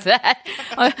 hours of that.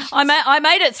 I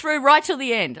made it through right till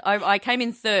the end. I came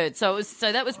in third, so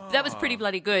that was pretty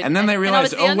bloody good. And then they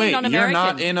realized, oh wait, you're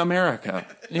not in America.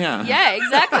 Yeah. Yeah,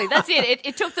 exactly. That's it.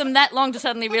 It took them that long to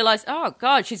suddenly realize, oh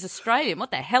God, she's Australian.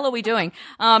 What the hell are we doing?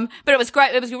 But it was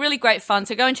great. It was really great fun.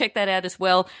 So go and check that out as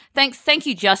well. Thank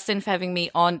you, Justin, for having me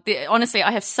on. Honestly,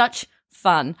 I have such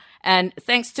fun. And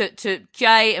thanks to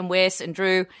Jay and Wes and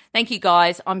Drew. Thank you,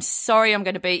 guys. I'm sorry I'm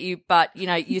going to beat you, but,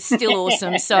 you're still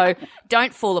awesome. So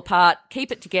don't fall apart.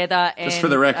 Keep it together. And, just for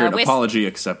the record, apology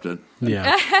accepted.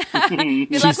 Yeah.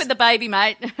 Good luck with the baby,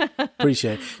 mate.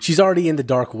 Appreciate it. She's already in the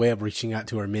dark web reaching out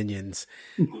to her minions.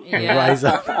 Yeah. Rise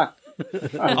up.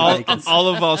 all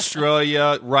of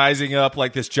Australia rising up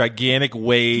like this gigantic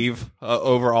wave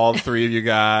over all three of you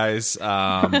guys.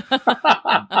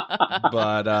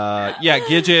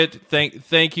 Gidget,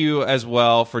 thank you as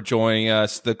well for joining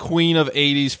us. The queen of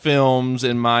 80s films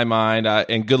in my mind,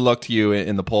 and good luck to you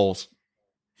in the polls.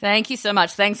 Thank you so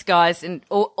much. Thanks, guys, and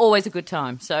always a good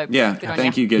time. So yeah,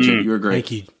 thank you, Gidget. You were great.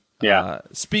 Thank you. Yeah.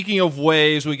 Speaking of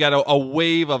waves, we got a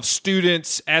wave of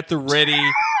students at the ready.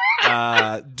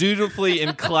 Dutifully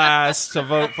in class to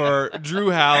vote for Drew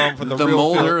Hallam for the real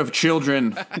molder of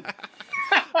children.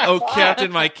 Oh,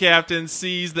 Captain, my captain,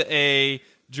 seize the A.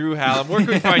 Drew Hallam. Where can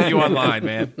we find you online,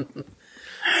 man?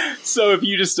 So if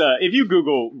you if you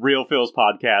Google Real Phil's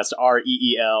podcast,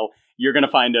 REEL, you're going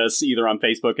to find us either on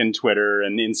Facebook and Twitter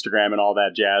and Instagram and all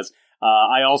that jazz.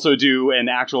 I also do an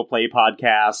actual play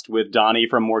podcast with Donnie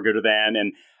from More Gooder Than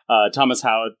and Thomas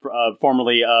Howard,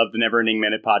 formerly of the Never Ending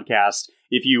Minute podcast.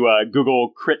 If you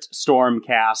Google Crit Storm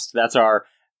Cast, that's our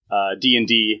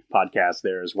D&D podcast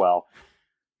there as well.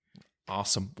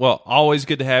 Awesome. Well, always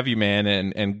good to have you, man,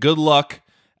 and good luck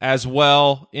as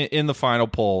well in the final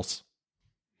polls.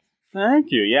 Thank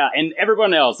you. Yeah, and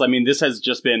everyone else, this has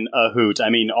just been a hoot.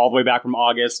 All the way back from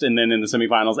August and then in the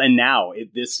semifinals, and now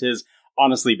this has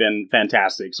honestly been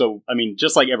fantastic. So,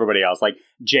 just like everybody else, like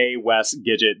Jay, Wes,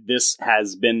 Gidget, this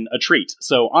has been a treat.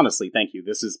 So, honestly, thank you.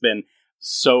 This has been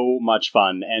so much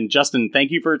fun. And Justin, thank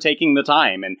you for taking the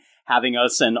time and having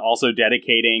us and also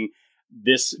dedicating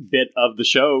this bit of the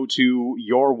show to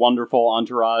your wonderful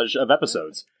entourage of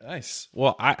episodes. Nice.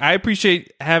 Well, I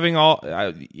appreciate having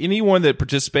anyone that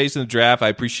participates in the draft. I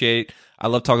appreciate. I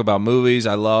love talking about movies.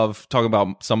 I love talking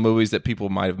about some movies that people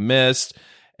might have missed.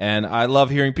 And I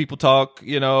love hearing people talk,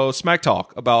 smack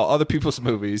talk about other people's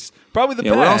movies. Probably the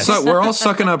best. We're all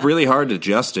sucking up really hard to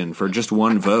Justin for just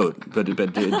one vote. But I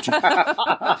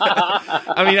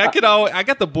mean, I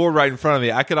got the board right in front of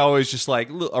me. I could always just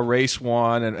erase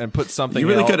one and put something. You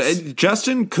really else. could.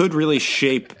 Justin could really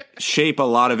shape a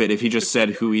lot of it if he just said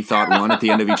who he thought won at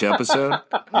the end of each episode.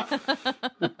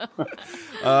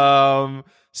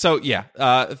 So yeah,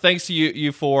 thanks to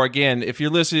you for, again, if you're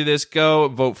listening to this, go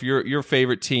vote for your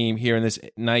favorite team here in this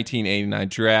 1989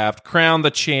 draft. Crown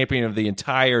the champion of the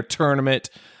entire tournament.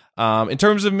 In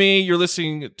terms of me, you're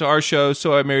listening to our show,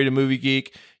 So I Married a Movie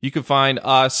Geek. You can find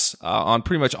us on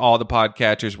pretty much all the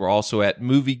podcatchers. We're also at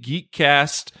Movie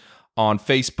Geekcast on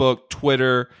Facebook,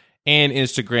 Twitter, and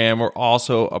Instagram. We're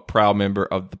also a proud member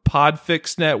of the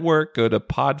Podfix Network. Go to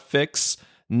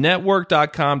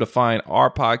podfixnetwork.com to find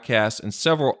our podcast and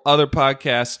several other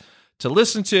podcasts to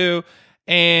listen to.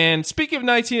 And speaking of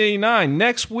 1989,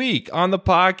 next week on the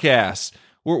podcast,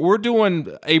 we're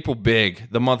doing April big,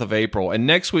 the month of April. And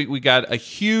next week we got a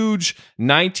huge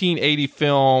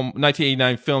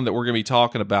 1989 film that we're going to be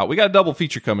talking about. We got a double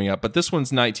feature coming up, but this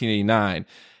one's 1989.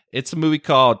 It's a movie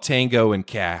called Tango and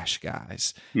Cash,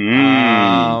 guys.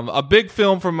 A big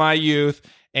film from my youth,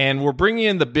 and we're bringing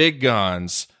in the big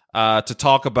guns to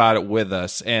talk about it with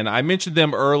us. And I mentioned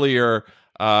them earlier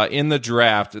in the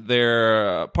draft.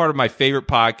 They're part of my favorite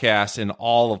podcasts in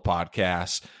all of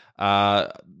podcasts.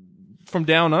 From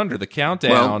Down Under, The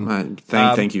Countdown. Well,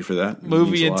 thank you for that.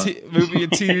 Movie and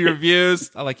TV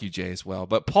reviews. I like you, Jay, as well.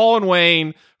 But Paul and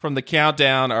Wayne from The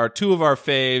Countdown are two of our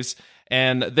faves.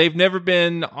 And they've never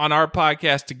been on our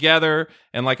podcast together.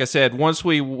 And like I said, once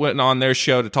we went on their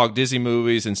show to talk Disney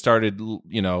movies and started,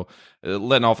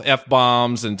 letting off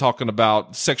F-bombs and talking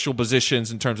about sexual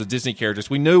positions in terms of Disney characters,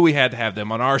 we knew we had to have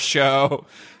them on our show.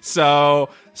 So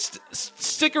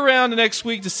stick around next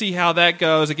week to see how that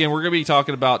goes. Again, we're going to be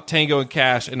talking about Tango and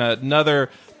Cash in another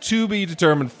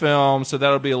to-be-determined film. So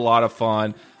that'll be a lot of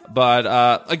fun.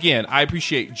 But again, I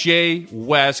appreciate Jay,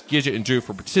 Wes, Gidget, and Drew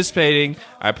for participating.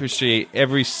 I appreciate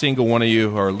every single one of you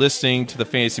who are listening to the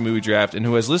Fantasy Movie Draft and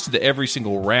who has listened to every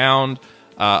single round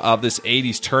of this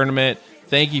 80s tournament.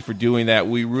 Thank you for doing that.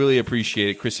 We really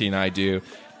appreciate it. Chrissy and I do.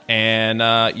 And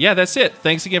yeah, that's it.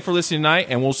 Thanks again for listening tonight,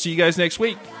 and we'll see you guys next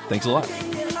week. Thanks a lot.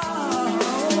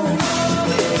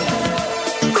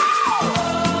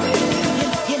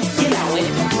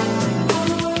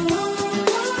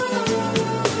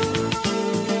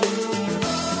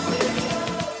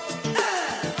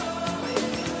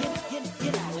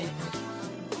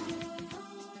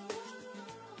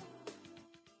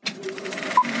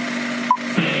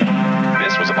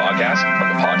 This was a podcast from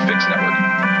the Podfix Network.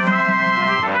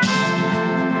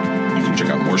 You can check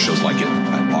out more shows like it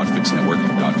at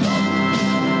podfixnetwork.com.